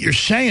hear what you're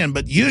saying,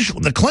 but usually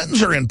the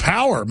Clintons are in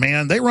power,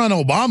 man. They run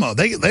Obama.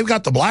 They've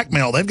got the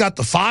blackmail. They've got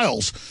the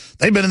files.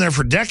 They've been in there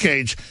for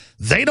decades.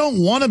 They don't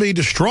want to be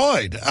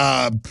destroyed.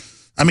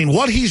 I mean,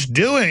 what he's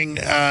doing,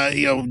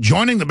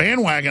 joining the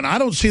bandwagon, I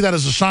don't see that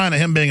as a sign of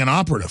him being an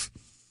operative.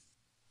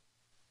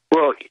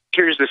 Well,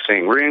 here's the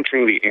thing. We're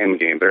entering the end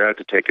game. They're out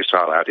to take us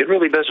all out. It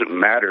really doesn't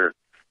matter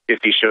if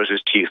he shows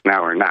his teeth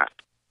now or not.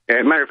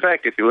 As a matter of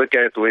fact, if you look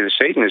at it the way the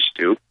Satanists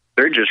do,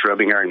 they're just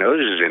rubbing our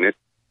noses in it.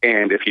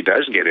 And if he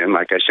does get in,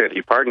 like I said,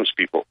 he pardons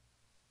people.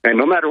 And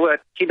no matter what,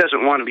 he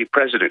doesn't want to be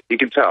president. You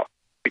can tell.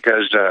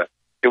 Because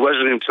it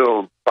wasn't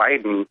until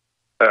Biden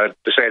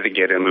decided to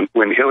get him, and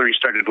when Hillary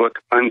started to look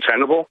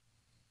untenable,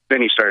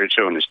 then he started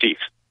showing his teeth.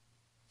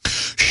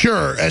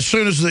 Sure, as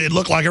soon as it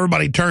looked like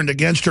everybody turned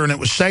against her and it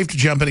was safe to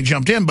jump in, he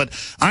jumped in. But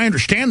I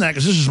understand that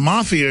because this is the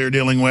mafia you're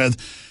dealing with.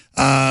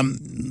 Well,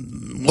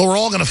 we're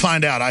all going to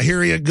find out. I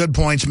hear you. Good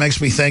points.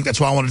 Makes me think. That's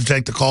why I wanted to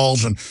take the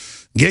calls and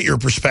get your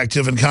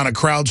perspective and kind of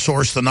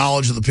crowdsource the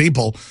knowledge of the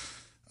people.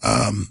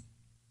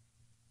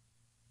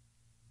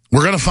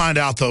 We're going to find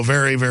out, though,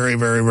 very, very,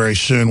 very, very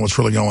soon what's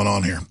really going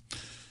on here.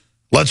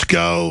 Let's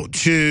go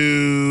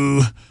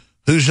to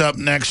who's up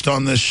next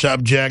on this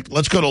subject.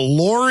 Let's go to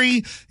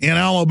Lori in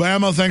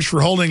Alabama. Thanks for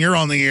holding. You're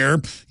on the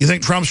air. You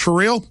think Trump's for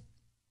real?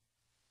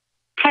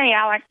 Hey,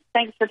 Alex.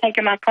 Thanks for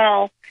taking my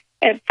call.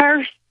 At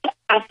first,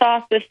 I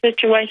thought this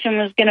situation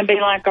was going to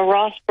be like a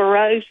Ross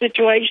Perot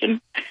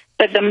situation.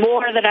 But the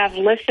more that I've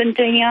listened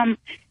to him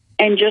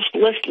and just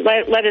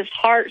let his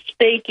heart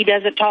speak, he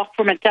doesn't talk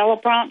from a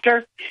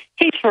teleprompter.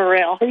 He's for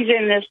real. He's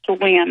in this to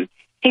win.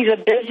 He's a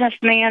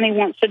businessman. He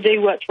wants to do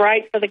what's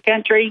right for the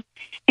country.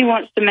 He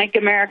wants to make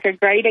America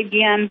great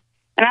again.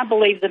 And I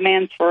believe the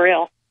man's for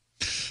real.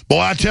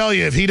 Well, I tell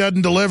you, if he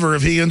doesn't deliver,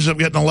 if he ends up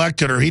getting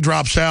elected or he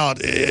drops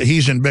out,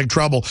 he's in big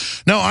trouble.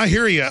 No, I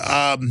hear you.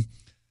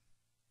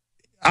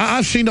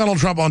 I've seen Donald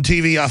Trump on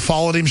TV. I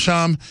followed him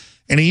some.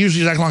 And he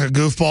usually is acting like a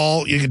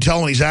goofball. You can tell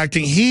when he's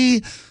acting.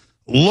 He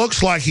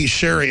looks like he's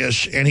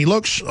serious, and he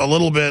looks a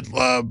little bit,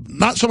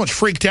 not so much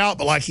freaked out,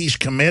 but like he's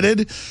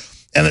committed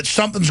and that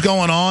something's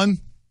going on.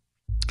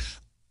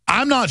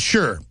 I'm not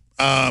sure.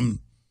 I'm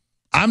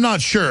not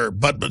sure.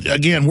 But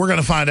again, we're going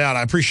to find out.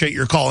 I appreciate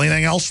your call.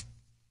 Anything else?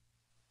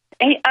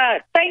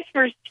 Thanks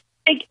for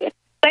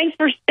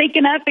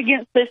speaking up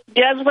against this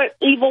Jesuit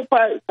evil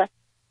Pope.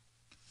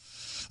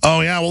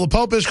 Oh, yeah. Well, the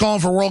Pope is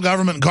calling for world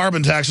government and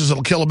carbon taxes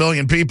that'll kill 1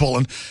 billion people.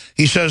 And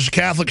he says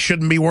Catholics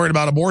shouldn't be worried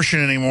about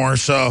abortion anymore.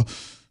 So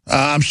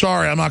I'm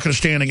sorry. I'm not going to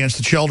stand against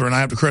the children. I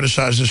have to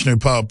criticize this new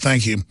Pope.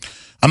 Thank you.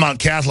 I'm not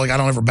Catholic. I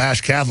don't ever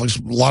bash Catholics.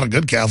 A lot of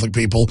good Catholic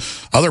people.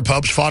 Other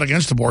popes fought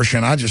against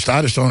abortion. I just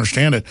don't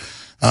understand it.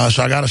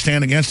 So I got to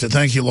stand against it.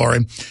 Thank you,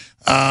 Lori.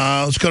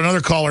 Let's go to another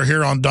caller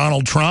here on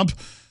Donald Trump.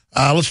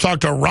 Let's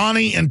talk to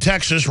Ronnie in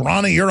Texas.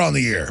 Ronnie, you're on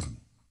the air.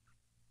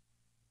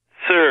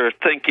 Sir,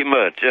 thank you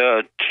much.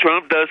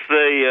 Trump does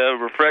say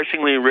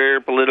refreshingly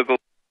rare political.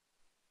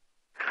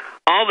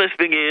 All this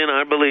began,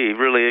 I believe,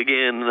 really,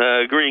 again,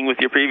 agreeing with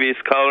your previous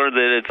caller,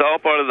 that it's all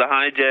part of the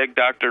hijacked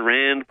Dr.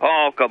 Rand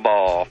Paul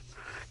cabal.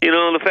 You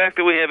know, the fact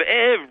that we have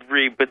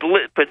every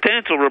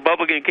potential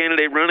Republican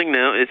candidate running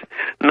now is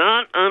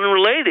not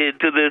unrelated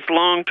to this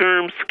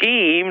long-term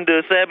scheme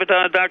to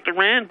sabotage Dr.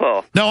 Rand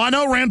Paul. No, I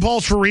know Rand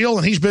Paul's for real,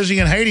 and he's busy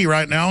in Haiti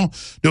right now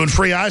doing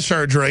free eye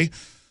surgery.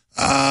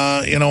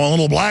 On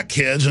little black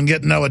kids and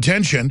getting no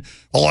attention,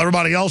 while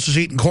everybody else is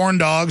eating corn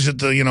dogs at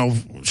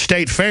the,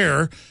 state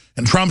fair,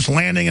 and Trump's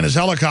landing in his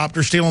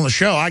helicopter stealing the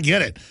show. I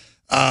get it.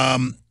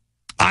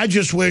 I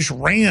just wish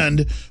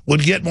Rand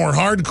would get more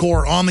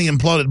hardcore on the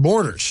imploded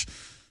borders,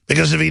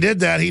 because if he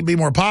did that, he'd be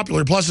more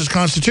popular, plus it's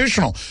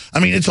constitutional.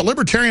 I mean, it's a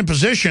libertarian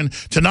position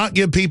to not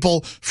give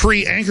people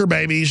free anchor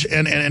babies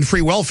and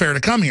free welfare to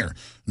come here.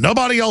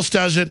 Nobody else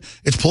does it.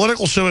 It's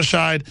political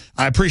suicide.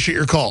 I appreciate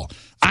your call.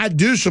 I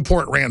do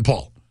support Rand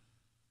Paul.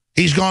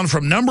 He's gone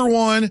from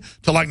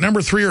 #1 to like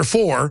number 3 or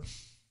 4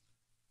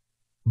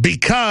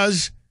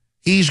 because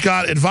he's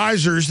got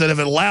advisors that have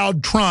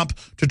allowed Trump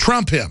to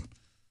Trump him.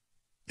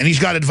 And he's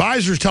got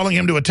advisors telling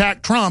him to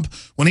attack Trump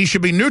when he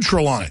should be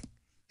neutral on it.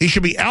 He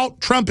should be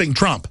out-Trumping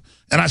Trump.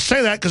 And I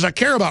say that because I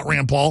care about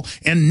Rand Paul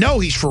and know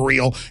he's for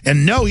real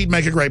and know he'd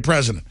make a great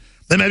president.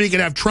 Then maybe he could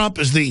have Trump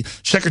as the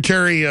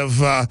Secretary of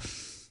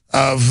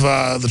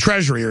the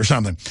Treasury or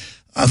something.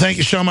 Thank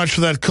you so much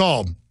for that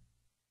call.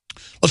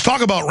 Let's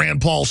talk about Rand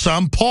Paul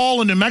some.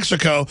 Paul in New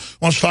Mexico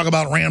wants to talk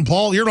about Rand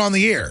Paul. You're on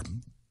the air.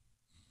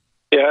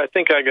 Yeah, I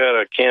think I got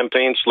a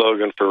campaign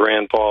slogan for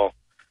Rand Paul.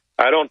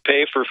 I don't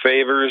pay for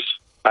favors,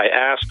 I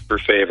ask for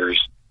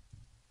favors.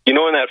 You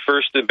know, in that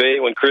first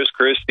debate when Chris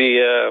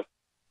Christie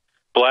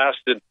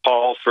blasted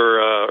Paul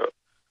for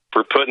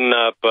putting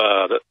up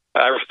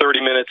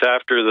 30 minutes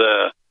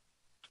after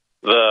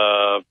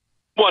the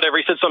whatever,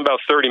 he said something about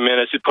 30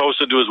 minutes. He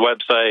posted to his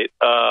website.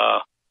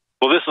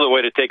 Well, this is a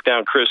way to take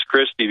down Chris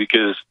Christie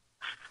because,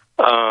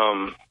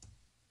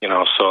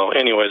 so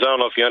anyways, I don't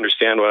know if you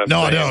understand what I'm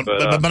saying. No, I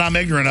don't, but I'm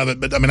ignorant of it.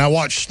 But I mean, I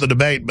watched the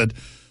debate, but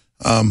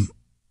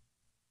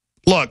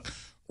look,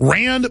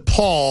 Rand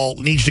Paul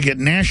needs to get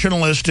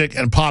nationalistic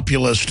and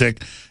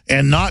populistic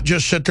and not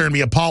just sit there and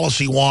be a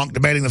policy wonk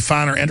debating the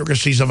finer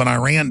intricacies of an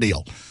Iran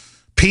deal.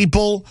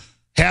 People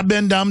have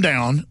been dumbed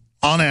down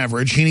on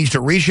average. He needs to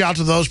reach out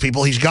to those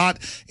people. He's got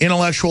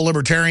intellectual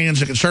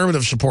libertarians and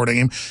conservatives supporting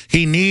him.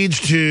 He needs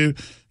to,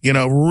 you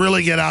know,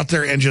 really get out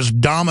there and just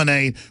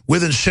dominate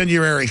with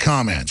incendiary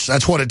comments.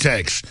 That's what it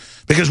takes.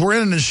 Because we're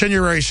in an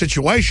incendiary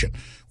situation.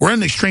 We're in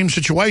an extreme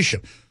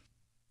situation.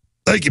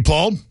 Thank you,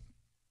 Paul.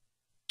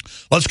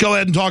 Let's go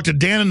ahead and talk to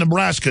Dan in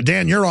Nebraska.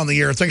 Dan, you're on the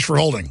air. Thanks for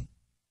holding.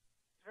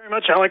 Very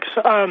much, Alex.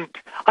 I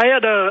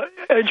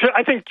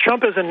think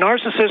Trump is a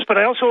narcissist, but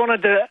I also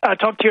wanted to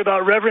talk to you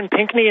about Reverend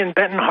Pinckney in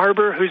Benton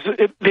Harbor, who's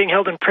being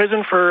held in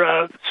prison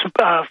for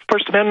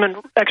First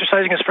Amendment,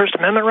 exercising his First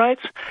Amendment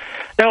rights.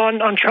 Now,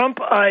 on Trump,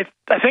 I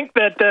think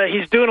that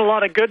he's doing a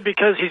lot of good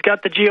because he's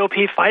got the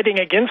GOP fighting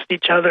against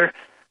each other.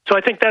 So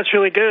I think that's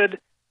really good.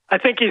 I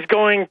think he's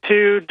going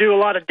to do a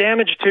lot of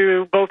damage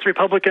to both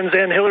Republicans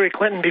and Hillary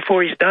Clinton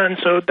before he's done.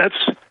 So that's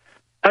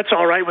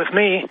all right with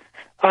me.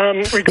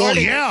 Well,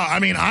 yeah, I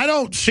mean, I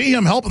don't see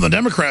him helping the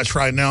Democrats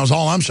right now is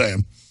all I'm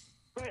saying.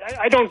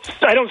 I don't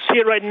see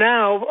it right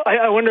now.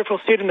 I wonder if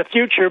we'll see it in the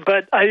future,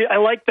 but I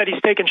like that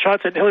he's taking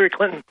shots at Hillary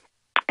Clinton.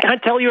 Can I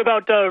tell you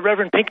about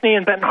Reverend Pinckney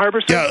in Benton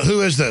Harbor? Sir? Yeah, who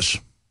is this?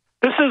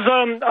 This is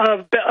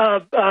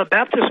a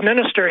Baptist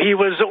minister. He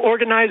was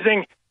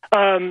organizing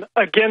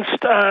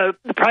against the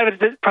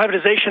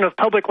privatization of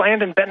public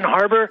land in Benton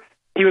Harbor.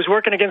 He was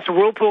working against the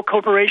Whirlpool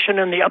Corporation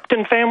and the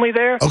Upton family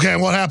there. Okay,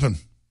 and what happened?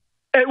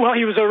 Well,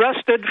 he was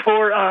arrested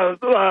for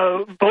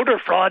voter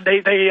fraud.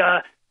 They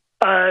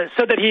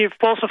said that he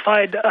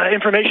falsified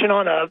information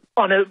on a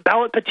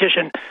ballot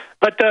petition.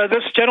 But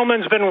this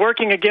gentleman's been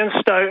working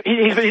against. All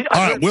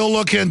right, we'll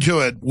look into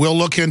it. We'll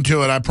look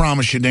into it. I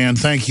promise you, Dan.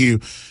 Thank you.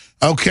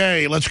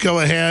 Okay, let's go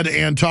ahead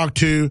and talk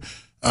to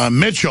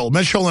Mitchell.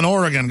 Mitchell in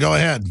Oregon. Go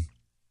ahead.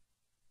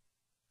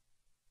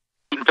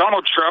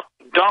 Donald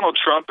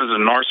Trump is a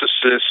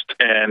narcissist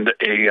and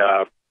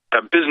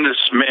a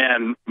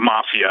businessman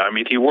mafia. I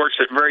mean, he works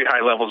at very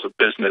high levels of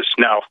business.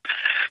 Now,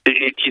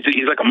 he's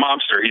like a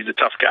mobster. He's a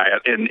tough guy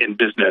in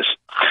business.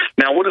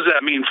 Now, what does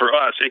that mean for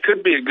us? It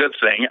could be a good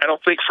thing. I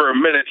don't think for a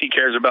minute he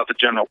cares about the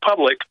general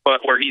public,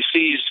 but where he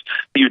sees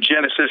the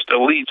eugenicist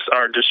elites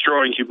are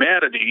destroying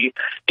humanity,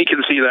 he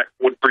can see that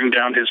would bring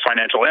down his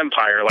financial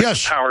empire. Like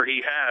yes. The power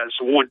he has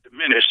would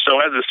diminish. So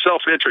as a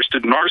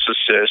self-interested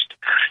narcissist,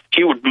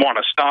 he would want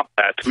to stop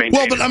that to maintain.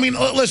 Well, but I mean,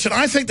 listen,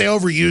 I think they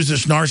overuse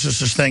this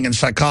narcissist thing in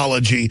psychology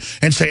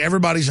and say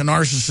everybody's a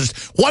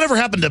narcissist. Whatever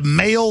happened to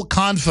male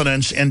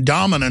confidence and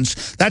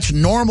dominance? That's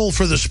normal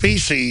for the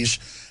species.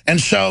 And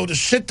so to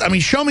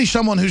show me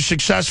someone who's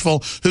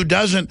successful who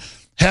doesn't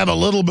have a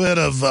little bit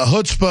of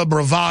chutzpah,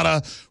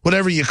 bravada,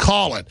 whatever you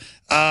call it.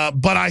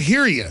 But I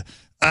hear you.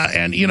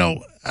 And, you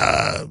know,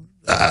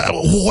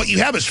 what you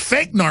have is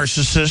fake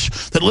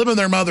narcissists that live in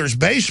their mother's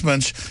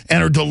basements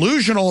and are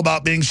delusional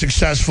about being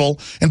successful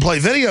and play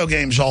video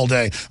games all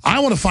day. I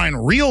want to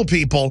find real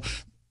people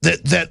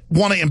that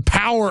want to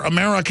empower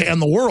America and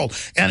the world.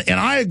 And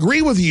I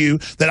agree with you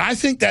that I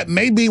think that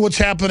may be what's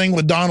happening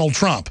with Donald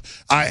Trump.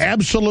 I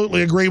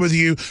absolutely agree with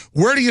you.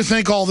 Where do you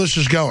think all this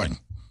is going?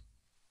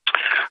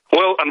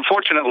 Well,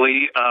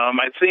 unfortunately,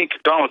 I think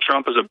Donald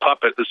Trump is a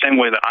puppet the same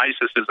way that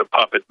ISIS is a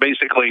puppet.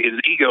 Basically, his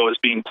ego is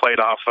being played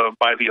off of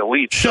by the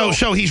elite. So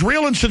he's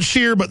real and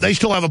sincere, but they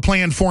still have a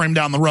plan for him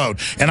down the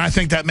road. And I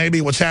think that may be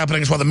what's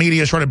happening. Is why the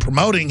media started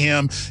promoting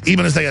him,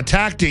 even as they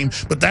attacked him.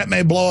 But that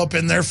may blow up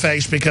in their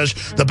face because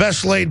the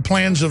best laid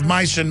plans of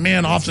mice and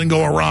men often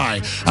go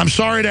awry. I'm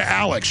sorry to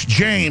Alex,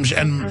 James,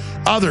 and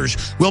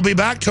others. We'll be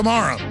back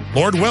tomorrow,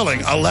 Lord willing,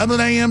 11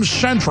 a.m.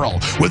 Central,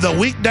 with a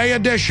weekday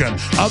edition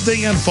of the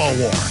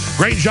InfoWar.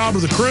 Great job to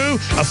the crew,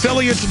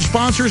 affiliates, and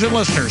sponsors and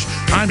listeners.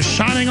 I'm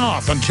signing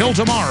off until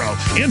tomorrow.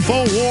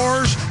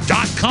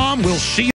 Infowars.com. We'll see you.